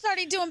any of them. He's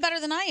already doing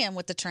better than I am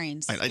with the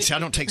trains. I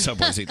don't take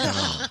subways.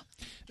 No.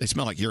 They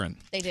smell like urine.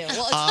 They do.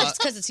 Well, it's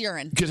because it's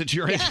urine. Because it's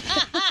urine.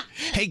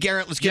 Hey,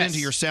 Garrett, let's get into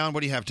your sound. What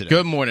do you have today?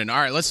 Good morning. All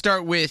right, let's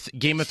start with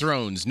Game of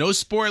Thrones. No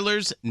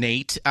spoilers,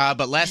 Nate,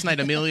 but last night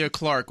Amelia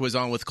Clark was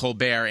on with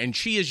Colbert, and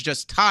she is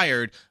just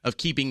tired of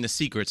keeping the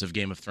secrets of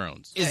Game of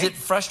Thrones. Is it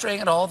frustrating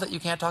at all that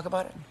you can't talk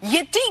about it?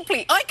 Yeah,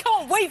 deeply. I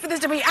can't wait for this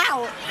to be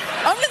out.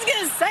 I'm just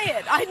going to say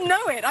it. I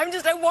know it. I'm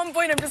just, at one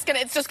point,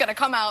 it's just going to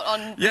come out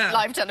on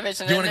live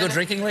television. Do you want to go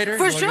drinking later?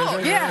 For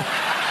sure,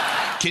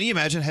 yeah. Can you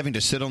imagine having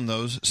to sit on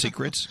those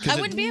secrets? I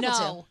wouldn't be able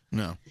to.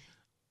 No.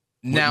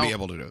 Now, Wouldn't be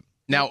able to do it.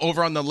 Now,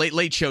 over on the Late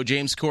Late Show,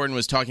 James Corden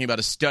was talking about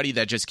a study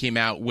that just came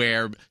out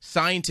where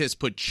scientists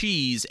put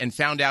cheese and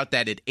found out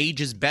that it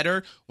ages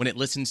better when it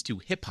listens to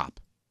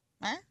hip-hop.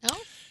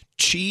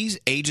 Cheese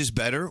ages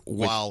better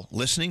while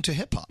listening to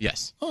hip-hop?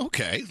 Yes.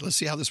 Okay, let's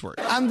see how this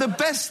works. And the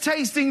best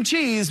tasting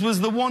cheese was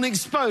the one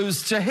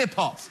exposed to hip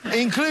hop,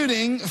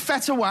 including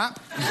Feta Wap,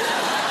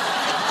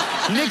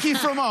 Nicky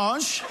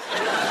Fromage,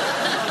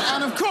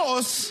 and of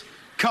course,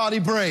 Cardi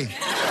Brie.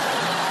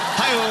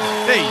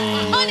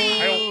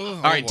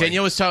 All right,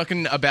 Danielle was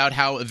talking about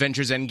how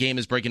Avengers Endgame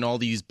is breaking all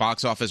these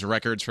box office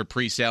records for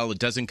pre-sale. It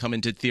doesn't come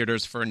into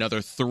theaters for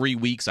another 3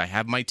 weeks. I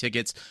have my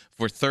tickets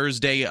for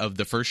Thursday of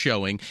the first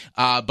showing.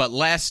 But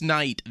last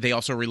night, they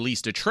also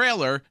released a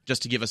trailer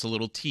just to give us a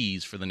little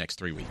tease for the next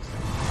 3 weeks.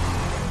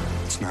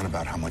 It's not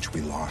about how much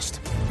we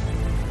lost.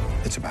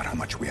 It's about how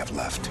much we have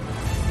left.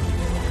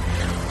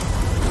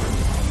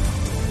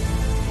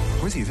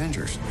 We're the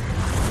Avengers.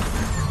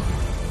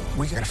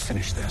 We gotta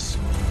finish this.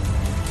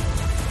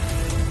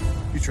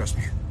 You trust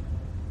me?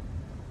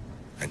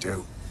 I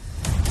do.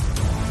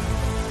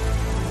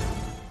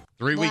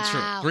 3 weeks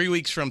Wow. from 3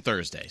 weeks from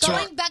Thursday.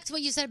 Going back to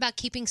what you said about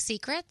keeping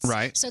secrets.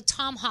 Right. So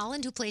Tom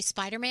Holland, who plays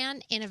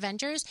Spider-Man in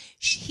Avengers,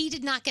 he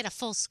did not get a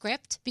full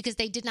script because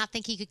they did not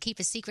think he could keep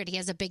a secret. He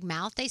has a big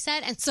mouth, they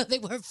said. And so they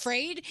were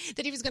afraid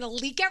that he was going to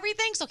leak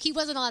everything. So he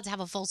wasn't allowed to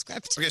have a full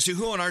script. Okay, so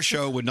who on our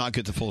show would not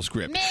get the full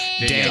script?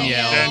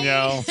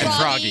 Danielle. And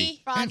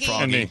Froggy. Froggy.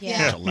 And me. Yeah.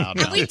 That's a loud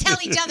And we mouth. tell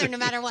each other no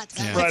matter what.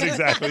 So. Right,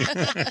 exactly.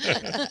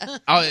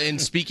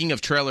 And speaking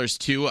of trailers,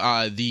 too,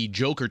 the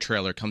Joker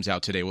trailer comes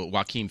out today with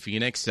Joaquin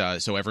Phoenix,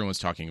 so everyone's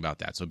talking about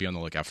that. So be on the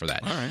lookout for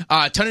that. All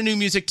right. Ton of new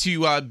music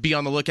to be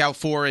on the lookout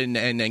for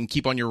and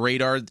keep on your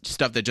radar.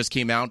 Stuff that just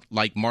came out,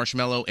 like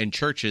Marshmello and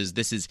Churches.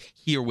 This is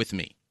Here With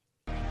Me.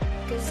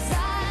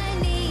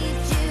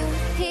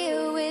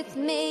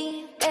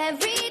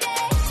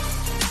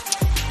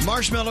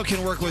 Marshmello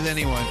can work with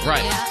anyone.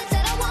 Right.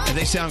 And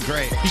they sound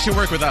great. He should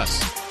work with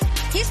us.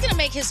 He's going to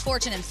make his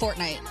fortune in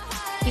Fortnite.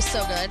 He's so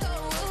good.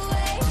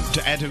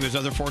 To add to his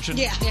other fortune?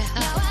 Yeah.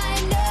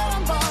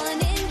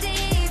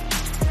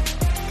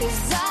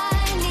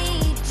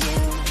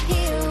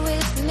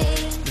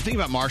 The thing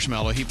about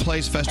Marshmello, he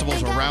plays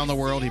festivals around the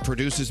world. He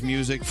produces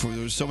music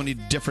for so many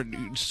different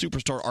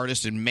superstar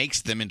artists and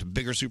makes them into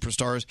bigger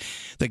superstars.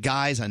 The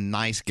guy's a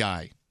nice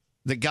guy.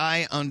 The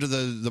guy under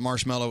the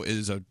Marshmello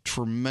is a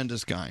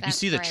tremendous guy. You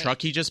see the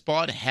truck he just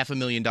bought? A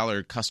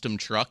 $500,000 custom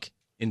truck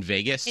in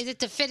Vegas. Is it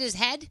to fit his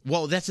head?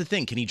 Well, that's the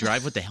thing. Can he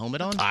drive with the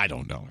helmet on? I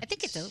don't know. I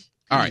think it do.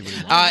 All right.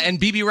 And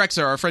BB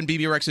Rexha, our friend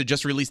BB Rexha,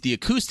 just released the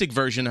acoustic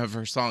version of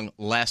her song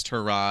Last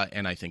Hurrah,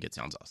 and I think it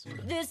sounds awesome.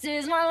 This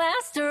is my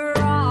last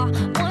hurrah.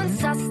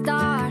 Once I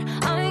start,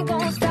 I ain't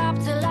gonna stop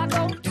till I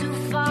go too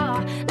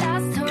far.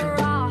 Last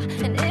hurrah,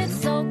 and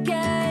it's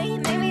okay.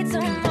 Maybe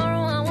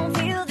tomorrow I won't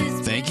feel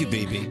this. Thank you,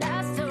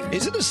 BB.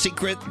 Is it a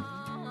secret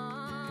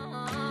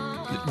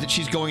that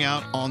she's going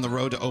out on the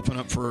road to open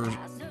up for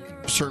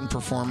certain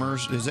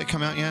performers? Has that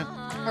come out yet?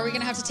 Are we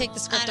going to have to take the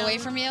script away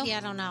from you? Yeah,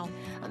 I don't know.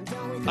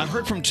 I've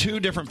heard from two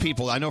different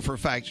people. I know for a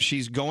fact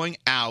she's going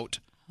out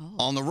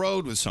on the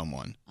road with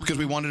someone because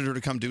we wanted her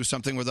to come do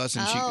something with us,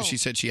 and she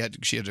said she had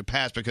to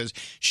pass because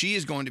she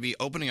is going to be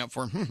opening up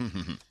for.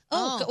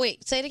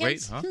 Wait, say it again.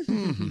 Wait, huh?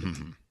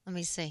 Let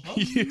me see.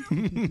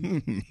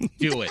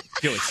 Do it.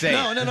 Say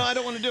no, it. No, I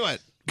don't want to do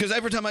it because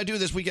every time I do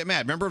this, we get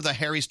mad. Remember the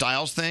Harry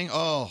Styles thing?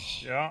 Oh,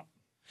 yeah,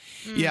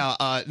 yeah.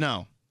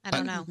 No, I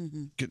don't know.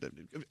 And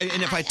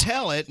if I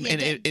tell it,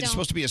 and it's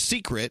supposed to be a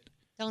secret,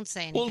 Don't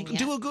say Well, anything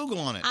yet. do a Google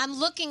on it. I'm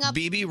looking up.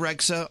 BB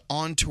Rexa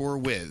on tour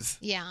with.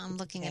 Yeah, I'm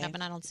looking it up,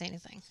 and I don't say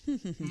anything.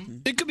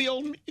 It could be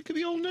old. It could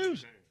be old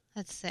news.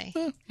 Let's see.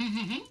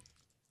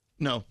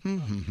 No.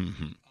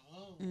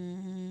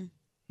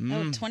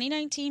 Oh,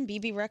 2019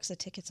 BB Rexa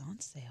tickets on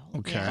sale.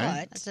 Okay.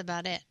 But That's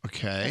about it.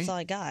 Okay. that's all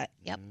I got.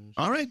 Yep.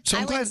 All right. So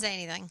I'm I glad. wouldn't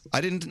say anything.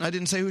 I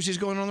didn't say who she's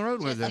going on the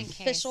road with. Then.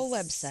 Official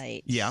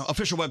website. Yeah,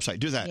 official website.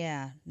 Do that.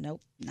 Yeah. Nope.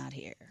 Not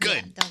here.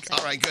 Good.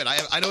 All right. Good.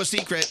 I know a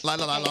secret. La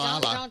la la la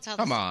la. Don't tell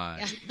Come them. on.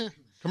 Yeah.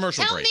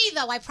 Commercial Tell break. me,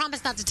 though. I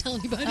promise not to tell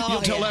anybody. You'll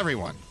tell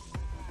everyone.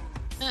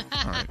 All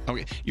right.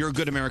 Okay. You're a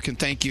good American.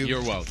 Thank you.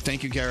 You're welcome.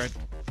 Thank you, Garrett.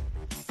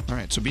 All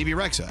right. So BB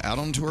Rexa out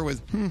on tour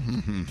with.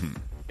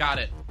 Got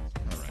it.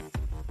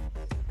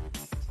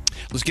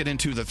 Let's get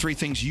into the 3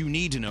 things you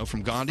need to know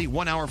from Gandhi.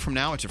 1 hour from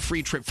now, it's a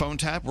free trip phone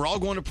tap. We're all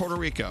going to Puerto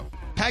Rico.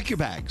 Pack your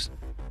bags.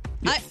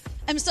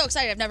 I'm so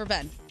excited. I've never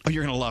been. Oh,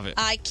 you're going to love it.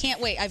 I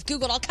can't wait. I've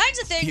Googled all kinds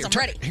of things. I'm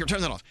ready. Here,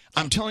 turn that off.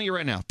 I'm telling you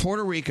right now,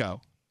 Puerto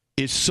Rico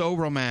is so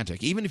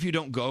romantic. Even if you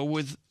don't go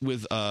with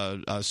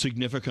a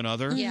significant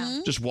other,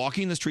 just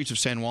walking the streets of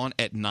San Juan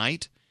at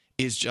night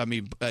is,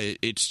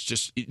 it's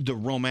just, the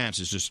romance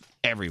is just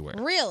everywhere.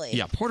 Really?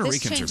 Yeah, Puerto this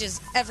Ricans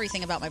changes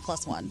everything about my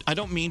 +1. I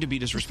don't mean to be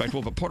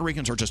disrespectful, but Puerto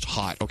Ricans are just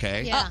hot,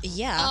 okay? Yeah.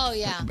 Yeah. Oh,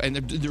 yeah. And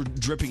they're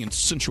dripping in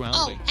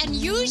sensuality. Oh, and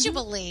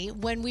usually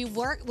when we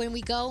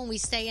go and we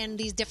stay in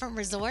these different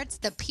resorts,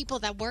 the people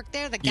that work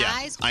there, the Yeah,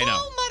 guys, I know.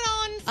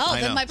 Oh,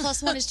 I then know. my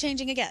 +1 is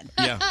changing again.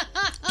 Yeah.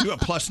 Do a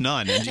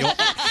 +9.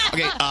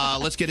 Okay,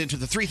 let's get into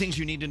the 3 things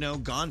you need to know.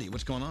 Gandhi,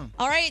 what's going on?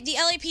 All right, the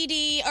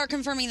LAPD are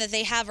confirming that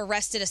they have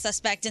arrested a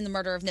suspect in the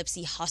murder of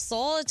Nipsey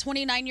Hussle,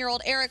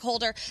 29-year-old Eric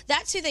Holder.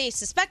 That's who they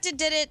suspected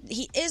did it.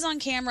 He is on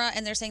camera,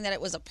 and they're saying that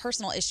it was a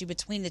personal issue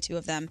between the two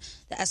of them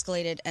that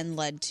escalated and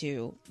led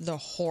to the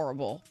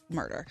horrible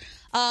murder.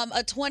 An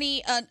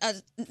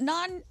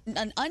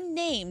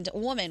unnamed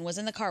woman was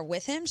in the car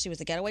with him. She was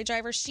the getaway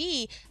driver.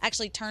 She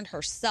actually turned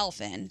herself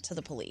in to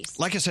the police.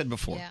 Like I said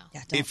before,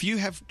 if you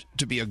have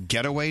to be a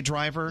getaway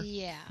driver,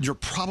 you're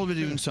probably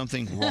doing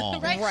something wrong.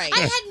 Right. I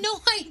had no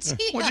idea.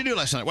 What'd you do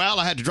last night? Well,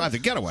 I had to drive the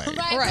getaway.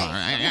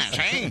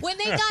 Right. When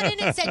they got in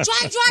and said,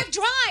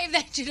 drive,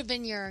 that should have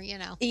been your,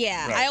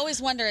 Yeah, Right. I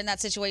always wonder in that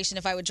situation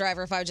if I would drive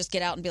or if I would just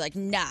get out and be like,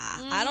 nah,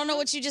 I don't know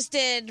what you just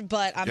did,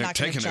 but I'm not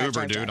going to take an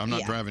Uber, dude. I'm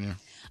not driving you.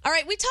 All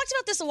right, we talked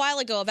about this a while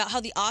ago about how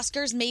the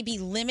Oscars may be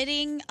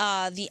limiting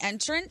the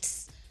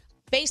entrance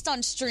based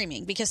on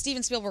streaming because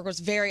Steven Spielberg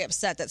was very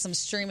upset that some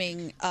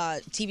streaming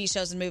TV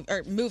shows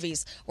and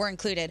movies were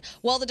included.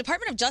 Well, the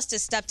Department of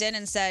Justice stepped in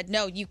and said,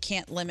 no, you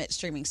can't limit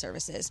streaming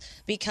services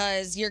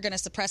because you're going to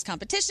suppress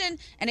competition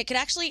and it could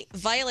actually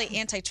violate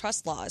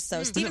antitrust laws.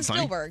 So Steven Isn't it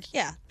funny? Spielberg,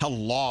 How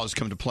laws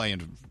come to play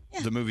in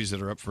the movies that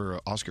are up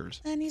for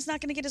Oscars. And he's not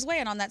going to get his way.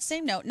 And on that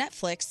same note,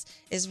 Netflix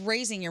is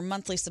raising your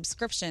monthly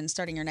subscription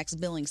starting your next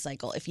billing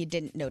cycle if you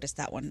didn't notice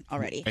that one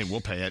already. Hey,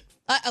 we'll pay it.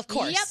 Of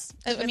course.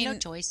 Yep. I mean, no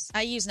choice.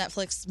 I use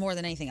Netflix more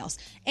than anything else.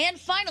 And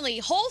finally,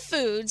 Whole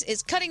Foods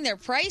is cutting their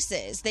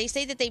prices. They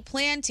say that they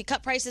plan to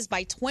cut prices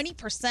by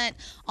 20%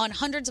 on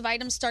hundreds of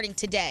items starting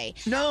today.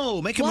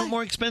 No, make them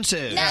more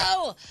expensive.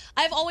 No!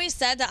 I've always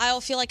said that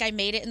I'll feel like I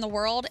made it in the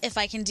world if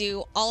I can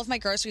do all of my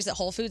groceries at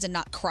Whole Foods and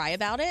not cry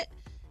about it.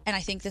 And I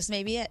think this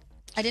may be it.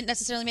 I didn't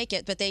necessarily make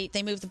it, but they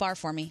moved the bar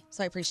for me,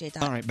 so I appreciate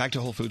that. All right, back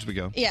to Whole Foods we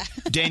go. Yeah.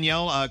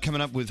 Danielle,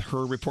 coming up with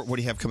her report. What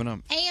do you have coming up?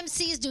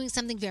 AMC is doing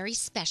something very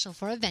special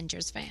for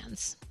Avengers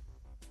fans.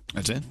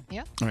 That's it?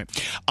 Yep. All right.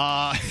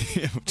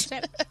 That's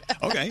it.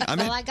 Okay, That's I'm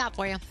in. all I got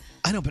for you.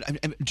 I know, but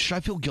should I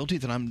feel guilty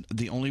that I'm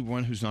the only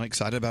one who's not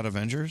excited about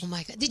Avengers? Oh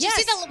my god! Did you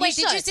see the Did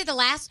you see the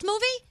last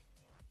movie?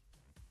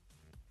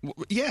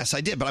 Yes,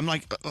 I did, but I'm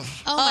like, ugh.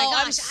 Oh my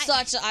gosh!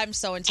 I'm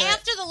so into it.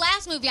 After the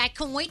last movie, I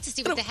couldn't wait to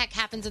see what the heck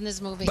happens in this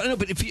movie. But I know,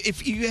 but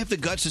if you have the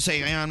guts to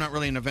say, I'm not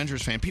really an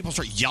Avengers fan, people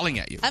start yelling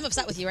at you. I'm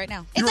upset with you right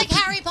now. It's like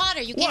Harry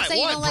Potter. You can't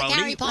say you don't like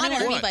Harry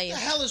Potter. What by you. What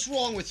the hell is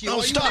wrong with you? Oh,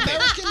 Are stop you it.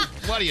 American?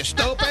 What are you,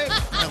 stupid?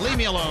 Now leave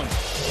me alone.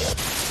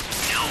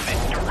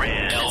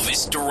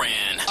 Elvis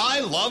Duran. I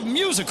love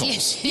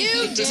musicals.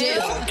 You do. In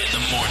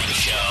the morning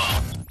show.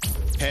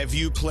 Have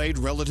you played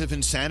Relative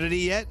Insanity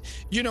yet?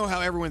 You know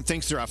how everyone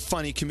thinks they're a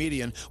funny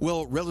comedian.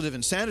 Well, Relative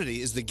Insanity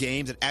is the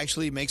game that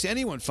actually makes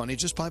anyone funny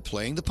just by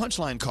playing the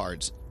punchline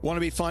cards. Want to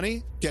be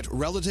funny? Get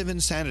Relative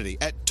Insanity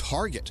at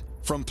Target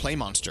from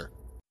PlayMonster.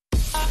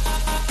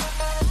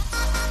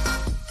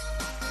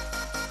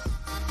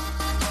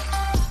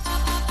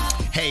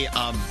 Hey,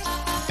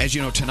 as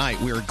you know, tonight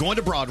we're going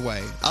to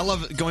Broadway. I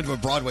love going to a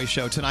Broadway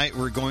show. Tonight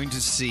we're going to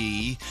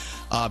see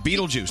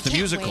Beetlejuice, the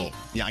musical. Wait.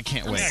 Yeah, I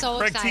can't I'm wait. so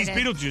Craig T's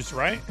excited. Beetlejuice,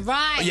 right?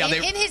 Right. Yeah,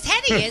 in his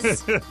head he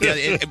is.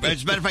 Yeah,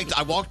 as a matter of fact,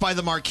 I walked by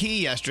the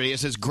marquee yesterday. It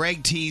says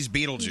Greg T's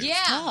Beetlejuice.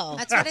 Yeah,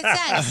 that's what it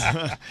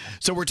says.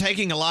 So we're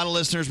taking a lot of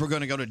listeners. We're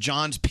going to go to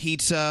John's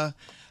Pizza.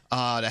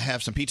 to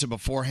have some pizza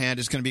beforehand.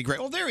 It's going to be great.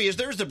 Oh, there he is.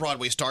 There's the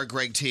Broadway star,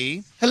 Greg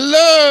T.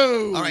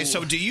 Hello. All right,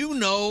 so do you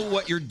know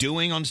what you're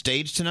doing on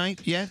stage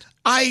tonight yet?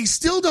 I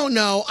still don't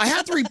know. I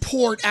have to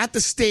report at the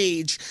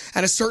stage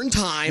at a certain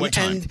time. What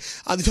time?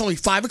 And they told me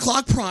 5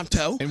 o'clock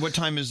pronto. And what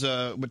time is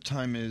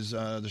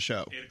the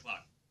show? 8 o'clock.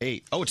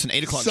 8. Oh, it's an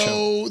 8 o'clock show.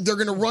 So they're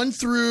going to run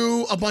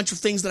through a bunch of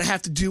things that I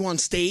have to do on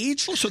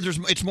stage. Oh, so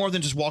it's more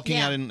than just walking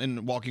out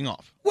and walking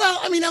off. Well,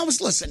 I mean, Elvis,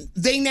 listen,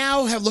 they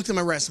now have looked at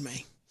my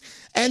resume.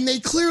 And they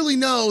clearly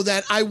know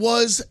that I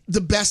was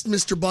the best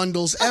Mr.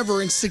 Bundles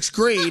ever in 6th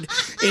grade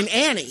in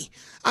Annie.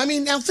 I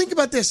mean, now think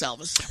about this,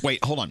 Elvis.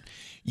 Wait, hold on.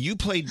 You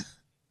played...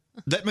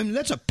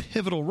 that's a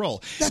pivotal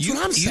role. That's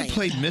what I'm saying. You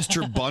played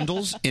Mr.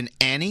 Bundles in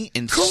Annie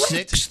in Correct.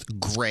 6th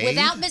grade?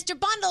 Without Mr.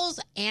 Bundles,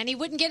 Annie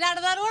wouldn't get out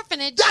of that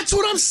orphanage. That's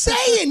what I'm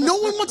saying. No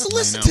one wants to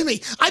listen to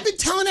me. I've been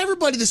telling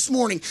everybody this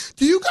morning.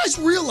 Do you guys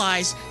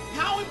realize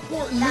how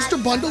important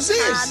Mr. Bundles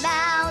is?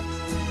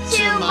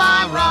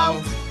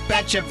 Tomorrow,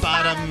 bet your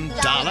bottom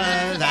dollar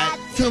that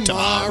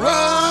tomorrow.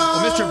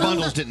 Well, Mr.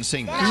 Bundles didn't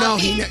sing that. No,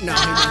 he didn't sing.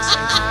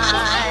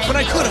 But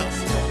I could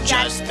have.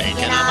 Just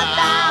thinking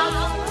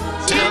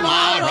about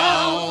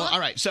tomorrow. All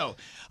right, so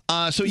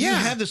you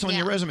have this on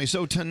your resume.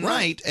 So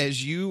tonight,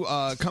 as you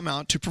come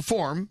out to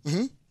perform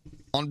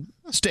on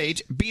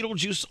stage,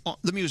 Beetlejuice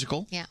the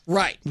musical. Yeah.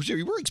 Right.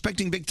 We were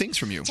expecting big things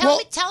from you.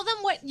 Tell them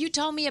what you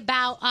told me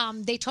about.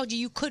 They told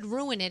you could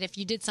ruin it if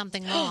you did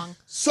something wrong.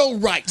 So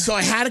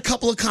I had a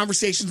couple of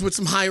conversations with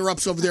some higher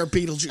ups over there at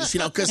Beetlejuice,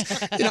 because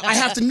I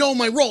have to know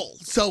my role.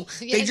 So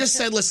they just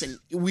said, listen,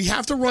 we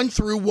have to run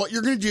through what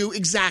you're going to do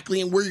exactly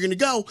and where you're going to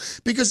go,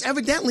 because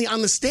evidently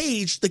on the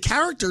stage, the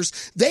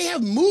characters, they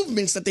have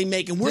movements that they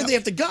make and where they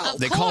have to go.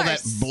 They call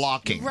that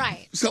blocking.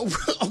 Right. So,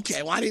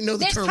 okay, well, I didn't know the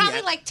There's term probably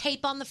yet. like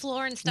tape on the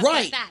floor and stuff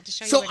Right. like that to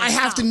show you So where to I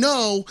have to stop.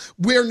 know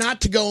where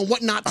not to go and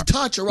what not to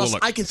touch, or else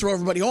look. I can throw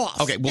everybody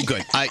off. Okay, well,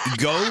 good.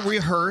 Go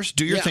rehearse,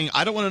 do your Yeah. thing.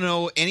 I don't want to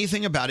know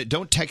anything about it.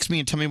 Don't text me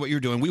and tell me what you're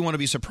doing. We want to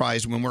be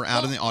surprised when we're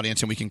out in the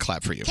audience and we can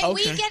clap for you. Can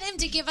we get him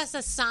to give us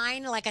a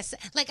sign, like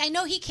I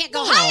know he can't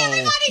go, No. hi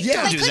everybody.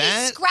 Yeah, like, do could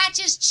that. he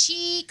scratch his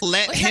cheek?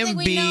 Let or him something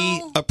we be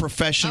know? a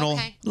professional.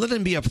 Okay. Let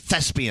him be a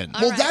thespian.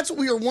 Well, that's what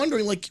we were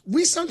wondering. Like,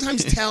 we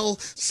sometimes tell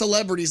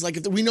celebrities, like,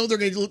 if we know they're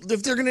going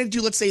to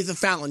do, let's say, the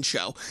Fallon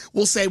show,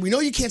 we'll say, we know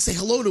you can't say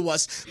hello to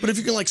us, but if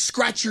you can, like,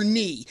 scratch your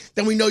knee,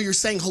 then we know you're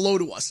saying hello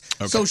to us.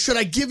 Okay. So should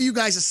I give you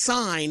guys a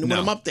sign when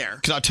I'm up there?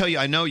 Because I'll tell you,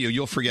 I know you.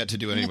 You'll forget to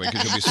do it anyway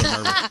because you'll be so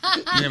nervous.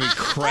 You're going to be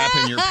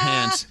crapping your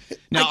pants.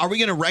 Now, are we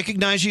going to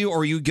recognize you, or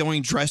are you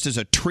going dressed as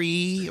a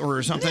tree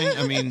or something?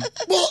 I mean...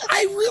 Well,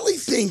 I really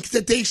think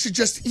that they should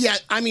just,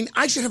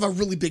 I should have a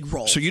really big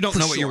role. So you don't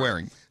know what you're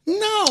wearing?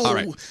 No, All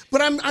right.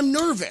 but I'm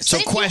nervous. So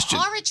But if question.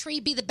 you are a tree,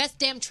 be the best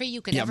damn tree you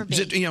could ever be.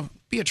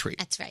 Be a tree.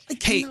 That's right.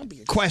 Hey,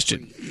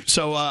 question.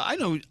 So I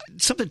know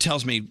something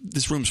tells me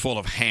this room's full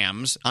of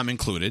hams. I'm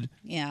included.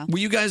 Yeah. Were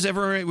you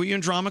in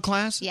drama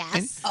class?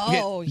 Yes.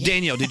 Okay,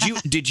 Danielle,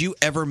 did you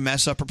ever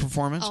mess up a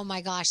performance? Oh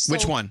my gosh.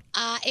 Which one?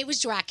 It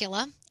was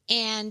Dracula.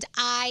 And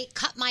I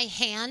cut my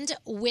hand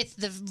with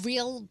the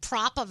real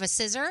prop of a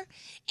scissor,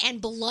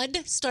 and blood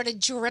started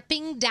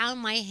dripping down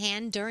my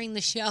hand during the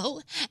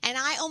show, and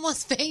I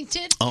almost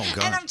fainted. Oh,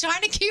 God. And I'm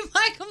trying to keep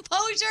my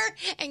composure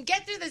and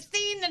get through the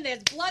scene, and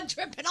there's blood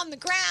dripping on the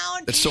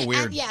ground. It's so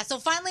weird. And so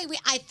finally,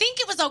 I think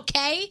it was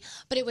okay,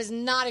 but it was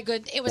not a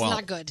good. It was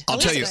not good. I'll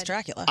tell you,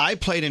 Dracula. I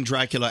played in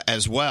Dracula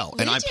as well,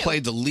 and I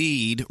played the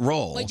lead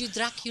role. What'd you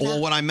Dracula?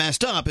 Well, what I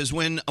messed up is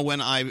when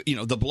I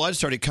the blood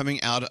started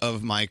coming out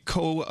of my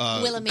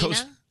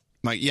Wilhelmina?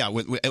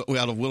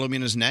 out of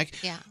Wilhelmina's neck.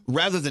 Yeah.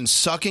 Rather than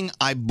sucking,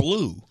 I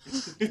blew.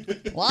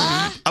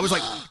 What? I was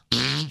like,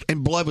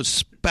 and blood was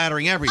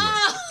spattering everywhere.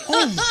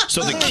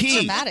 So the key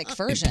Dramatic in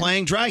version.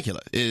 playing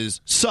Dracula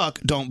is suck,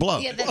 don't blow.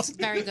 Yeah, that's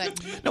very good.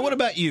 Now, what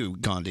about you,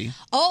 Gandhi?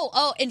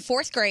 Oh, in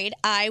 4th grade,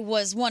 I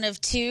was one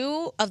of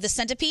 2 of the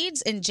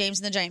centipedes in James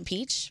and the Giant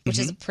Peach, which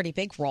is a pretty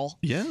big role.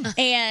 Yeah.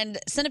 And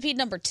centipede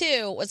number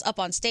 2 was up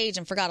on stage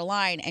and forgot a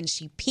line, and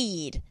she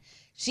peed.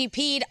 She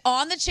peed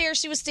on the chair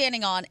she was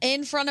standing on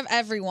in front of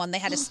everyone. They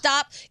had to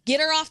stop,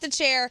 get her off the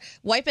chair,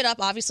 wipe it up.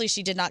 Obviously,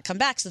 she did not come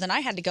back, so then I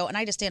had to go, and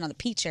I had to stand on the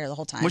pee chair the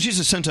whole time. Well, she's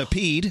a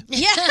centipede.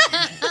 Yeah,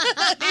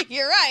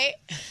 you're right.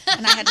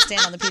 And I had to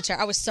stand on the pee chair.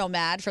 I was so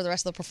mad for the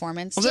rest of the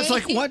performance. Well, that's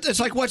like what?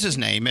 It's like what's his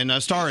name in A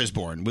Star Is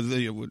Born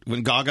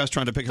when Gaga's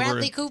trying to pick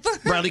Bradley her. Cooper?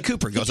 Bradley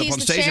Cooper goes He up on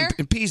pees the stage chair?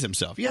 and pees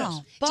himself. Yes.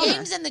 Oh, bummer.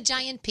 James and the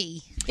Giant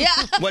Pea. Yeah.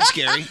 What's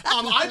scary?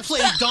 I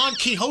played Don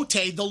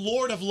Quixote, the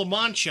Lord of La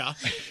Mancha,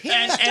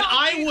 and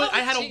I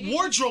had a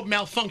wardrobe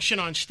malfunction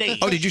on stage.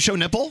 Oh, did you show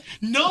nipple?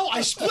 No,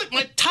 I split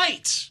my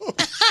tights.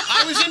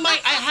 I was in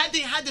they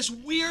had this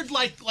weird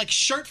like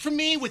shirt for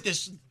me with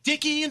this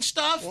dickie and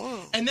stuff,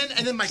 and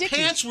then my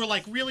pants were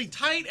like really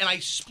tight, and I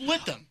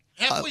split them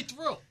halfway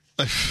through.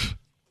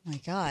 My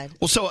God.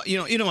 Well, so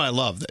you know what I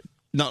love that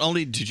not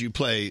only did you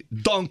play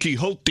Don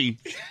Quixote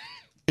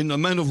in the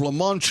Men of La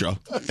Mancha,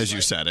 as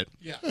you said it,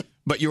 Yeah.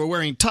 but you were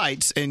wearing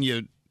tights and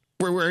you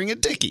we're wearing a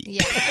dickie.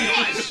 Yeah.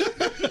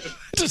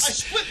 I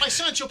split my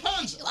Sancho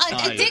Panza.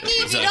 A dickie,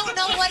 if you don't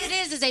know what it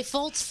is a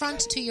false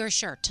front to your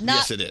shirt. Not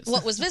Yes, it is.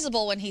 what was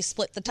visible when he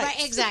split the tights.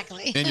 Right,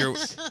 exactly. And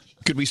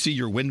could we see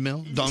your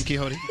windmill, Don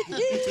Quixote?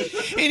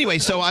 Anyway,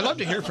 so I'd love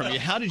to hear from you.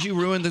 How did you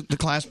ruin the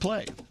class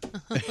play?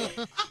 Wait,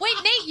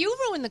 Nate, you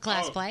ruined the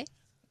class play.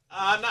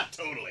 Not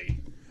totally.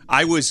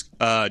 I was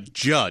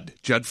Judd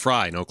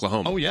Fry in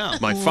Oklahoma. Oh, yeah.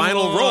 My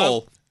final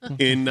role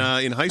in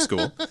high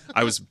school.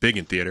 I was big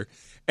in theater.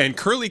 And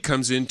Curly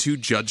comes into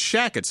Judd's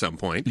shack at some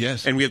point.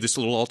 Yes. And we have this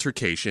little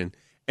altercation.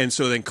 And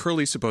so then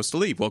Curly's supposed to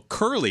leave. Well,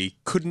 Curly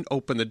couldn't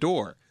open the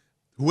door.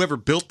 Whoever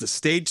built the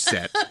stage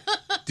set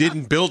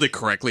didn't build it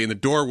correctly, and the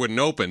door wouldn't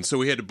open. So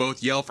we had to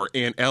both yell for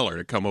Aunt Eller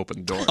to come open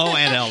the door. Oh,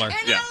 Aunt Eller.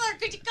 Aunt Eller,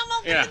 could you come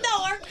open the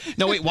door?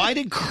 No, wait, why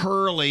did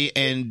Curly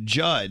and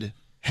Judd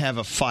have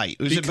a fight?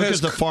 Was it because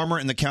the farmer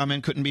and the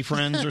cowman couldn't be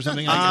friends or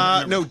something?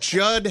 No,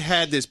 Judd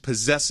had this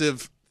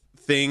possessive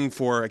thing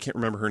for, I can't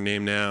remember her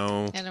name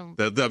now,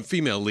 the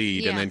female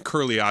lead, and then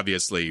Curly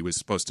obviously was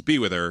supposed to be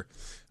with her.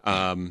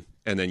 And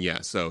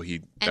then, so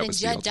he... And then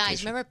Judd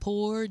dies. Remember,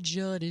 poor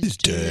Judd is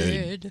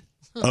dead.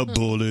 A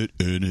bullet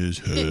in his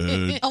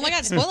head. Oh my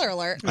God, spoiler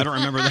alert. I don't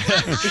remember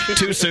that.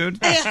 Too soon?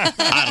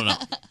 I don't know.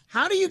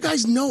 How do you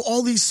guys know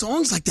all these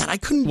songs like that? I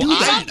couldn't do It's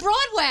that. on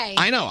Broadway.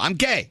 I know. I'm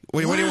gay.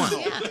 What do you want?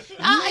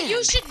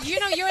 You should,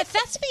 you're a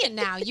thespian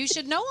now. You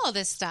should know all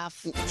this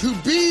stuff. To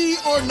be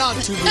or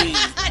not to be?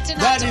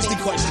 That is the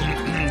question.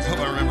 Hope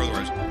I remember the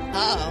words.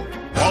 Uh-oh.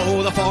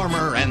 Oh, the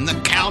farmer and the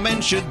cowman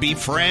should be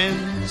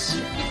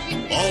friends.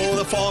 Oh,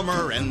 the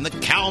farmer and the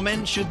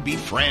cowman should be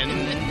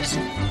friends.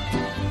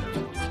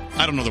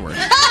 I don't know the words.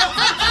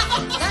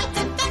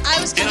 I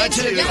was And I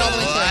convinced tell you you, were going to.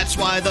 that's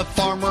why the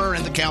farmer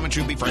and the cowman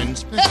should be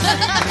friends. Come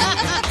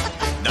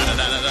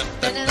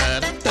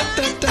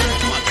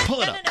on,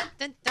 pull it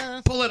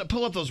up.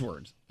 Pull up those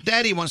words.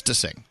 Daddy wants to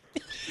sing.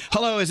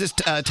 Hello, is this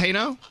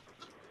Tano?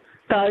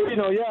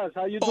 Taino, yes.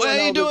 How you doing? How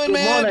you doing, Good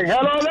man? morning.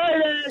 Hello,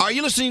 ladies. Are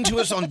you listening to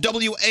us on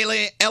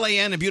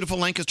WLAN in beautiful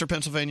Lancaster,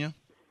 Pennsylvania?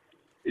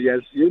 Yes,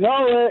 you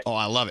know it. Oh,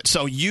 I love it.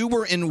 So you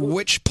were in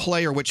which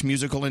play or which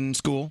musical in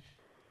school?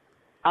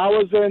 I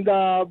was in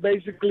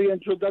basically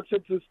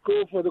introduction to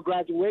school for the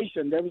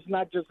graduation. There was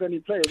not just any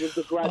play; it was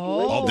the graduation.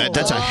 Oh,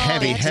 that's a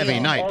heavy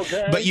night.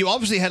 Okay. But you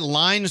obviously had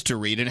lines to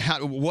read. And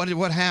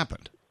what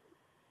happened?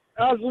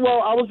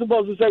 Well, I was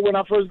supposed to say when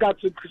I first got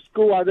to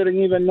school, I didn't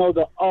even know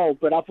the O,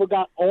 but I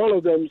forgot all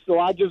of them, so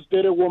I just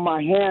did it with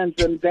my hands.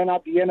 And then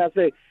at the end, I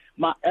say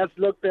my S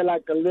looked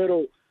like a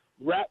little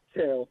rat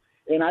tail.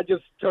 And I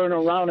just turned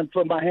around and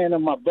put my hand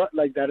on my butt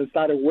like that and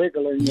started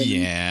wiggling.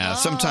 Yeah,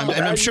 sometimes.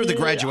 And I'm sure the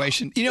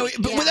graduation,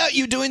 but without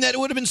you doing that, it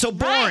would have been so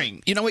boring.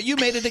 Right. You know what? You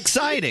made it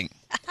exciting.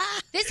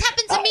 This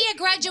happened to me at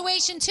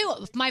graduation, too.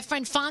 My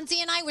friend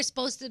Fonzie and I were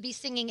supposed to be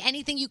singing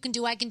Anything You Can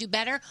Do, I Can Do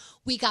Better.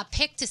 We got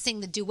picked to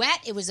sing the duet.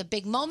 It was a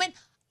big moment.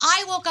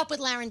 I woke up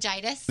with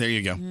laryngitis. There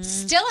you go.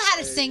 Still had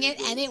to sing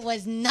it, and it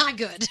was not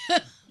good.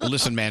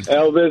 Listen, man.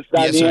 Elvis,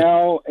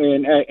 Danielle,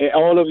 and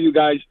all of you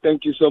guys,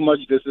 thank you so much.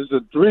 This is a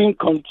dream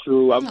come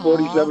true. I'm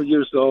 47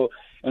 years old,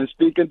 and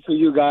speaking to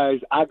you guys,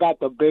 I got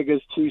the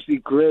biggest cheesy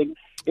grin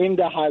in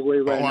the highway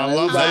right now. I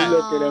love that.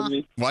 Looking at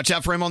me. Watch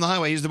out for him on the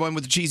highway. He's the one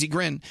with the cheesy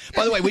grin.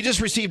 By the way, we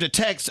just received a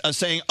text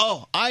saying,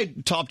 "Oh, I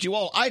topped you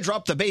all. I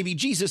dropped the baby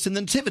Jesus in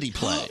the nativity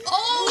play."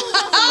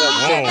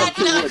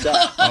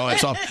 Oh,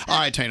 it's off. All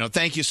right, Tano,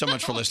 thank you so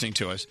much for listening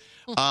to us.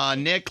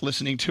 Nick,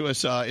 listening to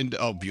us in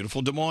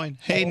beautiful Des Moines.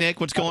 Hey, Nick,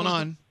 what's going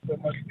on?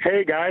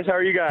 Hey, guys. How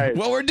are you guys?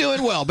 Well, we're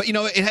doing well. But,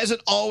 it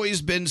hasn't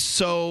always been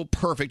so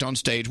perfect on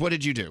stage. What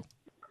did you do?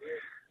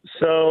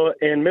 So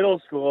in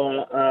middle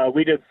school,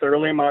 we did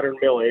Thoroughly Modern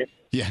Millie.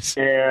 Yes.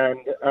 And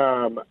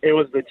it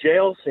was the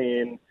jail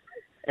scene,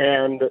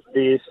 and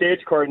the stage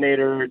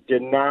coordinator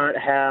did not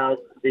have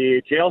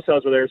the jail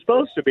cells where they were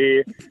supposed to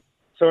be.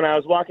 So when I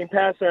was walking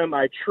past them,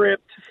 I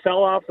tripped,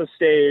 fell off the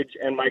stage,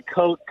 and my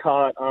coat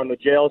caught on the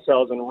jail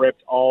cells and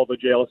ripped all the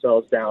jail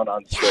cells down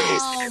on stage.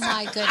 Oh,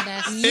 my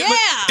goodness.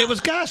 It was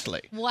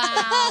ghastly. Wow.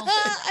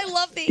 I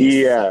love these.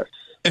 Yes.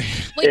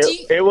 Wait,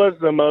 It was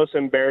the most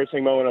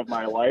embarrassing moment of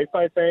my life,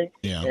 I think,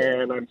 Yeah.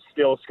 and I'm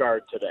still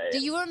scarred today. Do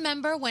you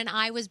remember when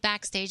I was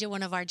backstage at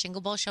one of our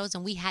Jingle Ball shows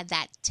and we had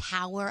that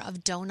tower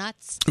of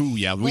donuts? Ooh,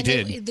 yeah, we When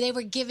did. They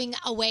were giving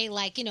away,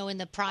 in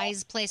the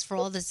prize place for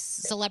all the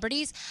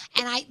celebrities,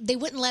 and they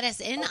wouldn't let us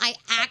in. I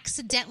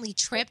accidentally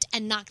tripped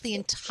and knocked the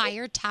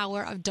entire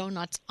tower of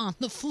donuts on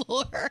the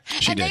floor.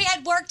 She and did. they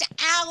had worked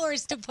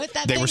hours to put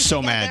that They thing were so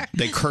together. mad.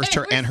 They cursed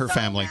her and her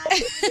family.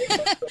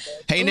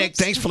 Hey, Nick,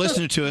 thanks for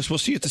listening to us. We'll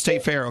see you at the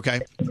State Fair, okay?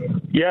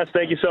 Yes,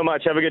 thank you so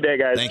much. Have a good day,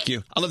 guys. Thank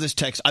you. I love this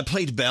text. I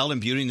played Belle in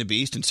Beauty and the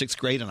Beast in 6th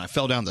grade, and I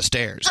fell down the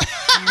stairs.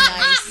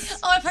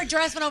 Oh, if her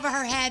dress went over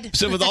her head.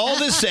 So with all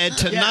this said,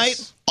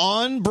 tonight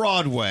on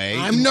Broadway.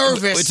 I'm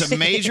nervous. It's a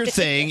major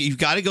thing. You've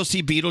got to go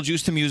see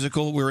Beetlejuice the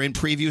musical. We're in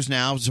previews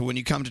now, so when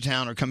you come to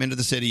town or come into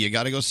the city, you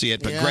got to go see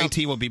it. But Yeah. Greg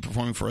T will be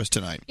performing for us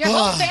tonight. Your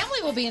whole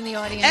family will be in the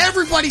audience.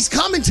 Everybody's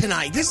coming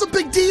tonight. This is a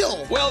big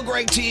deal. Well,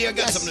 Greg T, I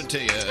got something to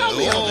tell you. Tell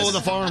me, Oh, Elvis.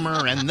 the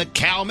farmer and the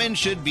cowman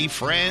should be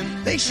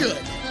friends. They should.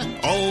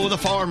 Oh, the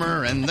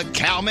farmer and the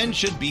cowman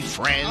should be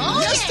friends.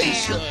 Yes, they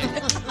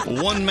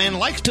should. One man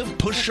likes to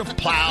push a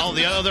plow,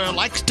 the other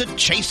likes to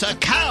chase a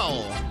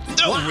cow.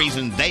 No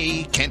reason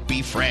they can't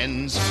be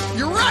friends.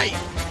 You're right.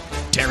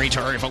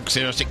 Territory folks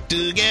here stick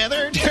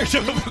together.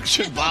 Territory folks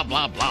should blah,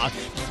 blah, blah.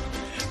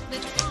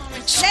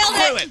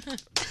 Screw it.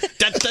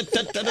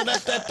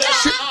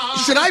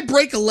 Should I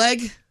break a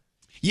leg?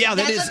 Yeah,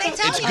 That's what they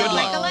tell it's you. good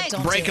Break luck. a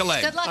leg. Break a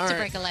leg. Good luck All to right.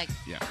 break a leg.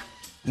 Yeah.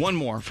 One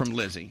more from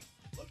Lizzie.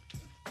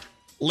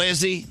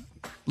 Lizzie,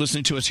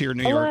 listening to us here in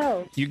New York.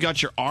 Hello. You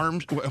got your arm.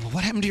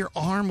 What happened to your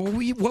arm? What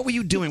were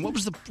you doing? What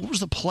was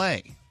the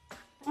play?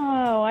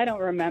 Oh, I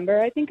don't remember.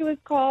 I think it was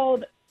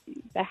called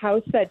The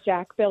House That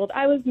Jack Built.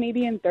 I was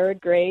maybe in third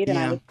grade, and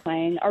Yeah. I was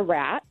playing a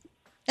rat.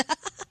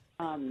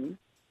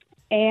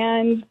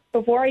 And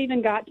before I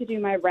even got to do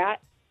my rat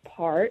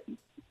part,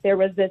 there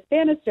was this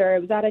banister.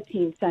 It was at a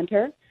teen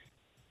center,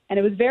 and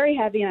it was very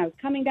heavy, and I was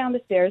coming down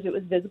the stairs. It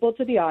was visible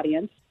to the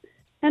audience,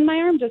 and my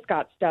arm just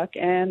got stuck,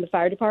 and the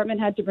fire department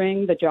had to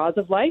bring the jaws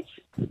of life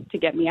to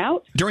get me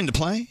out. During the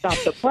play? Stop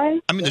the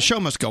play. I mean, the show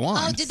must go on.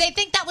 Oh, did they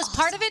think that was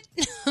part of it?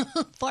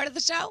 Part of the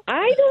show?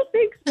 I don't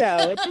think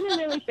so. It didn't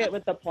really fit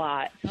with the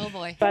plot. Oh,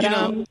 boy. But, you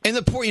know, and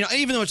the poor,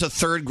 even though it's a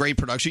third grade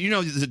production,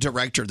 the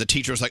director, the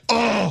teacher was like,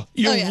 "Oh,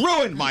 you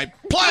ruined my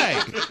play."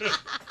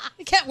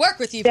 I can't work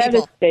with you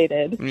people.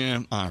 Devastated.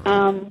 Yeah. All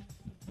right.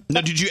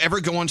 Now, did you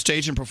ever go on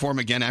stage and perform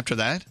again after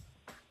that?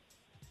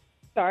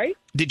 Sorry?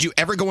 Did you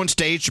ever go on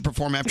stage to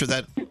perform after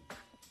that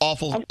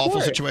awful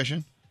course.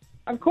 situation?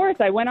 Of course,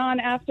 I went on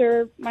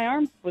after my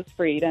arm was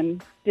freed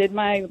and did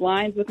my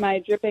lines with my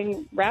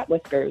dripping rat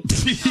whiskers.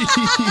 See,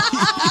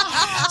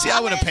 I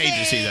would have paid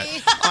to see that.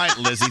 All right,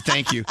 Lizzie,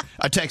 thank you.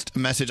 A text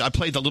message. I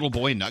played the little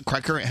boy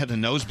Nutcracker. It had a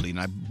nosebleed,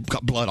 and I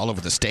got blood all over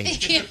the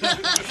stage.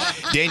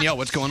 Danielle,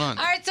 what's going on?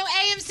 All right, so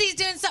AMC's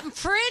doing something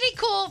pretty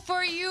cool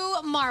for you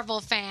Marvel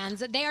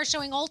fans. They are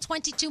showing all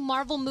 22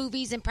 Marvel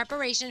movies in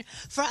preparation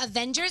for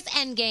Avengers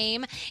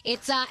Endgame.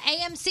 It's a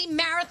AMC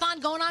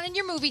marathon going on in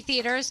your movie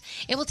theaters.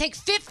 It will take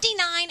 59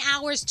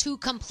 hours to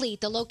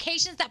complete. The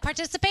locations that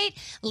participate,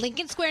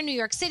 Lincoln Square, New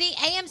York City,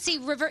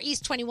 AMC River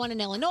East 21 in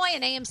Illinois,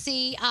 and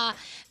AMC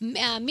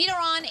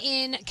Meteoron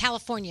in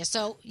California.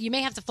 So you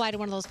may have to fly to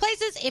one of those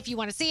places if you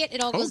want to see it.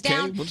 It all goes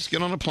down we'll just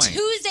get on a plane.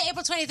 Tuesday,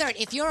 April 23rd.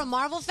 If you're a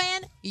Marvel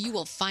fan, you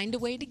will find a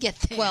way to get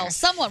there. Well,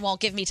 someone won't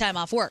give me time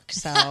off work,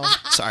 so.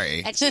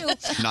 Sorry. That's you.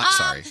 Not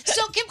sorry.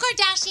 So Kim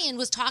Kardashian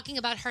was talking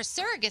about her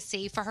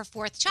surrogacy for her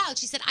fourth child.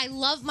 She said, I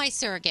love my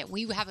surrogate.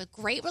 We have a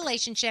great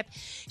relationship.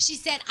 She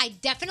said, I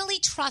definitely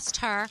trust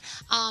her.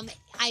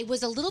 I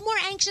was a little more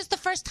anxious the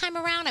first time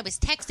around. I was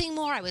texting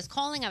more. I was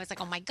calling. I was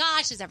like, oh my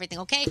gosh, is everything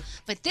okay?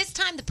 But this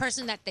time, the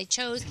person that they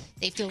chose,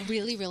 they feel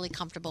really, really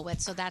comfortable with.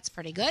 So that's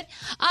pretty good.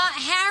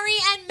 Harry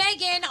and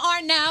Meghan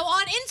are now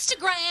on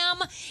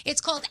Instagram.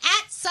 It's called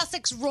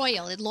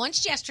 @SussexRoyal. It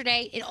launched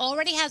yesterday. It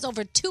already has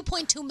over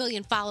 2.2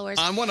 million followers.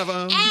 I'm one of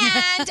them.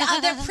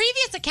 And their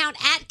previous account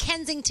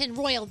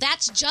 @KensingtonRoyal.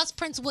 That's just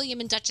Prince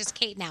William and Duchess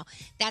Kate now.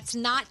 That's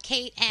not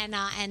Kate and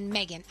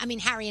Meghan. I mean,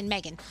 Harry and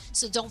Meghan.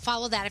 So don't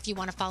follow that if you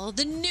want to follow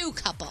the new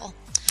couple.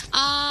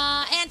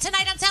 And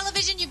tonight on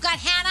television, you've got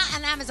Hannah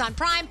on Amazon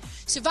Prime,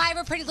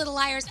 Survivor, Pretty Little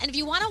Liars, and if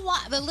you want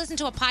to listen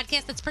to a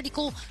podcast that's pretty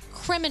cool,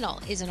 Criminal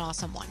is an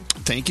awesome one.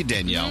 Thank you,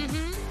 Danielle.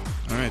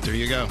 All right, there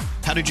you go.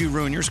 How did you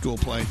ruin your school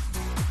play?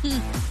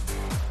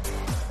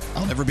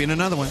 I'll never be in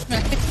another one.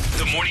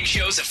 The morning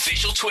show's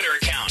official Twitter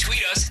account.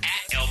 Tweet us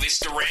 @Elvis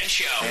Duran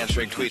Show.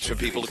 Answering tweets from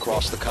people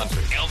across the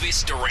country.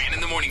 Elvis Duran in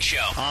the morning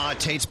show.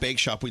 Tate's Bake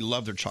Shop. We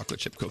love their chocolate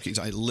chip cookies.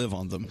 I live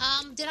on them.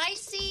 Did I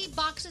see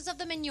boxes of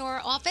them in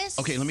your office?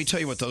 Okay, let me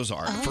tell you what those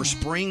are. For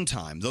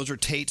springtime, those are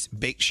Tate's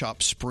Bake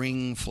Shop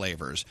spring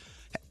flavors.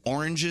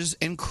 Oranges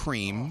and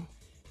cream.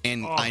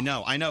 And I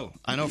know,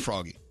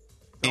 Froggy.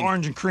 The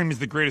orange and cream is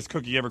the greatest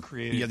cookie ever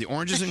created. Yeah, the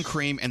oranges and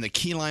cream and the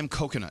key lime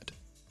coconut.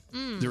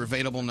 They're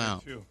available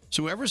now.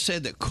 So whoever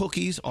said that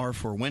cookies are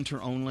for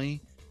winter only,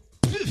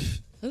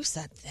 Who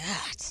said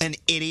that? an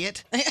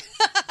idiot.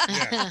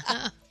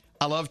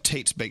 I love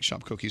Tate's Bake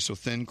Shop cookies, so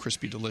thin,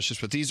 crispy,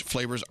 delicious. But these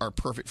flavors are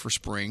perfect for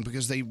spring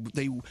because they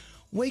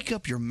wake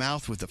up your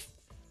mouth with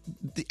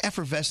the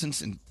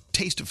effervescence and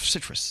taste of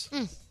citrus.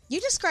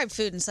 You describe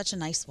food in such a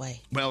nice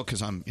way. Well,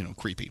 because I'm,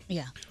 creepy.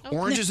 Yeah.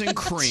 Oranges and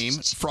cream,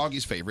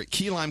 Froggy's favorite.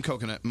 Key lime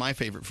coconut, my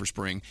favorite for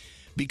spring.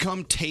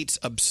 Become Tate's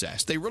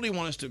Obsessed. They really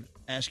want us to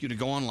ask you to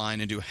go online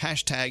and do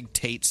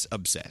 #Tate's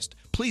Obsessed.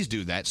 Please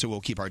do that so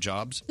we'll keep our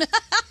jobs.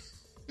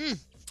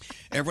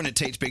 Everyone at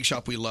Tate's Bake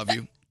Shop, we love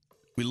you.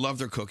 We love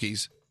their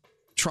cookies.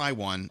 Try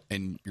one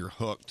and you're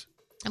hooked.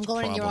 I'm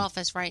going in your Problem.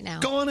 office right now.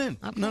 Go on in.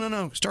 Okay.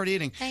 No. Start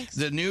eating. Thanks.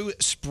 The new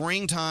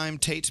springtime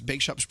Tate's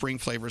Bake Shop spring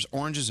flavors,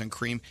 oranges and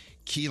cream,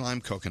 key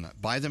lime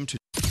coconut. Buy them to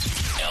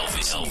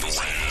Elvis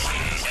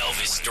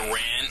Duran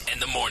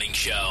the Morning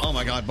Show. Oh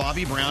my God,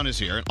 Bobby Brown is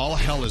here, and all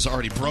hell is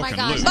already Oh my broken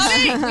gosh.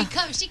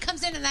 loose. She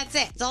comes in and that's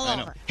it. It's all I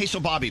know. over. Hey, so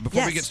Bobby,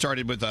 before we Yes. get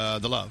started with the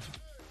love,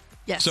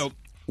 Yes. So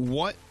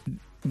what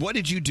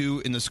did you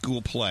do in the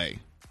school play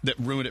that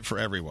ruined it for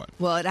everyone?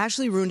 Well, it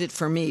actually ruined it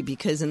for me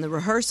because in the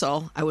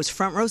rehearsal, I was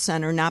front row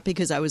center, not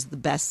because I was the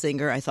best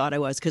singer. I thought I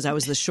was because I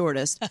was the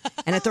shortest.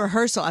 And at the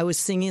rehearsal, I was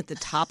singing at the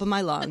top of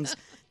my lungs.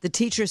 The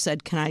teacher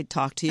said, "Can I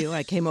talk to you?"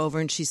 I came over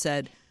and she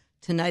said,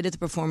 "Tonight at the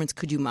performance,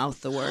 could you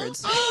mouth the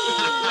words?"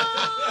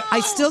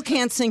 I still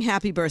can't sing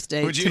happy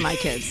birthday to my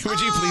kids. Would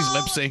you please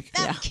lip sync?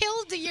 That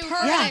killed you.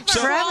 Yeah,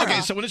 So, forever.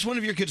 okay, so when it's one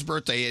of your kids'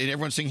 birthday and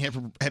everyone's singing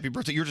happy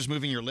birthday, you're just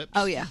moving your lips?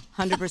 Oh, yeah,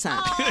 100%.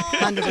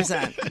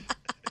 100%.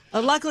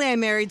 Luckily, I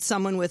married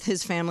someone with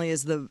his family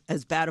as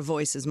bad a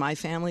voice as my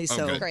family,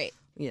 so good. Great.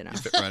 You know. You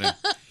fit right in.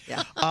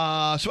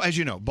 Yeah. So as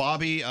you know,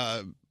 Bobby,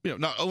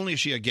 not only is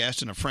she a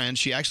guest and a friend,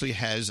 she actually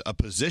has a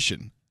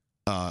position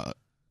on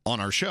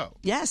our show.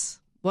 Yes.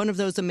 One of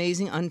those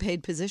amazing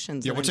unpaid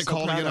positions. Yeah, that what's I'm it so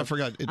called proud again? I of.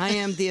 forgot. I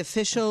am the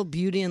official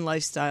beauty and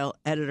lifestyle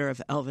editor of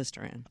Elvis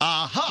Duran.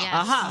 Aha! Yes.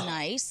 Aha!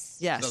 Nice.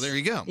 Yes. So there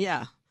you go.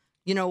 Yeah.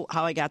 You know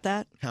how I got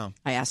that? How?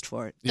 I asked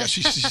for it. Yeah,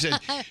 she said,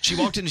 she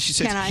walked in and she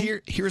said, Can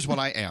I? here's what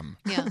I am.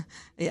 Yeah.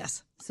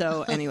 Yes.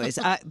 So, anyways,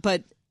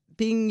 but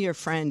being your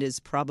friend is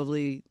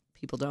probably,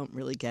 people don't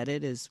really get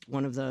it, is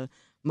one of the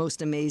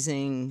most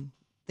amazing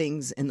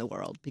things in the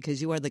world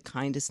because you are the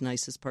kindest,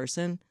 nicest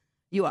person.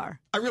 You are.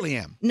 I really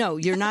am. No,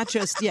 you're not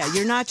just,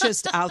 you're not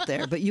just out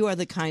there, but you are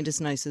the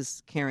kindest,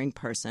 nicest, caring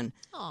person.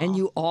 And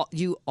you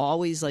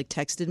always like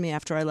texted me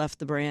after I left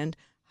the brand,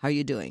 "How are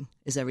you doing?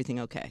 Is everything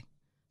okay?"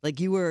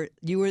 Like you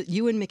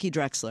and Mickey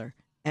Drexler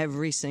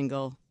every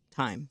single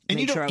time. And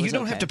Make you sure I don't was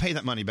have okay. to pay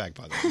that money back,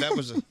 by the way. That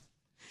was a... No,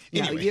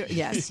 Anyway.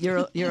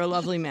 you're a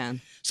lovely man.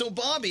 So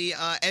Bobby,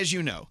 as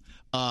you know,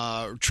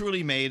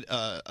 truly made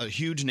a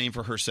huge name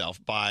for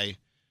herself by,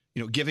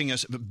 giving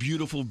us a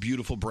beautiful,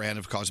 beautiful brand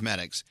of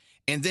cosmetics.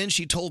 And then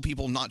she told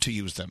people not to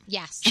use them.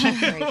 Yes.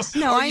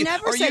 No, I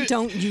never said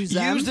don't use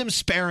them. Use them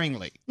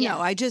sparingly. No,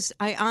 I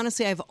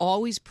honestly, I've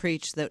always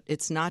preached that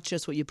it's not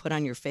just what you put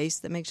on your face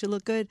that makes you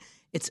look good.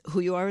 It's who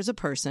you are as a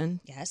person.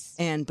 Yes.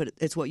 But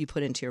it's what you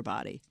put into your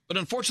body. But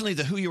unfortunately,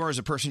 the who you are as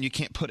a person, you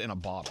can't put in a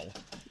bottle.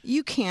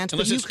 You can't.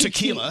 Unless but you it's could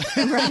tequila.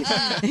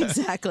 Right.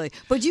 Exactly.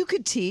 But you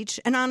could teach.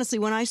 And honestly,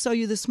 when I saw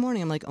you this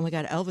morning, I'm like, oh my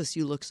God, Elvis,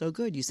 you look so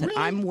good. You said,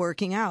 Really? I'm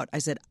working out. I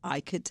said,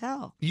 I could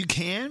tell. You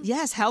can?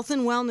 Yes. Health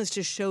and wellness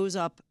just shows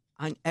up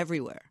on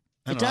everywhere.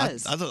 I It don't know,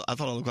 does. I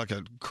thought I looked like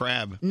a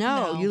crab.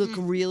 No, you look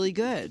really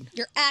good.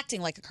 You're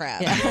acting like a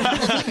crab.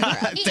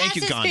 Thank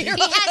you, Gandhi. He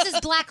has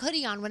his black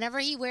hoodie on. Whenever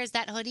he wears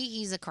that hoodie,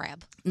 he's a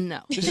crab.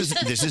 No.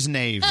 This is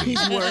Navy.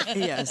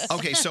 Yes.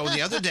 Okay, so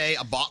the other day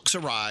a box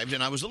arrived,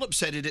 and I was a little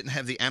upset it didn't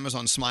have the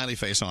Amazon smiley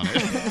face on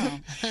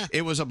it.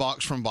 It was a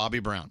box from Bobby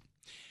Brown.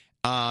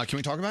 Can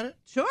we talk about it?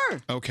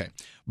 Sure. Okay.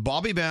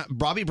 Bobby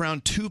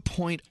Brown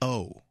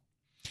 2.0.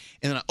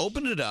 And then I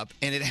opened it up,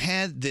 and it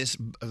had this.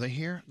 Are they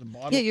here? The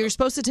bottom? Yeah, you're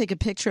supposed to take a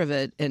picture of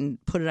it and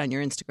put it on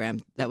your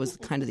Instagram. That was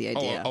kind of the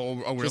idea. Oh,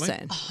 really? Just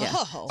saying. Yeah.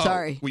 Oh,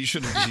 Sorry. Well, you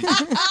should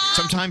have.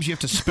 Sometimes you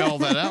have to spell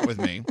that out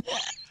with me.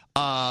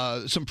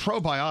 Some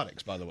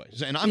probiotics, by the way,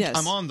 and Yes.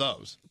 I'm on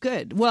those.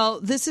 Good. Well,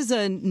 this is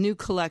a new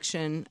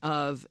collection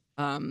of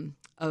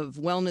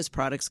wellness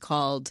products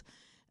called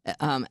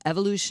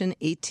Evolution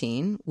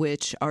 18,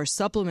 which are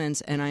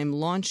supplements, and I'm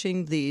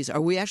launching these. Or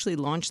we actually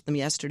launched them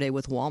yesterday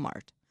with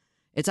Walmart.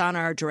 It's on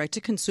our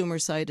direct-to-consumer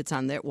site. It's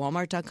on there,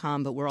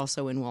 Walmart.com, but we're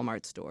also in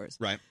Walmart stores.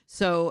 Right.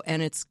 So,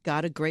 and it's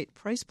got a great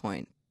price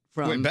point.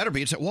 Well, it better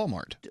be. It's at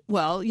Walmart.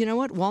 Well, you know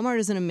what? Walmart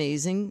is an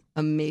amazing,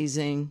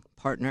 amazing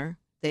partner.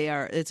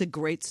 It's a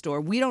great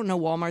store. We don't know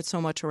Walmart so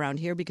much around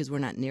here because we're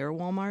not near a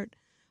Walmart,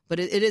 but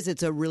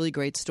it's a really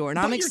great store. And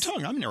Bite your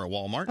tongue. I'm near a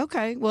Walmart.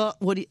 Okay. Well,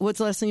 what's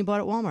the last thing you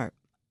bought at Walmart?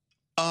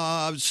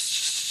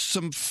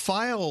 Some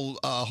file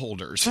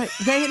holders. Right.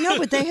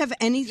 But they have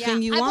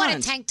anything you I want. bought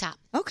a tank top.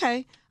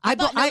 Okay. I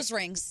bought nose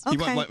rings. Okay. You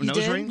bought what,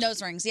 nose rings?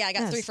 Nose rings. Yeah, I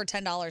got Yes. 3 for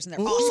 $10, and they're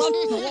Ooh.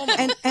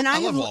 awesome. And I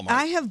love Walmart.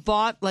 I have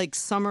bought like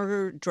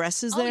summer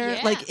dresses there,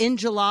 yeah. like in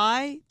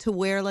July to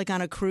wear like on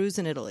a cruise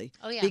in Italy.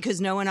 Oh, yeah. Because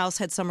no one else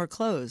had summer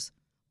clothes.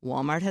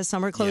 Walmart has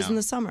summer clothes Yeah. in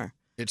the summer.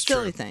 It's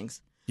silly true. things.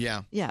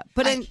 Yeah. Yeah,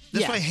 but That's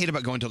yeah. what I hate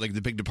about going to like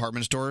the big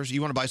department stores. You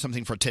want to buy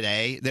something for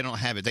today, they don't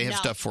have it. They have No.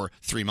 stuff for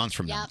 3 months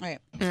from now. Right.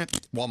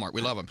 Walmart,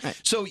 we love them.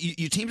 So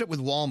you teamed up with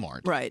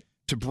Walmart, Right.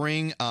 to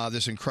bring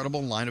this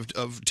incredible line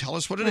of tell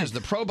us what it is.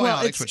 Right. The probiotics,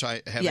 Well, it's- which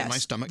I have in my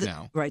stomach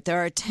now. Right.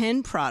 There are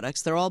 10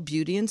 products. They're all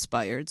beauty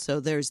inspired. So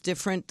there's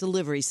different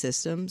delivery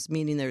systems,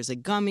 meaning there's a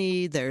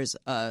gummy, there's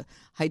a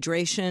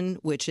hydration,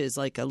 which is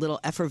like a little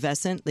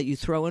effervescent that you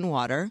throw in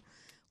water,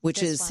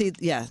 which is,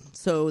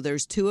 so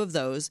there's 2 of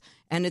those.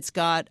 And it's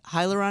got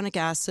hyaluronic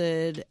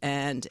acid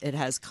and it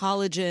has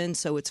collagen.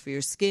 So it's for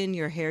your skin,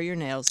 your hair, your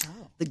nails.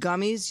 The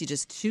gummies, you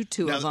just shoot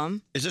 2 Now, of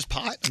them. Is this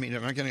pot? I mean,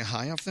 am I getting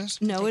high off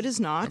this? No, it is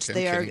not.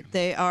 Okay, I'm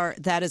kidding.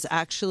 That is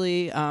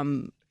actually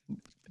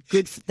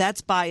good.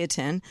 That's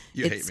biotin.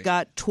 You hate It's me.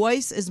 got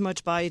twice as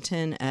much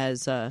biotin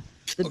as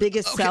the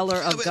biggest seller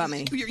of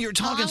gummy. You're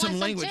talking some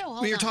language.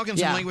 You're talking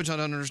some language I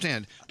don't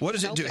understand. What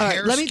does it do? All right,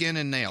 Hair, let me- skin,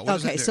 and nail. What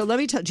does Okay, it do? so let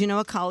me tell. Do you know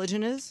what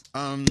collagen is?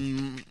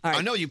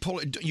 I know you pull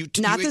it.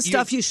 Not the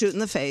stuff you shoot in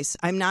the face.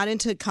 I'm not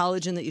into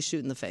collagen that you shoot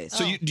in the face.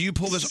 So do you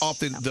pull this off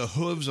the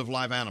hooves of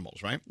live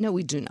animals, right? No,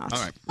 we do not. All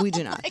right. We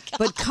do not.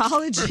 But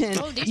collagen,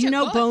 Oh, these you are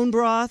know, good. bone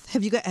broth.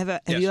 Have you Yes.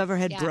 you ever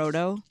had Yes.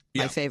 brodo?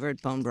 Yeah. My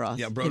favorite bone broth.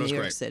 Yeah, in brodo's New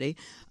York great. City.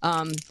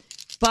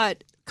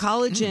 But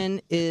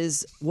collagen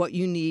is what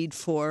you need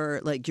for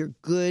like your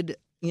good,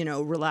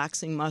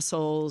 relaxing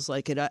muscles.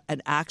 Like it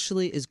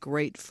actually is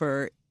great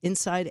for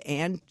inside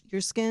and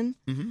your skin.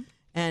 Mm-hmm.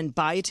 And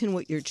biotin,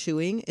 what you're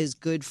chewing, is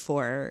good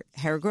for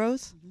hair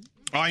growth.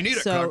 Oh, I need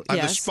it. So I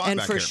have a yes, spot and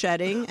back for here.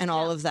 shedding and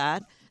all of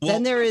that. Well-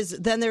 then there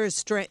is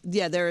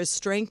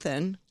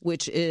strengthen,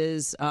 which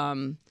is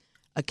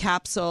a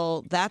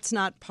capsule. That's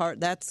not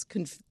part.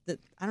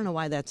 I don't know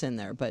why that's in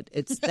there, but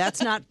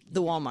that's not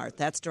the Walmart.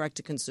 That's direct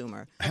to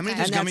consumer. How many of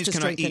And these that's gummies to can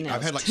I strengthen eat? nails.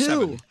 I've had like two.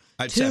 7.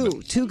 I had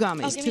 7. Two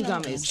gummies. Two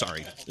gummies.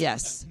 Sorry.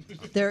 Yes,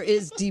 there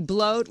is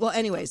debloat. Well,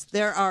 anyways,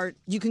 there are.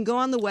 You can go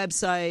on the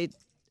website.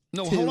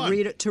 No, to hold on.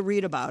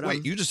 read about them.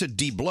 Wait, you just said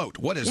debloat.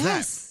 What is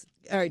yes.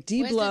 All right,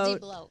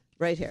 debloat.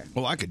 Right here. that?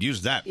 Well, I could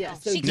use that. Yeah.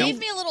 So She Now- gave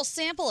me a little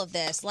sample of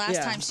this last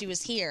Yeah. time she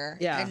was here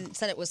Yeah. and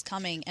said it was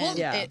coming, and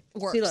Yeah. it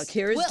works. See, look,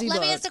 here is Well,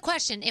 let me debloat. ask a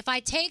question. If I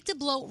take the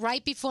bloat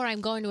right before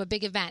I'm going to a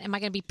big event, am I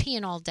going to be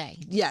peeing all day?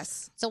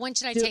 Yes. So when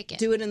should I do, take it?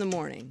 Do it in the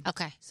morning.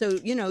 Okay. So,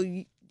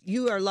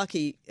 you are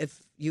lucky if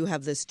you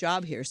have this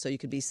job here, so you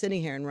could be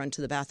sitting here and run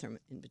to the bathroom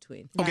in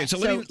between. Okay, so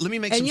let me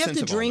make and some you have sense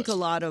to of all drink this. a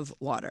lot of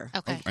water.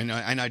 Okay. I know,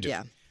 and I do.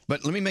 Yeah.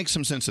 But let me make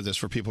some sense of this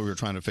for people who are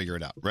trying to figure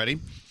it out.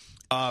 Ready?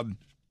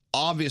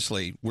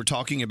 Obviously, we're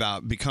talking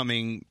about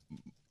becoming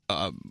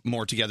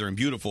more together and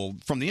beautiful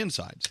from the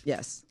insides.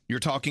 Yes. You're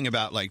talking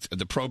about like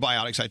the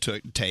probiotics I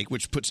take,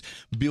 which puts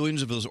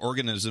billions of those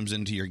organisms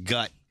into your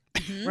gut.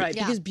 Right,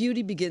 because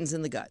beauty begins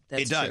in the gut.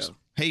 That's it does. true.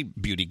 Hey,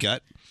 beauty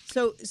gut.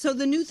 So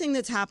the new thing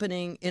that's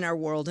happening in our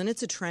world, and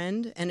it's a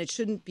trend, and it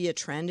shouldn't be a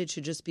trend. It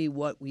should just be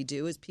what we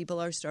do. Is people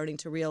are starting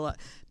to realize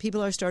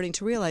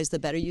the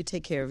better you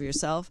take care of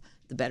yourself,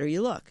 the better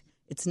you look.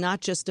 It's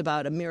not just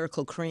about a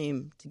miracle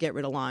cream to get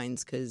rid of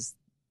lines, because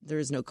there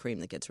is no cream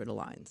that gets rid of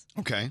lines.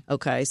 Okay.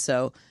 Okay,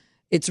 so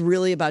it's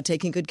really about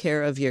taking good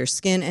care of your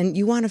skin, and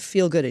you want to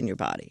feel good in your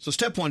body. So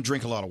step 1,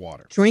 drink a lot of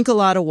water. Drink a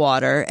lot of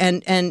water,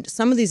 and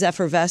some of these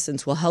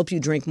effervescents will help you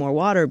drink more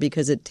water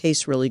because it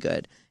tastes really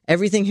good.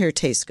 Everything here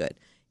tastes good.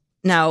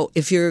 Now,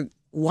 if you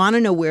want to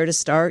know where to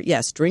start,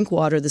 yes, drink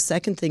water. The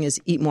second thing is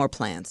eat more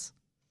plants.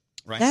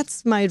 Right.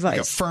 That's my advice.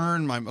 Like a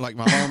fern, my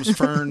mom's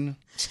fern.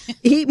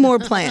 Eat more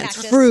plants,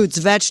 Cactus. fruits,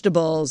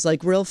 vegetables,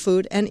 like real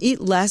food, and eat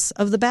less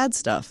of the bad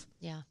stuff.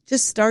 Yeah.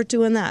 Just start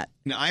doing that.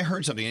 Now, I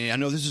heard something, and I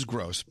know this is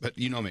gross, but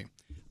you know me.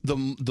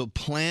 The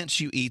plants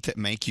you eat that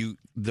make you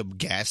the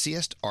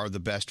gassiest are the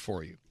best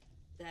for you.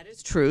 That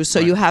is true. So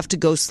you have to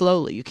go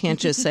slowly. You can't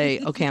just say,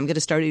 "Okay, I'm going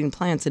to start eating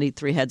plants and eat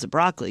 3 heads of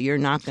broccoli." You're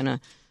not going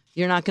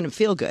to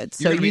feel good.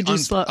 So You're gonna you be do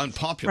slow.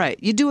 unpopular. Right.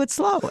 You do it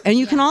slow, and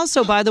you can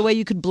also, by the way,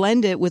 you could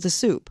blend it with a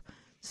soup.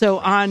 So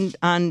on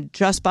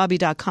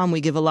justbobby.com,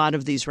 we give a lot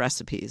of these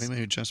recipes.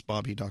 Maybe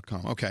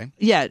justbobby.com. Okay.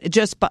 Yeah,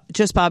 just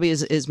Bobby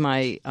is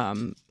my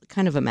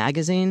kind of a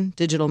magazine,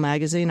 digital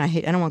magazine. I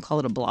don't want to call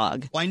it a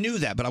blog. Well, I knew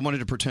that, but I wanted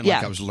to pretend Yeah.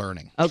 like I was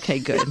learning. Okay,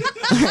 good.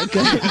 All right,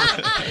 good.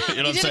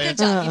 You know what I'm saying? Good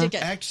job. You did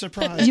good. Act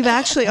surprised. You've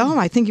actually,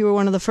 I think you were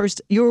one of the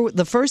first. You were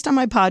the first on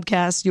my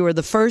podcast. You were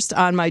the first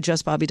on my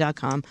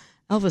justbobby.com.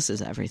 Elvis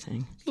is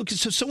everything. Look,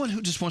 so someone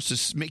who just wants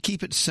to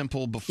keep it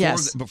simple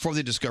before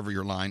they discover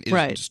your line is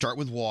Right. to start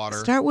with water.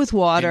 Start with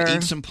water.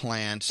 And eat some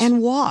plants.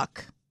 And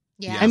walk.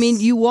 Yeah. I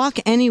mean, you walk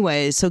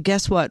anyways, so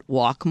guess what?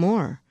 Walk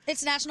more.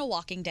 It's National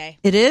Walking Day.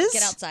 It is?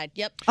 Get outside.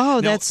 Yep. Oh,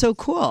 that's so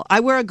cool. I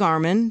wear a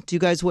Garmin. Do you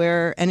guys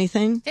wear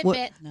anything?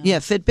 Fitbit. Yeah,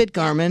 Fitbit,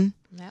 Garmin.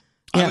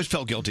 I always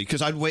felt guilty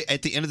because I'd wait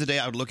at the end of the day.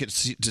 I would look to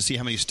see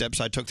how many steps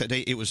I took that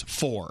day. It was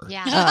 4.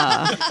 Yeah.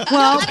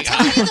 Well, I'll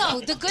tell you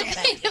though, the good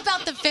thing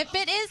about the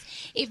Fitbit is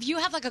if you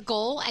have like a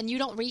goal and you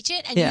don't reach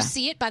it and Yeah. you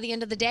see it by the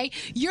end of the day,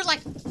 you're like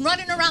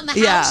running around the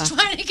Yeah. house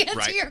trying to get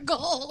Right. to your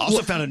goal.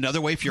 Also found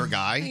another way if you're a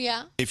guy.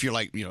 Yeah. If you're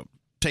like,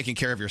 taking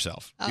care of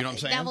yourself. You know what I'm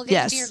saying? That will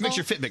get you to your Makes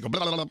goal. your Fitbit go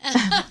blah, blah,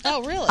 blah.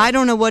 Oh, really? I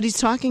don't know what he's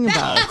talking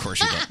about. Oh, of course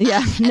you don't. Yeah,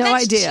 no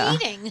that's idea.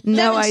 cheating.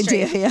 No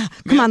idea. Yeah.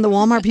 Come on, the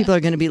Walmart people are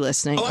going to be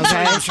listening. Oh, I'm Okay.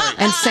 sorry, I'm sorry.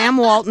 And Sam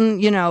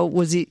Walton,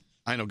 was he?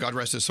 I know, God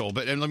rest his soul.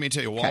 But and let me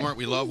tell you, Walmart,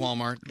 we love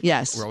Walmart.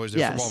 Yes. We're always there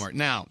Yes. for Walmart.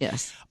 Now,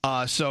 Yes.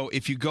 So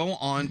if you go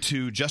on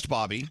to Just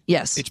Bobby,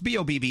 Yes. it's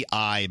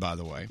BOBBI, by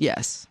the way.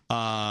 Yes.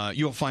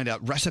 You'll find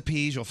out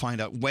recipes. You'll find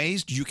out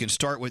ways you can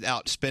start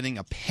without spending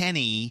a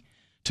penny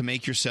to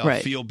make yourself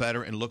Right. feel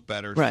better and look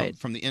better Right.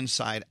 from the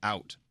inside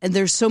out. And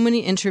there's so many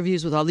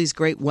interviews with all these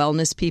great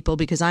wellness people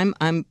because I'm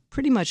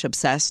pretty much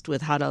obsessed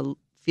with how to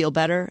feel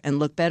better and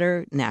look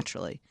better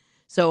naturally.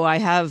 So I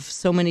have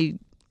so many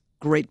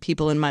great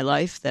people in my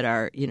life that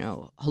are,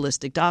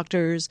 holistic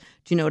doctors.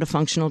 Do you know what a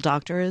functional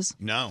doctor is?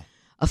 No.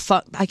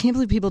 I can't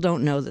believe people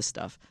don't know this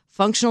stuff.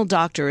 Functional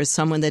doctor is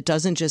someone that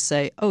doesn't just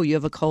say, "Oh, you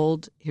have a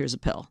cold, here's a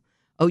pill."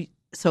 Oh,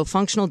 so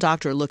functional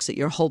doctor looks at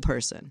your whole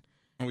person,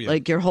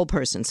 like your whole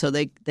person. So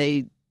they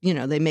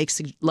make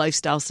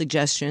lifestyle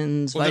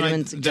suggestions,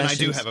 vitamin suggestions.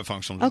 Then I do have a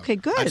functional doctor. Okay,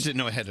 good. I just didn't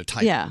know it had a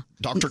type. Yeah.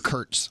 Dr.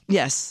 Kurtz.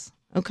 Yes.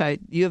 Okay.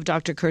 You have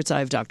Dr. Kurtz. I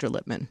have Dr.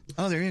 Lippman.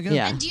 Oh, there you go.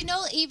 Yeah. And do you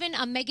know even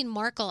Meghan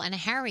Markle and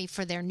Harry,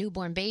 for their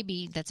newborn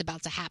baby that's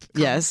about to happen?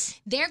 Yes.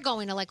 They're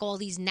going to like all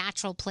these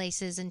natural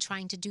places and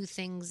trying to do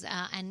things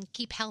and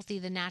keep healthy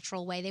the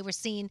natural way. They were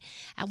seen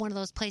at one of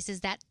those places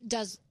that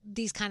does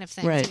these kind of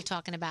things Right. you're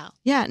talking about.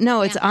 Yeah.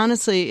 No, it's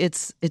honestly,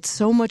 it's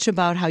so much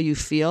about how you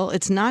feel.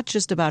 It's not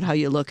just about how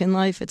you look in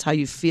life. It's how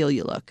you feel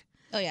you look.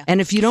 Oh, yeah.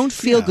 And if you don't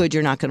feel good,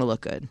 you're not going to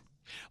look good.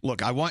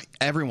 Look, I want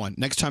everyone,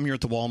 next time you're at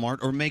the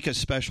Walmart, or make a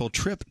special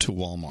trip to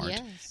Walmart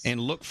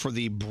and look for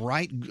the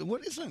bright,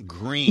 what is it,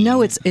 green?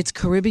 No, it's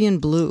Caribbean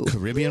blue.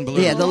 Caribbean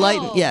blue? Yeah, the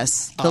light,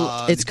 yes.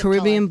 It's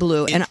Caribbean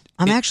blue. And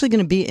I'm actually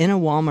going to be in a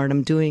Walmart.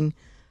 I'm doing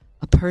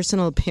a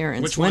personal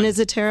appearance. Which When one? is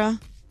it, Tara?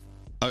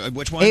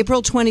 Which one?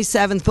 April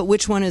 27th, but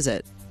which one is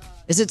it?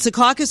 Is it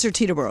Secaucus or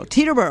Teterboro?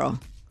 Teterboro.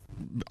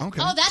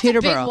 Okay. Oh, that's a big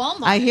Teterboro.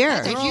 Walmart. I hear.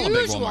 That's a They're all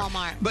huge big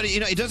Walmart. But,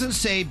 it doesn't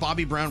say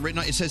Bobby Brown written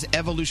on it. It says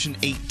Evolution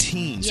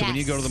 18. So when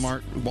you go to the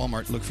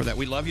Walmart, look for that.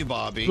 We love you,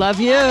 Bobby.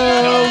 Love you.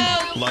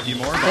 Love you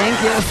more, Bobby.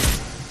 Thank you.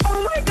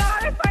 Oh my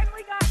God, I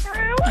finally got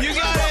through. You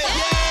got it.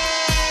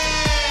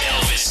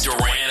 Elvis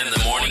Duran in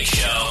the morning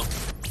show.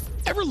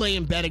 Ever lay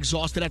in bed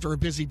exhausted after a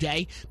busy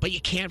day, but you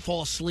can't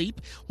fall asleep?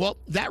 Well,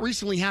 that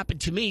recently happened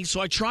to me,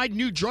 so I tried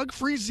new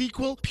drug-free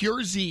ZzzQuil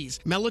Pure Z's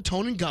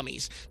melatonin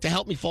gummies to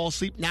help me fall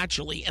asleep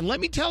naturally. And let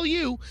me tell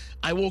you,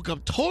 I woke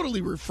up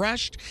totally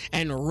refreshed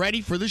and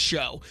ready for the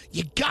show.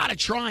 You gotta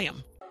try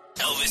them.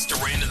 Elvis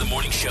Duran in the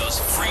morning show's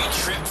free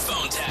trip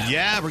phone tap.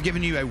 Yeah, we're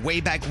giving you a Way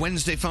Back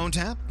Wednesday phone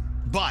tap,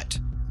 but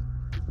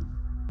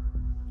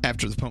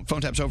after the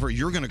phone tap's over,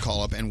 you're going to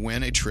call up and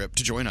win a trip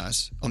to join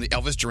us on the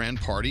Elvis Duran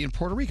party in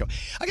Puerto Rico.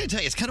 I got to tell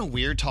you, it's kind of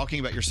weird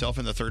talking about yourself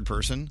in the third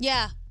person.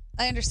 Yeah,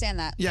 I understand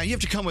that. Yeah, you have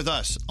to come with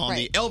us on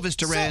the Elvis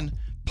Duran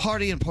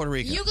party in Puerto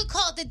Rico. You could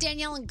call it the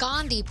Danielle and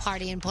Gandhi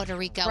party in Puerto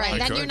Rico, Right. and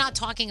then I could. you're not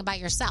talking about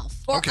yourself.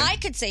 Or I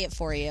could say it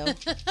for you.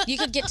 You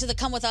could get to the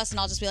come with us, and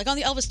I'll just be like, on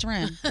the Elvis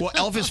Duran. Well,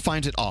 Elvis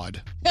finds it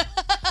odd. All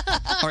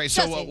right,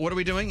 so what are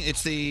we doing?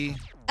 It's the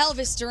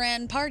Elvis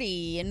Duran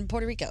party in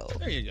Puerto Rico.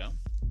 There you go.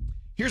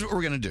 Here's what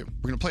we're going to do.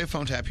 We're going to play a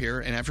phone tap here,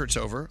 and after it's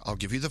over, I'll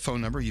give you the phone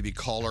number. You'll be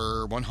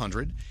caller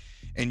 100,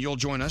 and you'll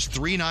join us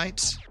 3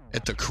 nights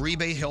at the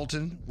Caribe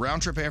Hilton,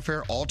 round-trip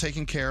airfare, all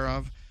taken care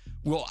of.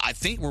 Well, I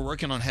think we're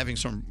working on having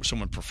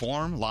someone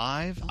perform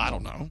live. I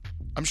don't know.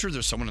 I'm sure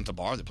there's someone at the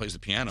bar that plays the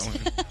piano.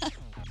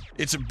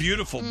 It's a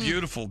beautiful,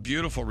 beautiful,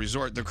 beautiful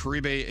resort. The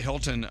Caribe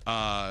Hilton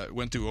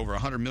went through over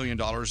 $100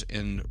 million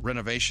in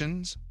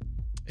renovations.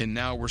 And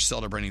now we're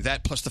celebrating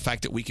that, plus the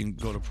fact that we can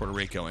go to Puerto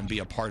Rico and be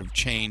a part of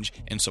change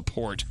and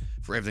support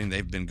for everything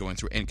they've been going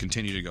through and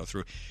continue to go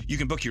through. You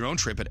can book your own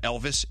trip at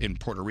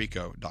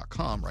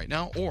elvisinpuertorico.com right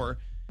now, or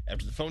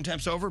after the phone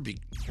tap's over,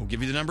 we'll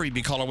give you the number. You'd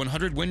be caller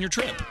 100, win your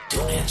trip.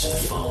 Don't answer the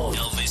phone.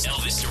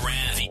 Elvis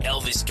Duran, the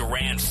Elvis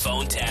Duran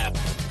phone tap.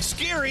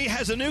 Scary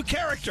has a new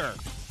character.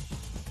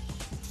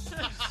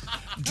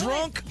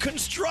 Drunk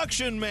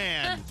Construction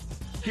Man.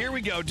 Here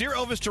we go. Dear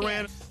Elvis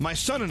Duran, my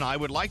son and I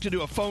would like to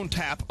do a phone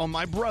tap on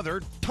my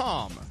brother,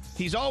 Tom.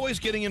 He's always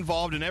getting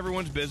involved in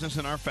everyone's business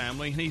in our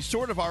family, and he's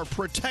sort of our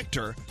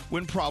protector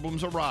when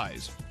problems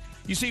arise.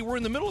 You see, we're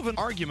in the middle of an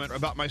argument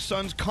about my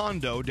son's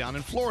condo down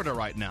in Florida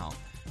right now.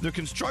 The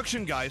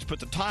construction guys put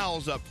the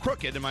tiles up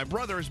crooked, and my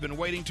brother has been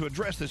waiting to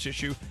address this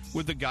issue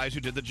with the guys who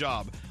did the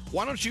job.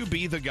 Why don't you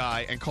be the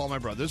guy and call my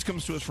brother? This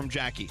comes to us from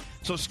Jackie.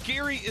 So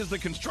Scary is the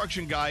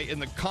construction guy in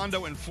the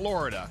condo in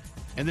Florida.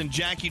 And then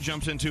Jackie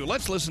jumps into,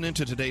 let's listen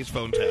into today's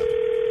phone tap.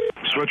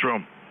 Switch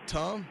room.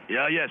 Tom?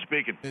 Yeah,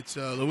 speaking. It's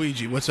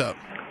Luigi. What's up?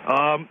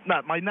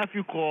 My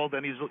nephew called,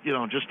 and he's,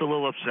 just a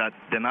little upset.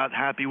 They're not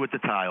happy with the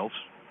tiles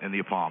in the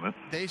apartment.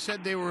 They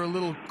said they were a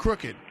little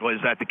crooked. Well, is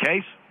that the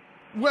case?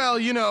 Well,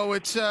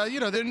 it's, they're a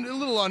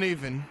little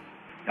uneven.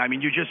 I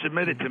mean, you just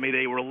admitted to me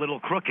they were a little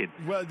crooked.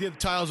 Well, the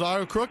tiles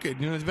are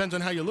crooked. It depends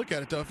on how you look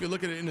at it, though. If you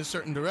look at it in a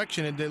certain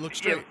direction, they look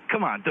straight. Yeah,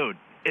 come on, dude.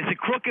 Is it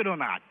crooked or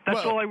not?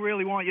 That's all I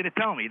really want you to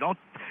tell me.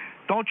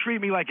 Don't treat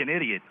me like an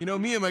idiot.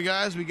 Me and my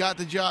guys, we got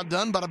the job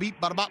done. Bada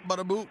beep, bada bop,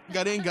 bada boop.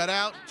 Got in, got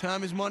out.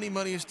 Time is money,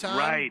 money is time.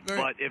 Right,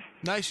 but if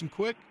nice and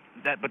quick.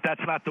 But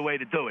that's not the way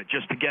to do it.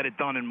 Just to get it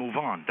done and move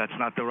on. That's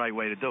not the right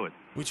way to do it.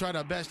 We tried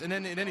our best, and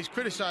then he's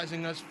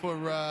criticizing us for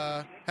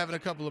having a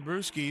couple of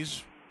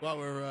brewskis while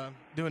we're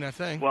doing that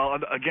thing. Well,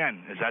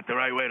 again, is that the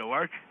right way to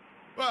work?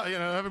 Well,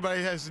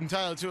 everybody has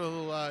entitled to a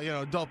little,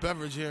 adult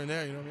beverage here and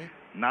there. You know what I mean?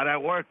 Not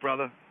at work,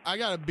 brother. I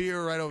got a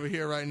beer right over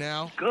here right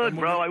now. Good,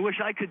 bro. I wish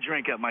I could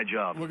drink at my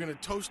job. We're going to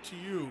toast to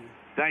you.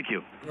 Thank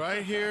you.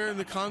 Right here in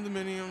the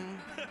condominium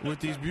with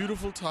these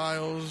beautiful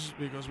tiles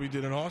because we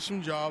did an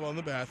awesome job on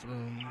the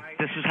bathroom.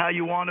 This is how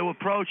you want to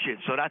approach it,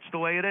 so that's the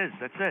way it is.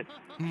 That's it.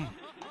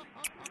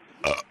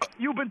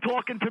 you've been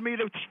talking to me as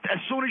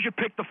soon as you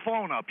pick the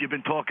phone up. You've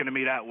been talking to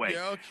me that way.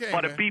 Yeah, okay,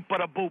 Bada man. beep,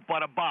 bada boop,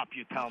 bada bop.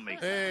 You tell me.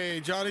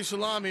 Hey, Johnny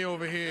Salami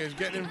over here is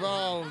getting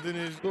involved in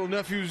his little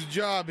nephew's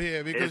job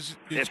here because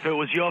If it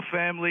was your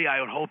family, I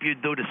would hope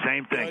you'd do the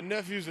same my thing.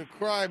 nephew's a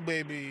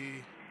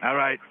crybaby. All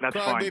right, that's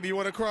Cry, fine. baby. You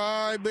want to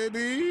cry,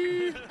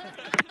 baby?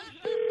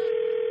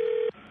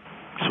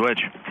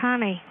 Switch.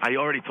 Tommy. I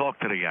already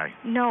talked to the guy.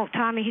 No,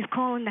 Tommy, he's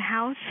calling the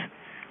house.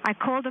 I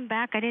called him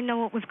back. I didn't know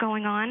what was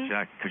going on.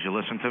 Jack, could you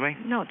listen to me?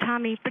 No,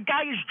 Tommy. The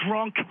guy is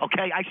drunk,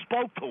 okay? I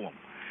spoke to him.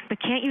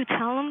 But can't you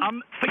tell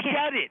him?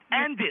 Forget it.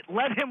 End it.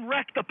 Let him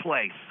wreck the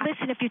place.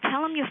 Listen, if you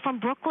tell him you're from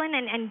Brooklyn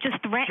and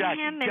just threaten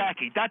him.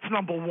 Jackie, that's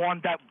number one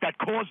that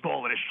caused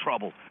all of this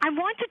trouble. I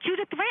wanted you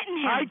to threaten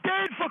him. I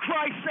did, for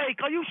Christ's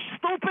sake. Are you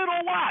stupid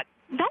or what?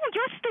 No,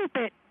 you're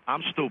stupid.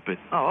 I'm stupid.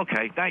 Oh,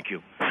 okay. Thank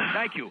you.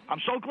 Thank you. I'm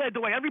so glad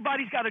the way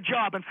everybody's got a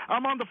job, and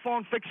I'm on the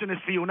phone fixing this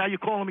for you. Now you're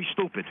calling me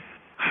stupid.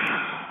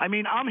 I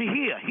mean, I'm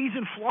here. He's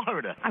in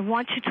Florida. I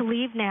want you to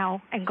leave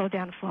now and go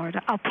down to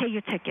Florida. I'll pay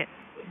your ticket.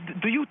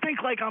 Do you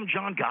think like I'm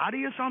John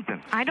Gotti or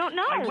something? I don't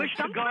know. I wish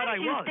to God I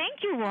Sometimes you was.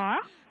 think you are.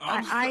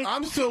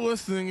 I'm still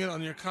listening in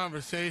on your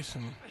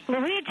conversation.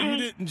 Luigi. You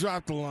didn't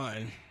drop the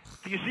line.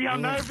 Do you see how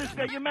nervous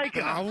that you're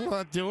making? I'm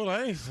not doing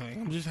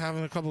anything. I'm just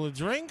having a couple of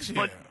drinks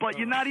here. But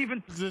you're not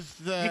even. You're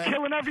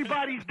killing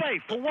everybody's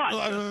day. For what?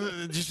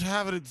 Just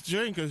having a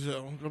drink or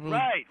so.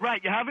 Right.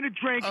 You're having a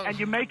drink and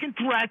you're making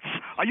threats.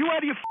 Are you out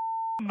of your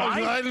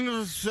mind? I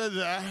never said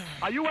that.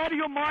 Are you out of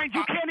your mind?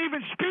 You can't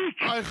even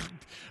speak.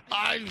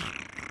 I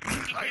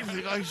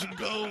think I should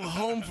go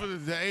home for the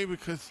day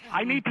because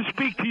I need to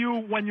speak to you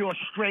when you're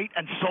straight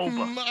and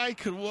sober. I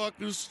could walk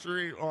a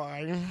straight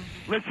line.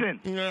 Listen,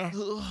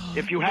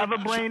 if you have a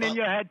brain in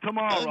your head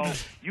tomorrow,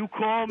 you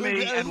call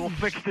me and we'll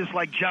fix this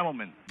like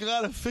gentlemen.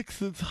 Gotta fix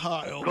the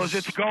tiles. Because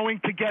it's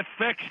going to get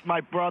fixed, my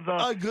brother.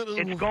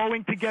 It's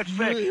going to get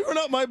fixed. You're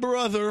not my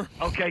brother.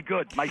 Okay,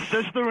 good. My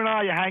sister and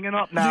I are hanging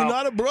up now. You're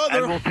not a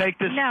brother. And we'll take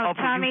this No, up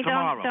Tommy, with you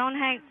tomorrow. don't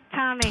hang.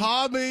 Tommy.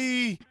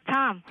 Tommy.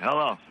 Tom.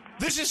 Hello.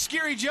 This is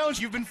Scary Jones.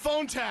 You've been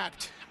phone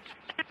tapped.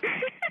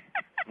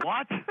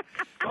 What?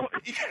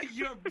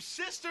 Your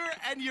sister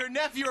and your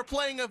nephew are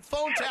playing a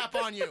phone tap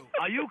on you.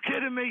 Are you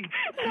kidding me?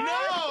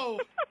 No.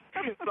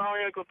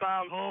 Sorry, Uncle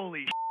Tom.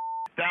 Holy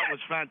that was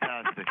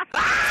fantastic.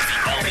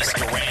 Elvis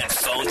Duran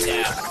phone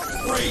tap.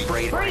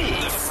 Free.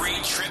 The free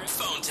trip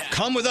phone tap.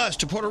 Come with us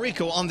to Puerto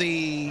Rico on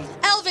the...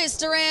 Elvis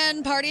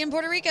Duran party in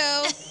Puerto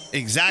Rico.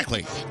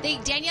 Exactly. The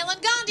Danielle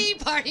and Gandhi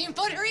party in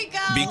Puerto Rico.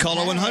 Be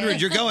caller 100.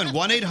 You're going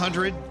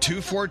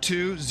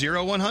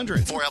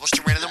 1-800-242-0100. For Elvis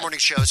Duran in the Morning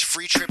Show's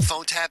free trip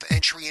phone tap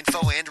entry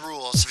info and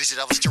rules, visit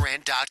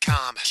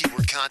ElvisDuran.com.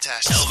 Keyword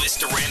contest. Elvis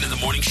Duran in the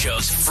Morning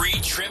Show's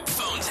free trip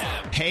phone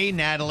tap. Hey,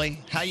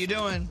 Natalie. How you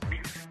doing?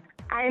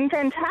 I'm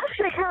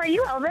fantastic. How are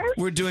you, Elvis?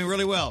 We're doing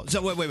really well.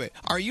 So, wait.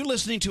 Are you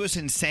listening to us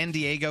in San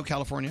Diego,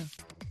 California?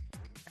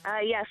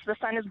 Yes, the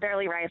sun is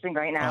barely rising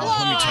right now. Oh,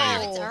 let me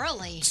tell you. It's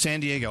early. San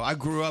Diego. I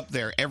grew up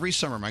there. Every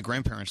summer, my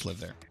grandparents lived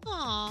there.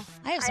 Aw.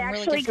 I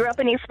actually grew up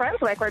in East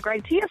Brunswick, where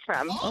Greg T is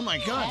from. Oh, my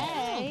God.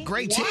 Hey.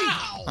 Great tea.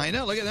 I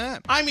know. Look at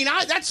that. I mean,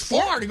 that's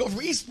far to go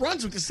from East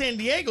Brunswick to San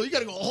Diego. You got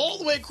to go all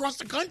the way across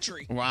the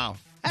country. Wow.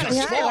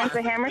 Yeah, I went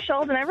to Hammer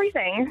Shoals and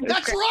everything. It was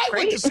That's where I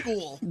went to great.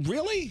 school.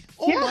 Really?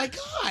 Oh, my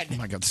God. Oh,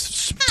 my God.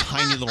 This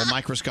tiny little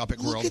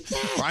microscopic world.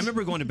 I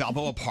remember going to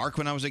Balboa Park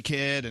when I was a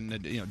kid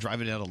and,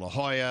 driving down to La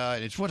Jolla.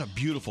 It's what a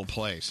beautiful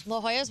place. La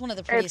Jolla is one of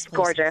the prettiest It's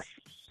gorgeous.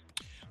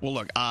 Well,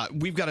 look,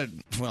 we've got to,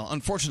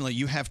 unfortunately,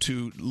 you have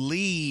to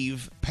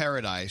leave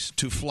paradise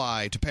to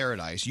fly to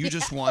paradise. You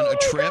just won a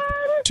trip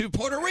to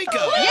Puerto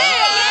Rico.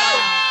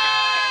 Yeah!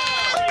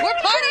 We're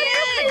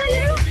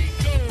partying!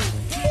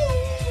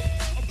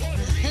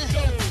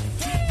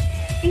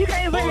 You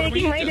guys are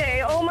making my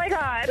day. Oh, my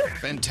God.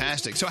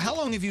 Fantastic. So how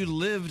long have you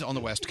lived on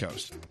the West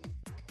Coast?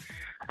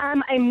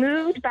 I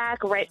moved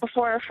back right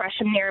before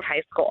freshman year of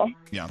high school.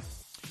 Yeah.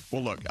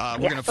 Well, look, we're Yeah,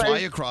 going to so- fly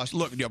across.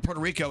 Look,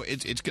 Puerto Rico,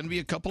 it's going to be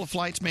a couple of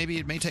flights. Maybe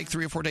it may take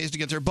 3 or 4 days to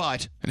get there,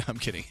 but no, I'm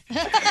kidding.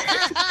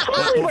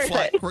 Totally worth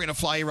it. We're going to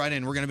fly you right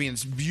in. We're going to be in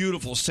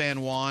beautiful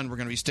San Juan. We're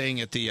going to be staying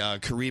at the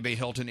Caribe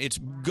Hilton. It's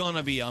going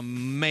to be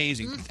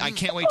amazing. I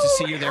can't wait to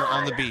see you there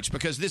on the beach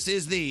because this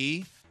is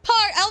the...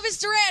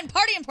 Elvis Duran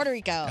party in Puerto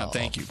Rico. Oh,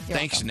 thank you.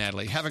 Thanks,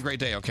 Natalie. Have a great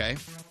day, okay?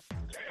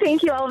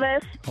 Thank you,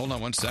 Elvis. Hold on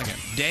one second.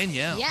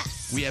 Danielle.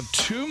 Yes. We have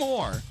 2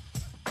 more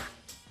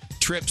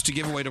trips to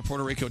give away to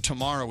Puerto Rico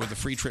tomorrow with the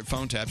free trip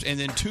phone taps, and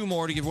then 2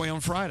 more to give away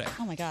on Friday.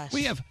 Oh, my gosh.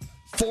 We have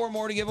 4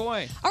 more to give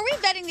away. Are we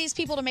vetting these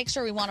people to make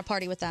sure we want to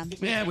party with them?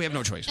 Yeah, we have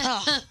no choice.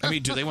 Oh. I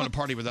mean, do they want to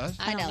party with us?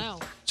 I don't know.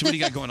 So what do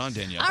you got going on,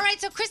 Danielle? All right,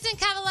 so Kristen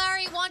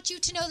Cavallari wants you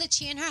to know that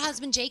she and her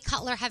husband, Jay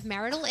Cutler, have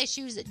marital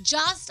issues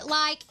just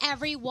like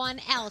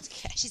everyone else.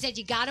 She said,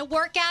 you got to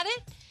work at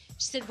it.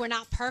 She said, we're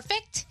not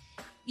perfect.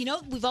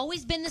 We've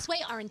always been this way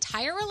our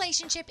entire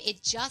relationship.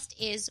 It just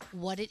is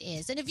what it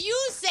is. And if you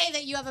say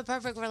that you have a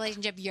perfect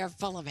relationship, you're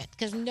full of it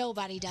because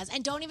nobody does.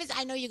 And don't even,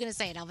 I know you're going to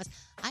say it, Elvis.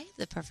 I have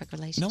the perfect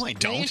relationship. No, I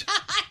don't.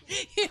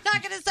 You're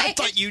not going to say I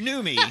thought you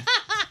knew me.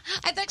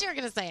 I thought you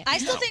never going to say it. I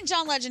still think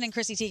John Legend and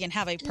Chrissy Teigen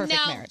have a perfect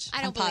marriage. I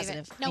don't I'm believe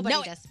positive. it. Nobody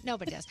does.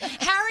 Nobody does.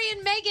 Harry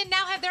and Meghan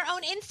now have their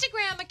own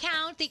Instagram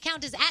account. The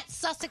account is at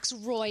Sussex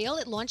Royal.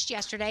 It launched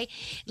yesterday.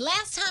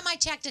 Last time I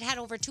checked, it had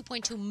over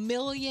 2.2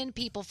 million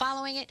people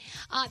following it.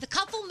 The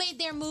couple made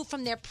their move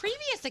from their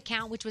previous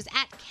account, which was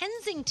at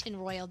Kensington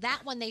Royal.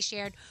 That one they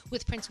shared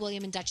with Prince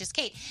William and Duchess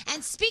Kate.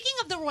 And speaking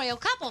of the royal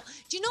couple,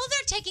 do you know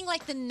they're taking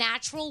like the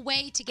natural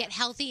way to get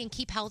healthy and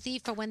keep healthy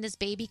for when this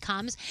baby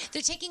comes?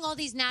 They're taking all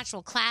these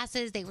natural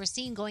classes. They were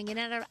seen going in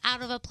and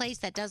out of a place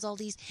that does all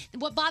these,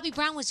 what Bobby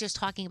Brown was just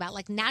talking about,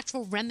 like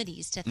natural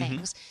remedies to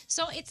things.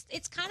 So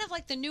it's kind of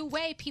like the new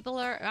way people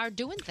are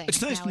doing things.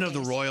 It's nice nowadays. to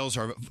know the Royals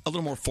are a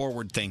little more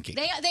forward thinking.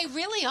 They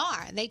really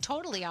are. They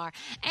totally are.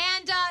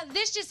 And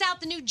this just out,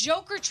 the new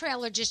Joker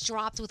trailer just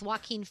dropped with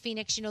Joaquin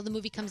Phoenix. You know, the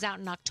movie comes out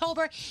in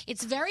October.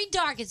 It's very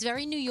dark. It's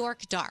very New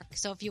York dark.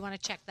 So if you want to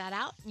check that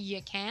out,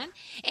 you can.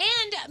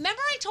 And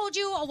remember I told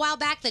you a while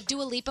back that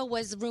Dua Lipa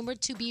was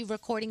rumored to be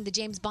recording the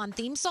James Bond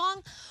theme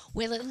song?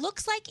 Well, it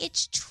looks like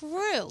it's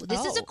true.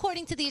 This is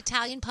according to the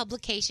Italian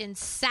publication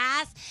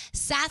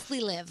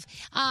Sassly Live.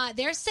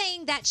 They're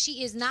saying that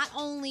she is not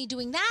only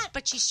doing that,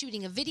 but she's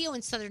shooting a video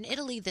in southern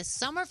Italy this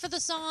summer for the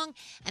song,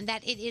 and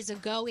that it is a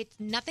go.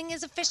 Nothing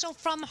is official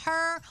from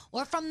her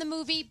or from the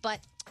movie, but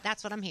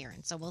that's what I'm hearing,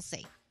 so we'll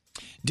see.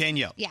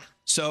 Danielle. Yeah.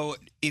 So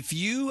if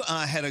you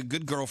had a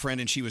good girlfriend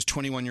and she was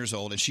 21 years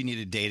old and she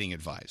needed dating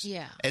advice,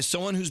 Yeah. as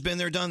someone who's been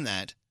there, done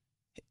that,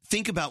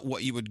 think about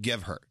what you would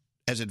give her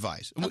as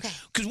advice. Okay.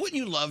 Because wouldn't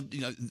you love,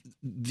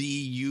 the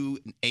you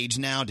age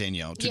now,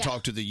 Danielle, to Yeah.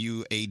 talk to the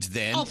you age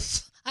then? Oh,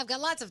 I've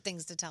got lots of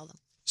things to tell them.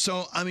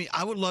 So, I mean,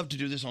 I would love to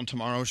do this on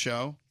tomorrow's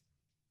show.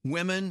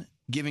 Women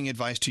giving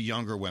advice to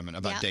younger women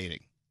about Yep.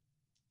 dating.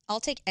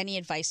 I'll take any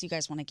advice you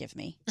guys want to give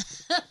me.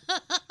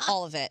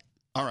 All of it.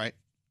 All right.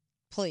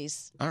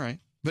 Please. All right.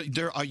 But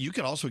you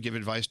could also give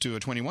advice to a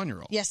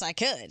 21-year-old. Yes, I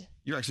could.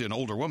 You're actually an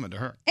older woman to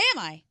her. Am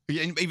I?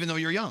 Even though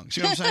you're young.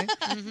 See what I'm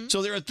saying?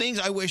 So there are things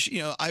I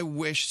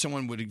wish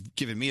someone would have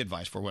given me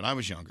advice for when I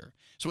was younger.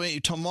 So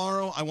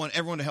tomorrow, I want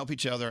everyone to help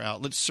each other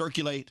out. Let's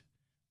circulate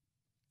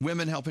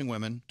women helping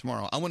women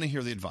tomorrow. I want to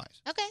hear the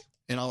advice. Okay.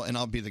 And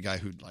I'll be the guy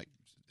who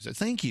said,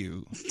 thank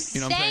you. You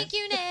know what I'm saying? Thank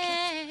you,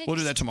 Nick. We'll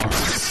do that tomorrow.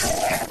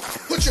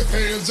 Put your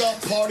hands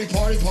up, party,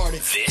 party, party.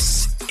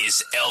 This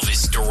is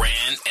Elvis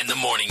Duran and the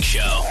Morning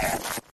Show.